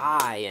weird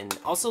guy, and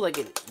also, like,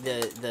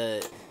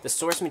 the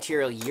source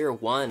material Year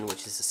One,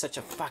 which is such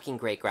a fucking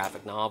great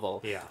graphic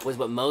novel, was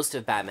what most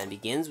of Batman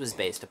Begins was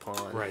based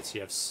upon. Right, so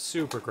you have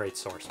super great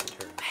source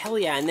material. Hell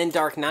yeah, and then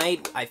Dark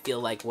Knight, I feel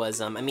like, was,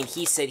 I mean,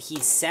 he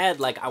said,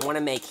 like, I want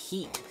to make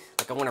Heat.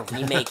 Like, I want to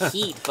remake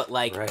Heat, but,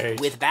 like,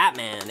 with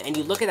Batman. And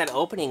you look at that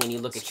opening, and you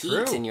look at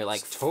Heat, and you're like,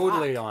 it's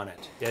totally on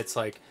it. It's,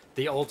 like,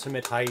 the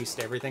ultimate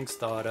heist, everything's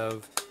thought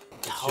of.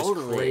 It's just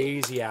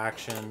crazy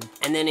action.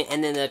 And then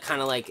the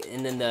kind of like,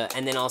 and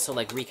then also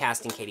like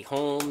recasting Katie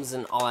Holmes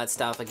and all that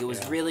stuff. Like it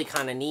was really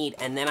kind of neat.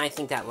 And then I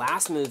think that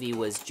last movie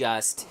was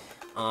just,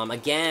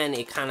 again,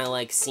 it kind of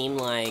like seemed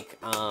like,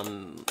 I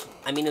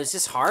mean, it was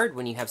just hard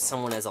when you have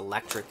someone as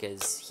electric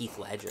as Heath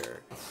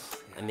Ledger.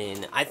 I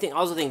mean, I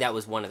also think that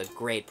was one of the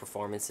great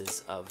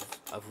performances of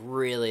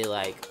really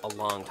like a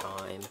long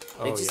time.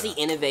 Like just the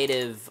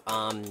innovative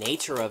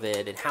nature of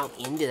it and how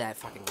into that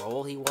fucking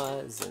role he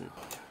was and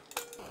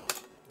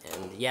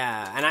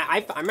yeah, and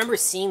I remember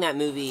seeing that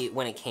movie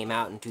when it came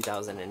out in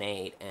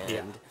 2008,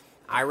 and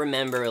I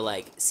remember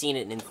like seeing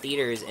it in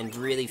theaters and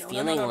really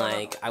feeling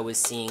like I was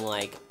seeing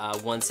like a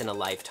once in a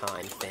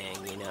lifetime thing,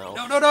 you know?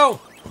 No!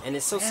 And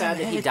it's so sad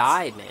that he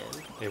died, man.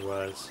 It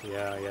was,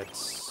 yeah. He had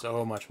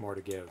so much more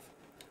to give.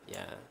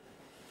 Yeah.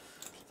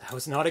 That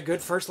was not a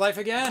good first life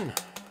again.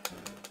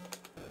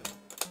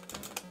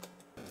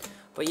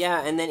 But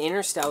yeah, and then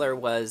Interstellar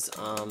was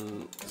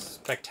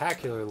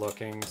spectacular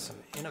looking, some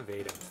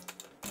innovative.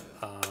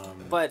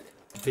 But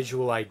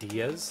visual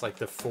ideas, like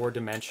the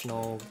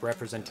 4-dimensional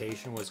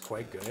representation was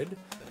quite good,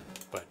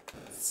 but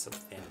it's so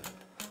thin.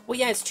 Well,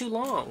 yeah, it's too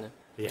long.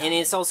 Yeah. And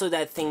it's also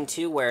that thing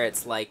too where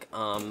it's like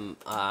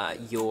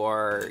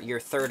your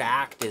third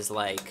act is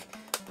like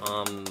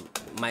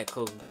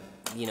Michael,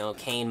 you know,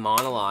 Caine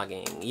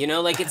monologuing. You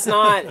know, like it's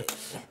not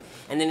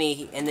and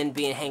then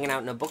being hanging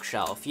out in a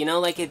bookshelf. You know,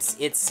 like it's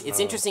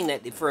interesting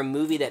that for a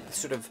movie that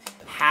sort of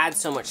had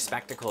so much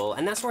spectacle,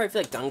 and that's where I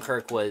feel like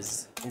Dunkirk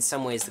was in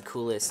some ways the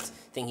coolest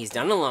thing he's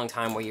done in a long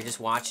time, where you're just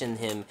watching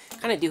him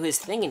kind of do his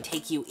thing and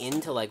take you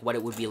into like what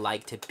it would be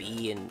like to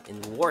be in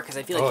war, because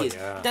I feel like he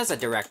does a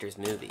director's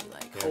movie,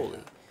 like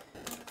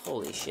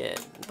holy shit.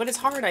 But it's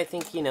hard, I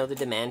think, you know, the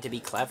demand to be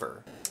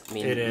clever. I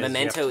mean,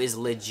 Memento is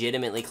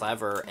legitimately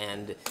clever,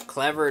 and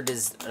clever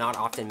does not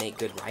often make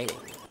good writing.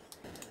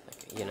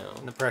 Like, you know,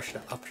 and the pressure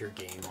to up your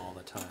game all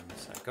the time.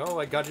 It's like, oh,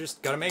 I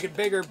gotta make it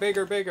bigger,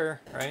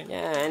 right?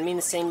 Yeah, and I mean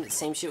the same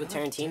shit with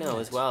Tarantino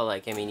as well.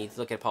 Like, I mean, you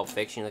look at Pulp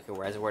Fiction, you look at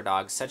Reservoir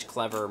Dogs, such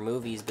clever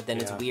movies, but then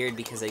it's weird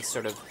because they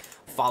sort of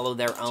follow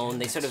their own.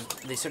 They sort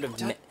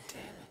of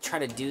try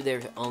to do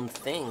their own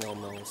thing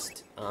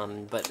almost.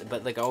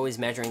 But like always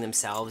measuring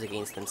themselves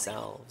against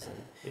themselves.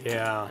 And,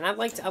 and I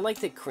liked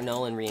that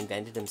Nolan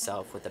reinvented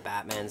himself with the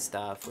Batman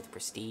stuff, with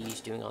Prestige,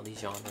 doing all these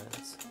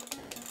genres.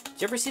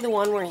 Did you ever see the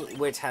one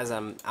where it has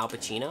Al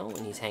Pacino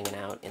and he's hanging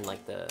out in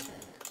like the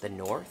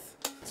North?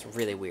 It's a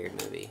really weird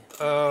movie.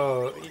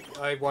 Oh,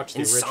 I watched the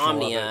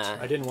Insomnia. original of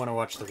it. I didn't want to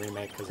watch the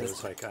remake because it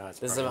was like,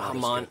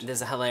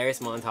 there's a hilarious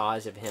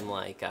montage of him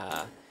like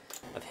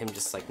of him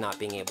just like not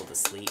being able to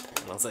sleep,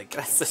 and I was like,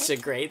 that's such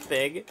a great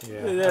thing.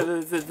 Yeah.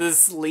 The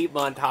sleep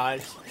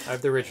montage. I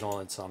have the original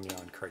Insomnia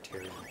on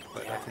Criterion,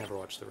 but I've never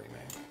watched the remake.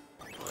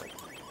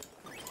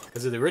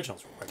 Because the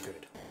originals were quite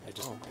good. I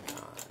just Oh my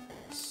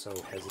god. so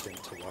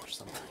hesitant to watch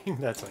something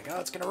that's like, oh,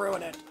 it's gonna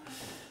ruin it.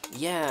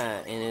 Yeah,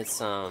 and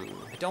it's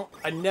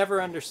I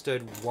never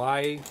understood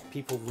why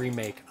people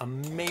remake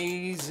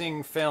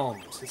amazing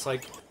films. It's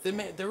like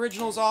the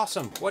original's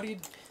awesome.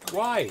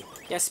 Why?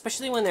 yeah,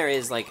 especially when there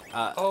is like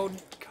Oh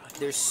god.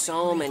 there's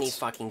so many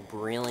fucking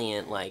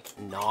brilliant like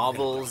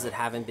novels that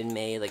haven't been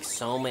made, like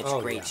so much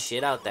great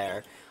shit out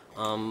there.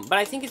 But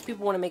I think it's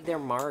people want to make their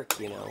mark,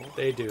 you know.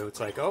 They do. It's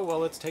like, oh well,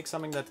 let's take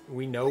something that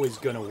we know is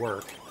gonna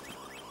work,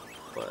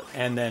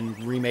 and then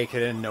remake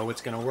it and know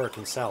it's gonna work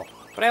and sell.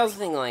 But I also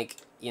think like,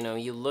 you know,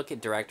 you look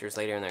at directors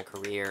later in their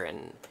career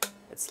and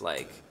it's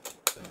like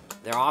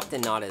they're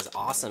often not as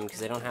awesome because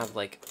they don't have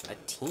like a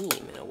team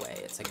in a way.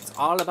 It's like it's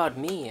all about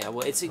me.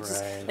 It's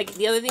just, like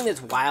the other thing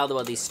that's wild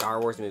about these Star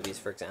Wars movies,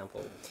 for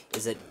example,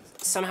 is that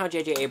somehow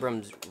J.J.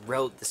 Abrams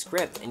wrote the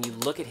script, and you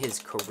look at his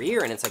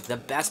career and it's like the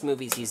best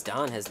movies he's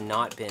done has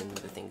not been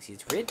the things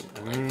he's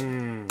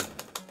written. Like,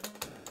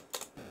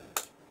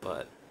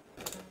 but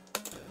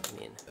I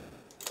mean,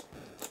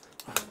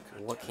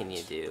 what can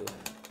you do?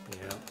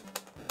 Yeah.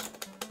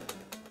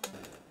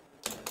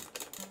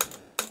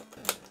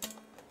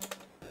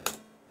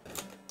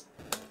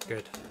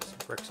 Good.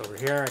 Some bricks over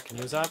here I can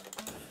use up.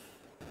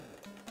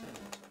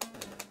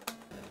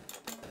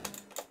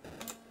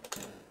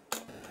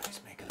 He's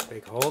making a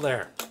big hole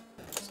there.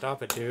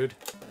 Stop it, dude.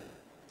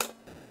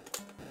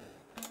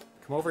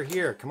 Come over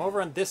here. Come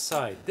over on this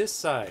side. This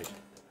side.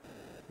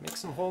 Make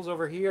some holes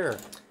over here.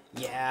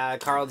 Yeah,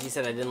 Carl G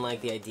said I didn't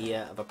like the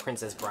idea of a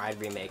Princess Bride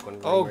remake when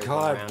we Oh were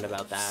god. around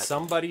about that.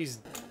 Somebody's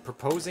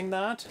proposing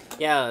that?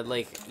 Yeah,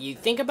 like you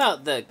think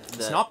about the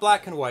It's not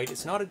black and white.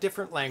 It's not a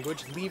different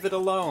language. Leave it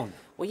alone.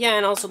 Well, yeah,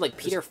 and also like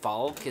Peter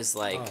Falk is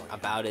like Oh, yeah.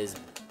 about as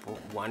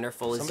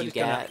wonderful as you Somebody's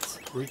get.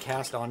 gonna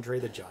recast Andre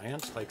the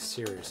Giant? Like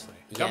seriously.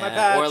 Yeah, Got my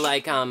patch. or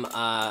like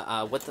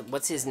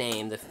what's his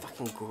name? The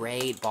fucking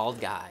great bald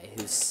guy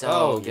who's so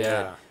Oh, good.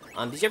 yeah.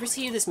 Did you ever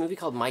see this movie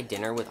called My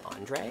Dinner with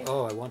Andre?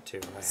 Oh, I want to.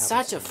 I haven't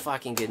Such seen a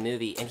fucking good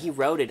movie, and he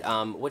wrote it.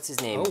 What's his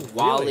name? Oh,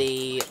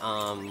 really?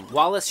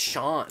 Wallace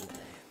Shawn.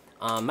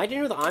 My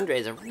Dinner with Andre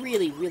is a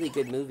really, really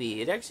good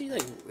movie. It actually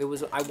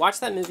I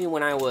watched that movie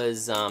when I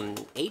was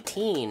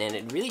 18, and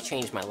it really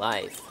changed my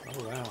life.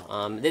 Oh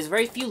wow. There's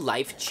very few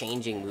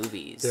life-changing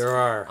movies. There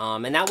are.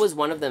 And that was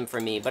one of them for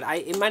me. But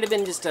it might have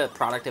been just a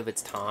product of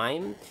its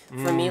time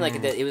for me. Like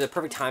it was a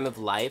perfect time of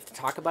life to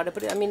talk about it.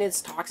 But I mean,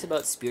 it talks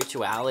about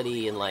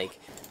spirituality and like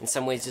in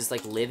some ways just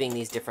like living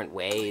these different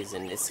ways.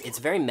 And it's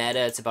very meta.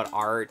 It's about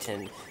art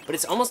but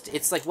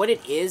it's like what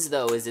it is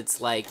though is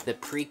it's like the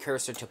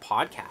precursor to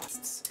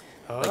podcasts.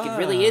 Like it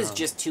really is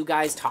just two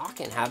guys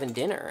talking, having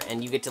dinner,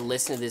 and you get to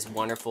listen to this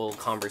wonderful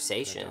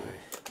conversation.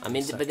 I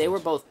mean, but they were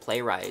both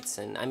playwrights,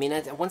 and I mean,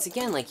 once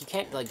again, like you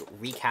can't like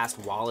recast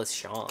Wallace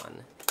Shawn.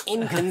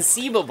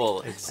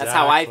 Inconceivable. Exactly. That's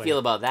how I feel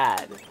about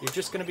that. You're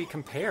just gonna be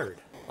compared.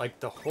 Like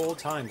the whole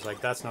time, it's like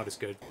that's not as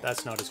good.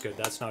 That's not as good.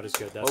 That's not as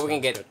good. That's Or we're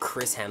not gonna as get good.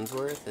 Chris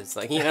Hemsworth. It's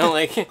like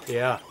like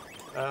Yeah.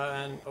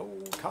 And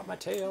caught my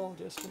tail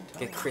just in time.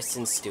 get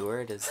Kristen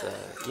Stewart as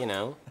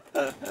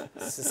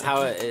This is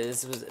how it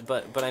is.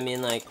 But I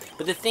mean like,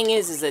 but the thing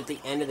is at the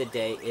end of the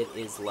day, it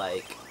is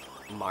like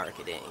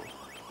marketing.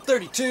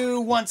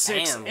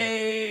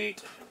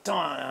 32168.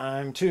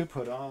 Time to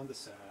put on the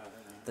sash.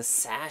 The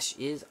sash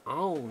is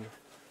on.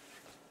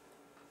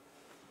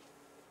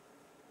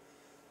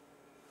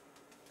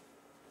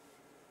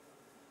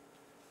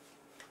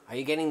 Are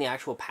you getting the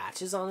actual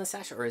patches on the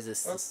sash, or is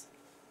this?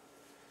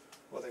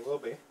 Well, they will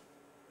be.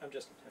 I'm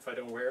just if I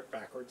don't wear it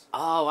backwards.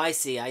 Oh, I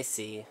see. I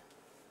see.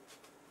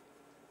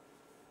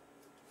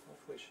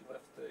 Hopefully, she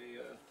left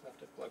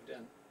it plugged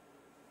in.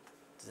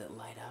 Does it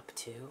light up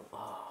too?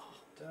 Oh.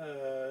 It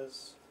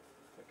does.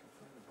 If I can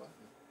find the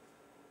button.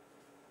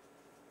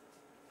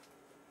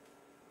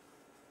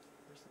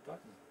 Where's the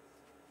button?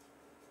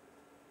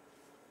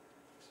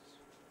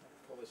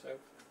 Pull this out.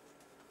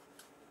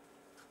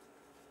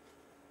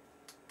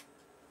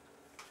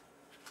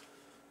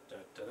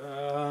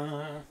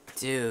 Da-da-da.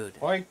 Dude.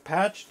 Oink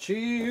patch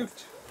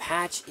achieved.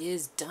 Patch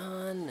is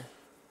done.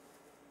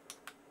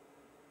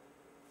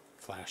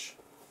 Flash.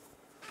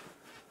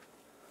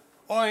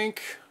 Oink.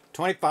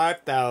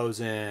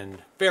 25,000.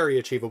 Very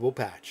achievable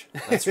patch.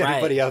 That's if right.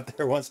 anybody out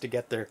there wants to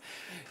get their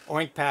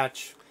Oink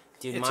patch,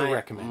 Dude, it's a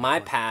recommended my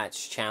one.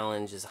 patch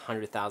challenge is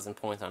 100,000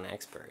 points on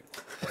expert.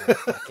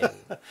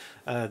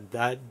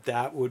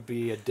 That would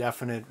be a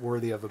definite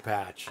worthy of a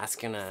patch. That's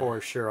gonna for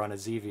sure on a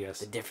Zeviouz.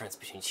 the difference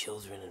between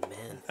children and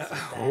men.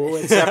 Oh,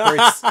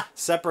 it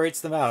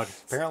separates them out.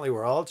 Apparently,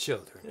 we're all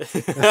children.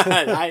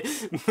 I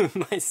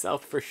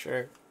myself for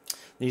sure.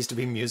 Needs to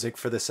be music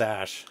for the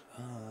sash.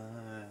 I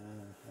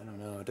don't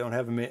know. I don't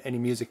have any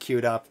music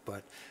queued up,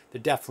 but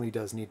there definitely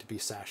does need to be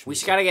sash. We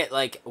music. just gotta get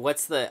like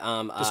what's the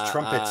Just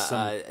trumpets.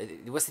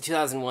 what's the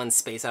 2001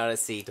 Space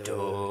Odyssey?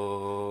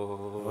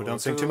 Oh Oh, don't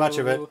sing too much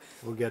of it.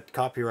 We'll get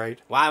copyright.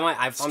 Why am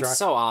I'm struck.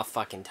 so off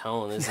fucking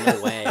tone. There's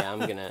no way I'm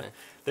gonna.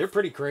 They're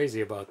pretty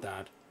crazy about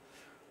that.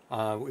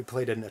 We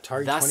played an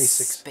Atari Thus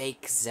 26.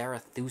 spake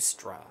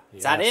Zarathustra. Yes,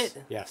 Is that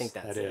it? Yes, I think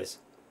that's that it. is.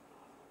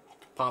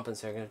 Pomp and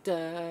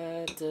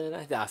circumstance.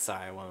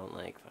 Sorry, I won't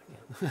like.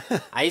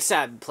 Fucking. I used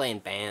to play in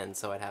bands,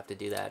 so I'd have to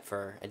do that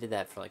I did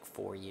that for like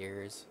 4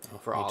 years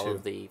for me all too.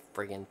 of the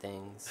friggin'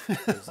 things.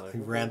 It was like,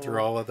 You ran through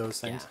all of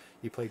those things. Yeah.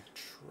 You played I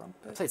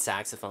trumpet? played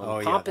saxophone. Oh,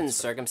 yeah, Pomp and that's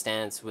right.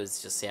 circumstance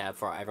was just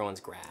for everyone's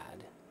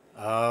grad.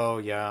 Oh,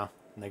 yeah.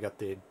 And they got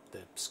the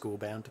school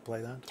band to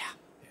play that? Yeah.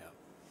 Yeah.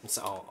 It's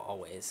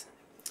always,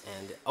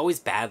 and always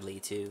badly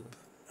too.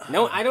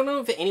 No, I don't know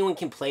if anyone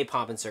can play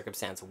Pomp and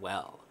Circumstance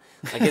well.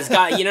 Like it's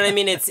got, you know what I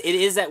mean? It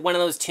is that one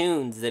of those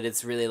tunes that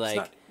it's really like.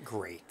 It's not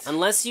great.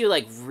 Unless you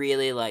like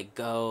really like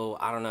go,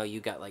 I don't know. You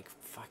got like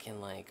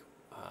fucking like,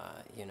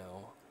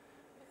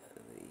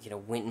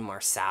 Wynton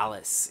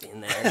Marsalis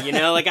in there. You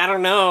know, like I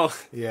don't know.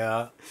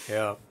 Yeah,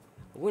 yeah.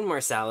 Wynton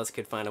Marsalis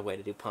could find a way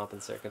to do Pomp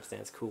and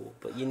Circumstance cool,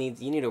 but you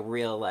need a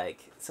real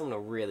like someone to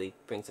really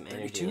bring some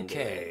energy into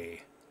it. 32K.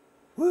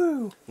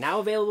 Woo! Now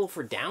available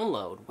for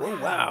download. Wow. Oh,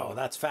 wow,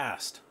 that's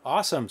fast.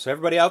 Awesome. So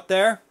everybody out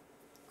there,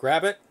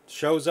 grab it.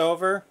 Show's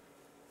over.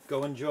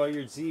 Go enjoy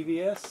your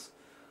Zeviouz.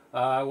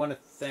 I want to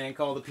thank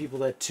all the people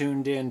that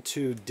tuned in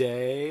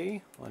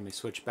today. Let me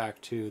switch back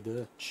to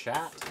the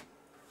chat.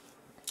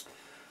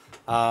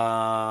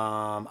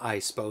 I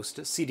supposed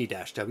to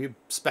CD-W,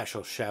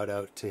 special shout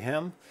out to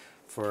him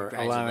for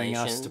allowing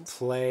us to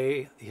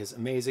play his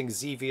amazing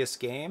Zeviouz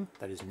game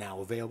that is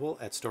now available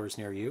at stores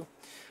near you.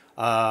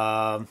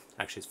 Actually,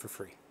 it's for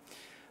free.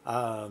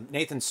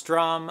 Nathan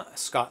Strum,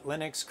 Scott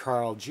Linux,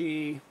 Carl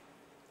G,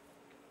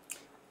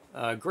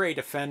 Grey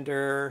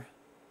Defender,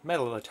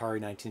 Metal Atari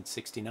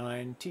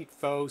 1969, Teat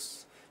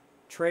Fos,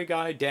 Trey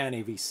Guy, Dan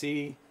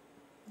AVC,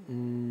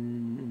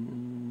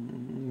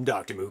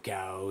 Dr.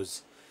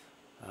 Mookows,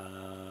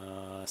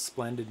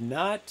 Splendid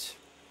Nut.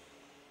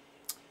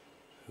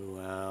 Who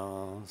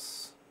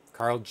else?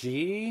 Carl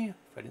G,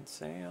 if I didn't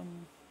say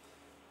him.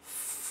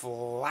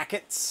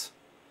 Flackets.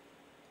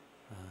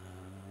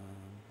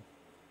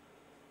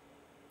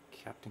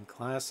 Captain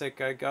Classic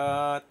I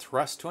got.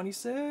 Thrust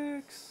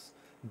 26.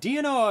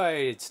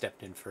 Deanoid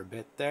stepped in for a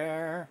bit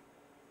there.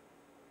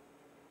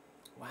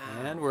 Wow.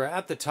 And we're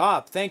at the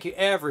top. Thank you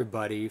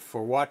everybody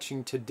for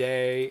watching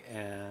today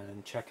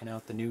and checking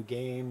out the new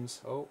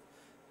games. Oh,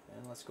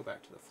 and let's go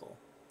back to the full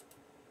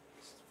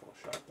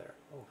shot there.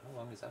 Oh, how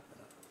long has that been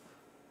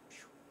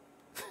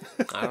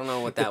up? I don't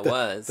know what that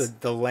was.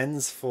 The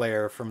lens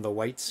flare from the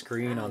white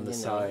screen on the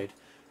side.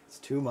 It's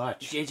too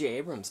much. J.J.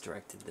 Abrams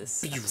directed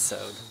this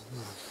episode.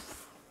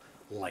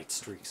 Light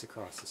streaks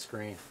across the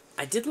screen.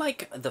 I did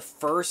like the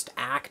first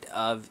act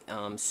of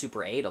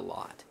Super 8 a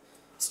lot.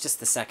 It's just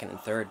the second and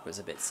third was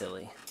a bit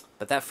silly.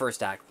 But that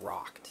first act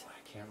rocked.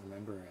 I can't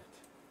remember it.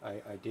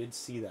 I did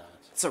see that.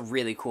 It's a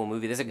really cool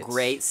movie. There's a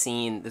great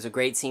scene. There's a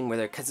great scene where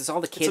because it's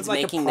all the kids like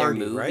a making party,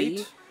 their movie.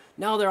 right?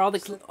 No, they're all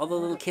the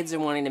little kids are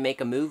wanting to make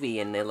a movie,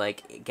 and they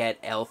like get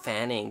Elle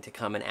Fanning to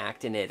come and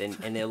act in it,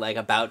 and they're like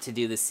about to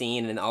do the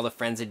scene, and all the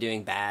friends are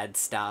doing bad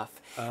stuff,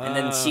 and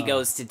then she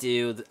goes to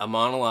do a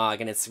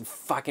monologue, and it's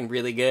fucking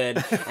really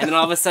good, and then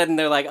all of a sudden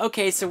they're like,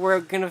 okay, so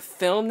we're gonna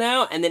film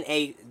now, and then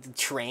a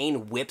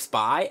train whips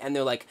by, and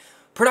they're like,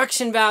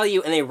 production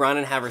value, and they run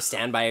and have her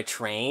stand by a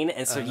train,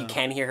 and so you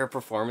can't hear her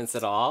performance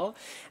at all.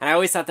 And I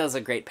always thought that was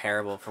a great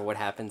parable for what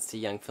happens to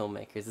young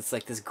filmmakers. It's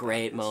like this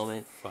great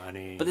moment.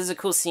 Funny. But there's a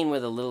cool scene where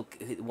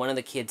one of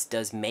the kids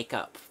does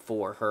makeup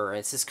for her.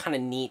 It's this kind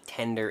of neat,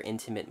 tender,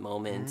 intimate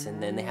moment,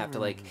 and then they have to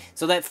like.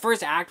 So that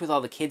first act with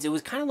all the kids, it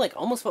was kind of like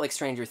almost felt like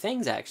Stranger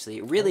Things. Actually,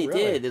 it really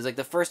did. There's like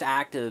the first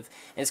act of,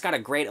 and it's got a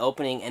great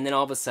opening, and then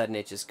all of a sudden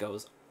it just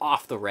goes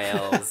off the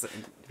rails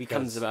and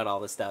becomes about all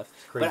this stuff.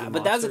 But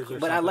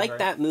I like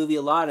that movie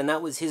a lot, and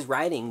that was his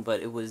writing,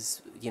 but it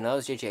was it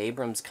was J.J.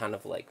 Abrams' kind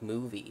of like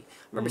movie. I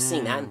remember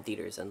seeing that in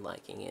theaters and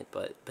liking it,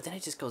 but then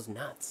it just goes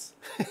nuts.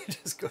 It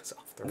just goes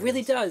off the rails. It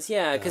really does,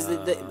 yeah. Because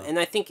and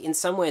I think in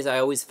some ways I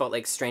always felt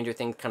like Stranger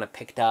Things kind of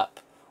picked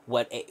up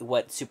what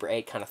Super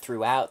 8 kind of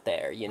threw out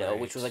there,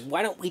 which was like,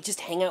 why don't we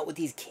just hang out with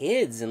these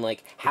kids and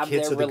like have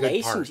their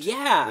relationship?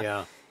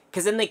 Yeah.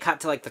 Because then they cut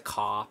to like the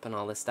cop and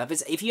all this stuff.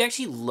 If you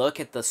actually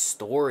look at the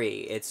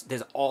story,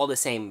 there's all the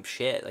same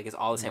shit. Like it's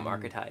all the same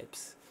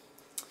archetypes.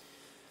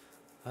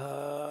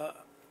 Not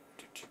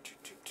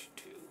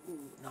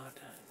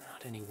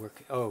any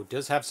work. Oh,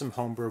 does have some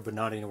homebrew, but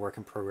not any work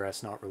in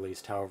progress. Not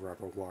released. However,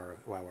 WoW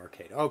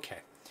Arcade. Okay.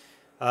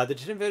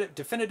 The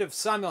definitive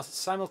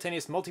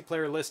simultaneous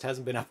multiplayer list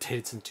hasn't been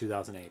updated since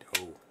 2008.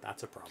 Oh,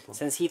 that's a problem.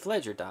 Since Heath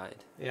Ledger died.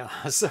 Yeah,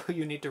 so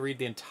you need to read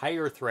the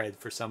entire thread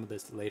for some of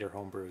this later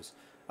homebrews.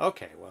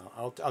 Okay, well,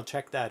 I'll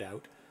check that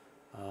out.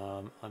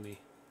 Let me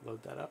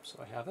load that up so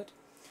I have it.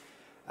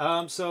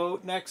 So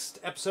next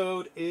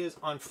episode is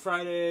on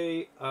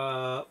Friday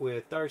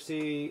with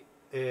Darcy.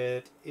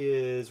 We're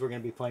going to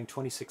be playing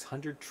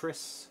 2600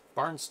 Triss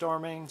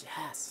Barnstorming.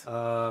 Yes.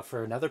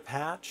 For another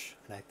patch,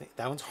 and I think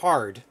that one's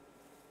hard.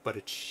 but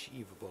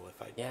achievable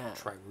if I Yeah.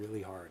 try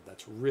really hard.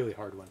 That's a really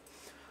hard one.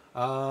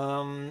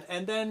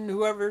 And then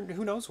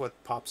who knows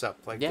what pops up.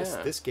 Like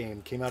this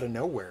game came out of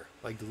nowhere.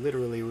 Like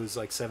literally it was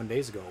like 7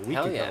 days ago, a week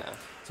Hell ago. yeah.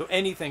 So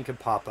anything could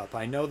pop up.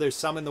 I know there's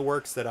some in the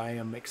works that I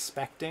am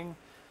expecting.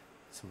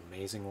 Some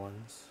amazing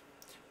ones.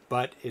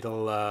 But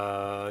it'll,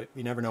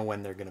 you never know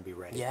when they're going to be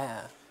ready.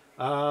 Yeah.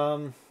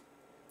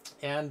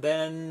 And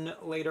then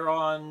later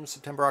on,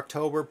 September,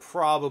 October,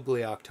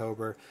 probably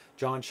October,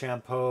 John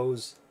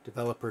Champeau's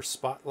Developer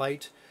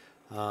Spotlight.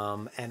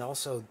 And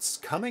also it's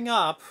coming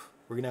up,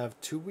 we're going to have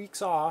 2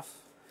 weeks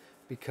off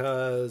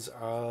because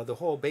the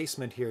whole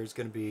basement here is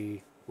going to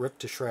be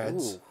ripped to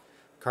shreds. Ooh.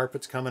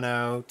 Carpet's coming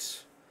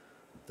out.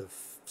 The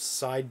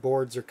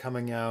sideboards are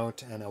coming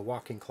out. And a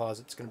walk-in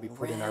closet's going to be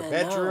put in our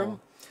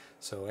bedroom.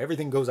 So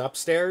everything goes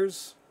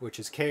upstairs, which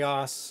is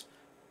chaos.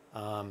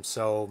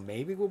 So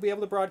maybe we'll be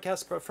able to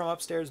broadcast from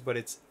upstairs, but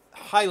it's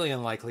highly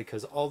unlikely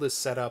because all this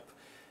setup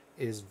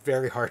is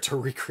very hard to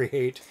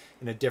recreate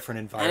in a different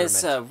environment. And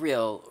it's a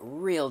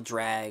real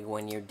drag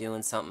when you're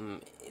doing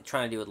something,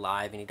 trying to do it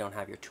live, and you don't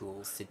have your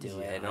tools to do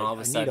it. And all of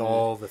a sudden, I need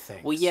all the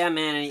things. Well, yeah,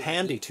 man.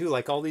 Handy too,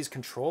 like all these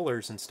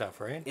controllers and stuff,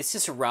 right? It's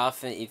just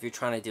rough if you're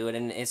trying to do it,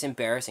 and it's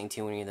embarrassing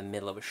too when you're in the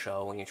middle of a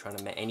show when you're trying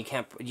to and you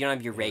don't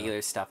have your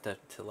regular stuff to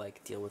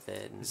like deal with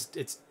it. And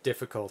it's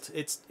difficult.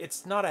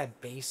 It's not a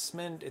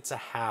basement. It's a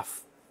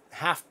half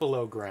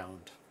below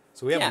ground.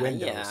 So we have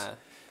windows.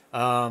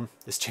 Yeah.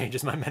 This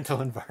changes my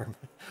mental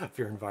environment of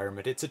your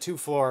environment. It's a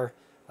 2-floor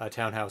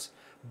townhouse,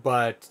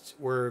 but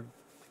we're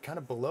kind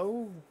of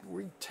below.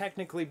 We're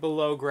technically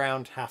below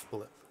ground, half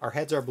below. Our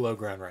heads are below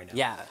ground right now.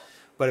 Yeah.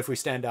 But if we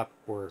stand up,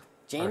 we're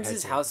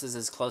James's house is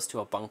as close to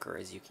a bunker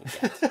as you can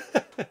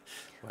get.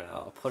 Well,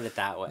 I'll put it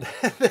that way.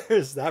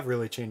 That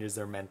really changes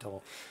their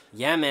mental.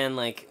 Yeah, man.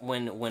 Like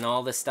when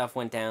all this stuff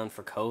went down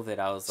for COVID,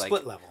 I was like,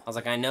 split level. I was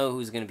like, I know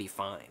who's gonna be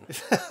fine.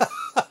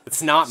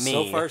 It's not me.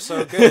 So far,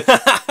 so good.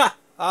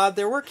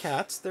 There were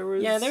cats. There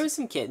was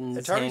some kittens.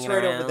 Atari's hanging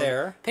right around. over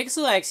there.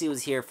 Pixel actually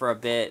was here for a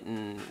bit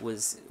and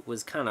was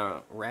kind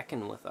of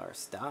wrecking with our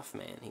stuff,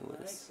 man. He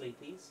was.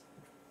 Sleepies.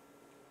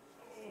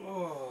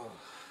 Oh,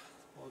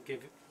 we'll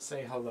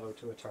say hello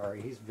to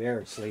Atari. He's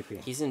very sleepy.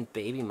 He's in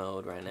baby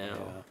mode right now.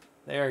 Yeah.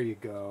 There you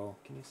go.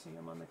 Can you see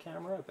him on the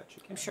camera? I bet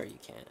you can. I'm sure you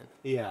can.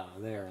 Yeah,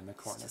 there in the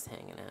corner. He's just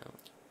hanging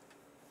out.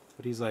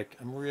 But he's like,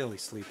 I'm really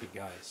sleepy,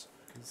 guys.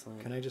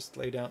 Like, can I just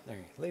lay down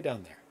there? Lay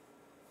down there.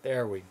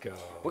 There we go.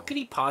 What could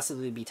he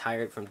possibly be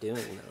tired from doing,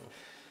 though?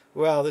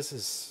 Well, this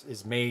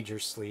is major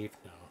sleep.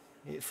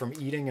 No, from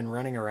eating and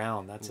running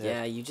around. That's it.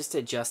 Yeah, you just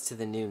adjust to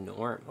the new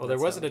norm. Well, there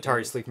was an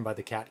Atari sleeping by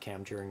the cat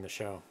cam during the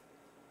show.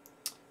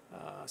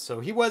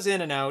 So he was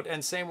in and out,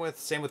 and same with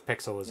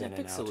Pixel was in and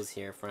out. Pixel was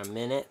here for a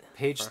minute.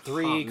 Page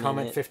 3,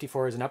 comment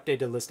 54 is an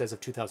updated list as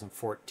of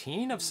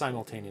 2014 of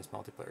simultaneous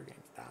multiplayer games.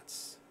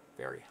 That's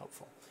very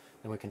helpful.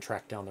 Then we can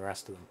track down the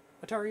rest of them.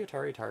 Atari.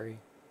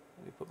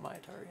 Let me put my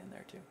Atari in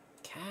there too.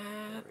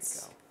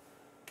 Cats.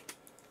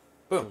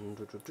 There we go.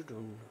 Boom.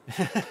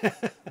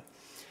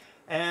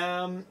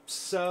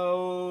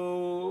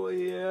 So,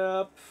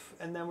 yep.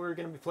 And then we're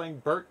going to be playing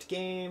Burt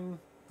game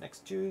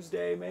next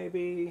Tuesday,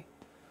 maybe.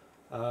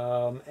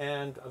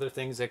 And other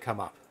things that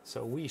come up.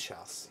 So we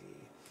shall see.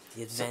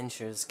 The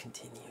adventures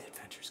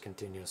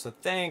continue. So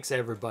thanks,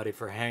 everybody,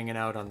 for hanging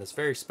out on this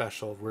very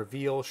special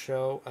reveal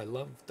show. I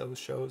love those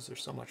shows. They're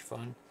so much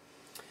fun.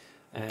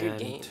 And good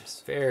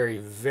games. Very,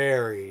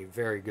 very,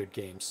 very good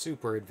games.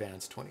 Super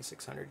advanced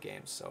 2600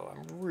 games. So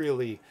I'm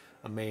really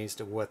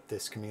amazed at what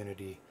this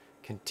community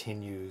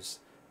continues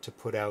to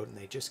put out. And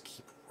they just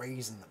keep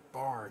raising the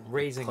bar and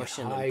raising it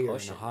higher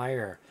and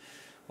higher.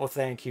 Well,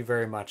 thank you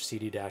very much,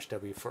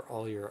 CD-W, for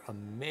all your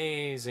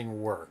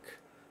amazing work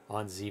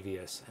on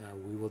Zeviouz.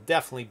 And we will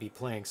definitely be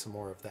playing some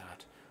more of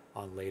that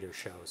on later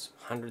shows.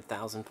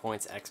 100,000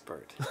 points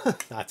expert.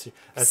 that's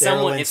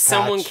someone. If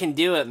someone can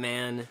do it,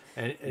 man,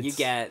 and you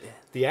get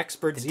the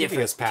expert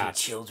Zeviouz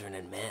patch. Children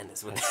and men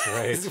is what, that's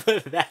right. is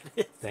what that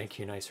is. Thank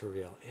you. Nice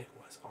reveal. It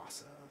was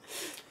awesome.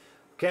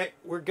 Okay,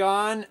 we're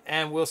gone,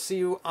 and we'll see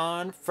you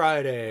on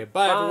Friday.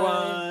 Bye.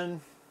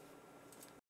 Everyone.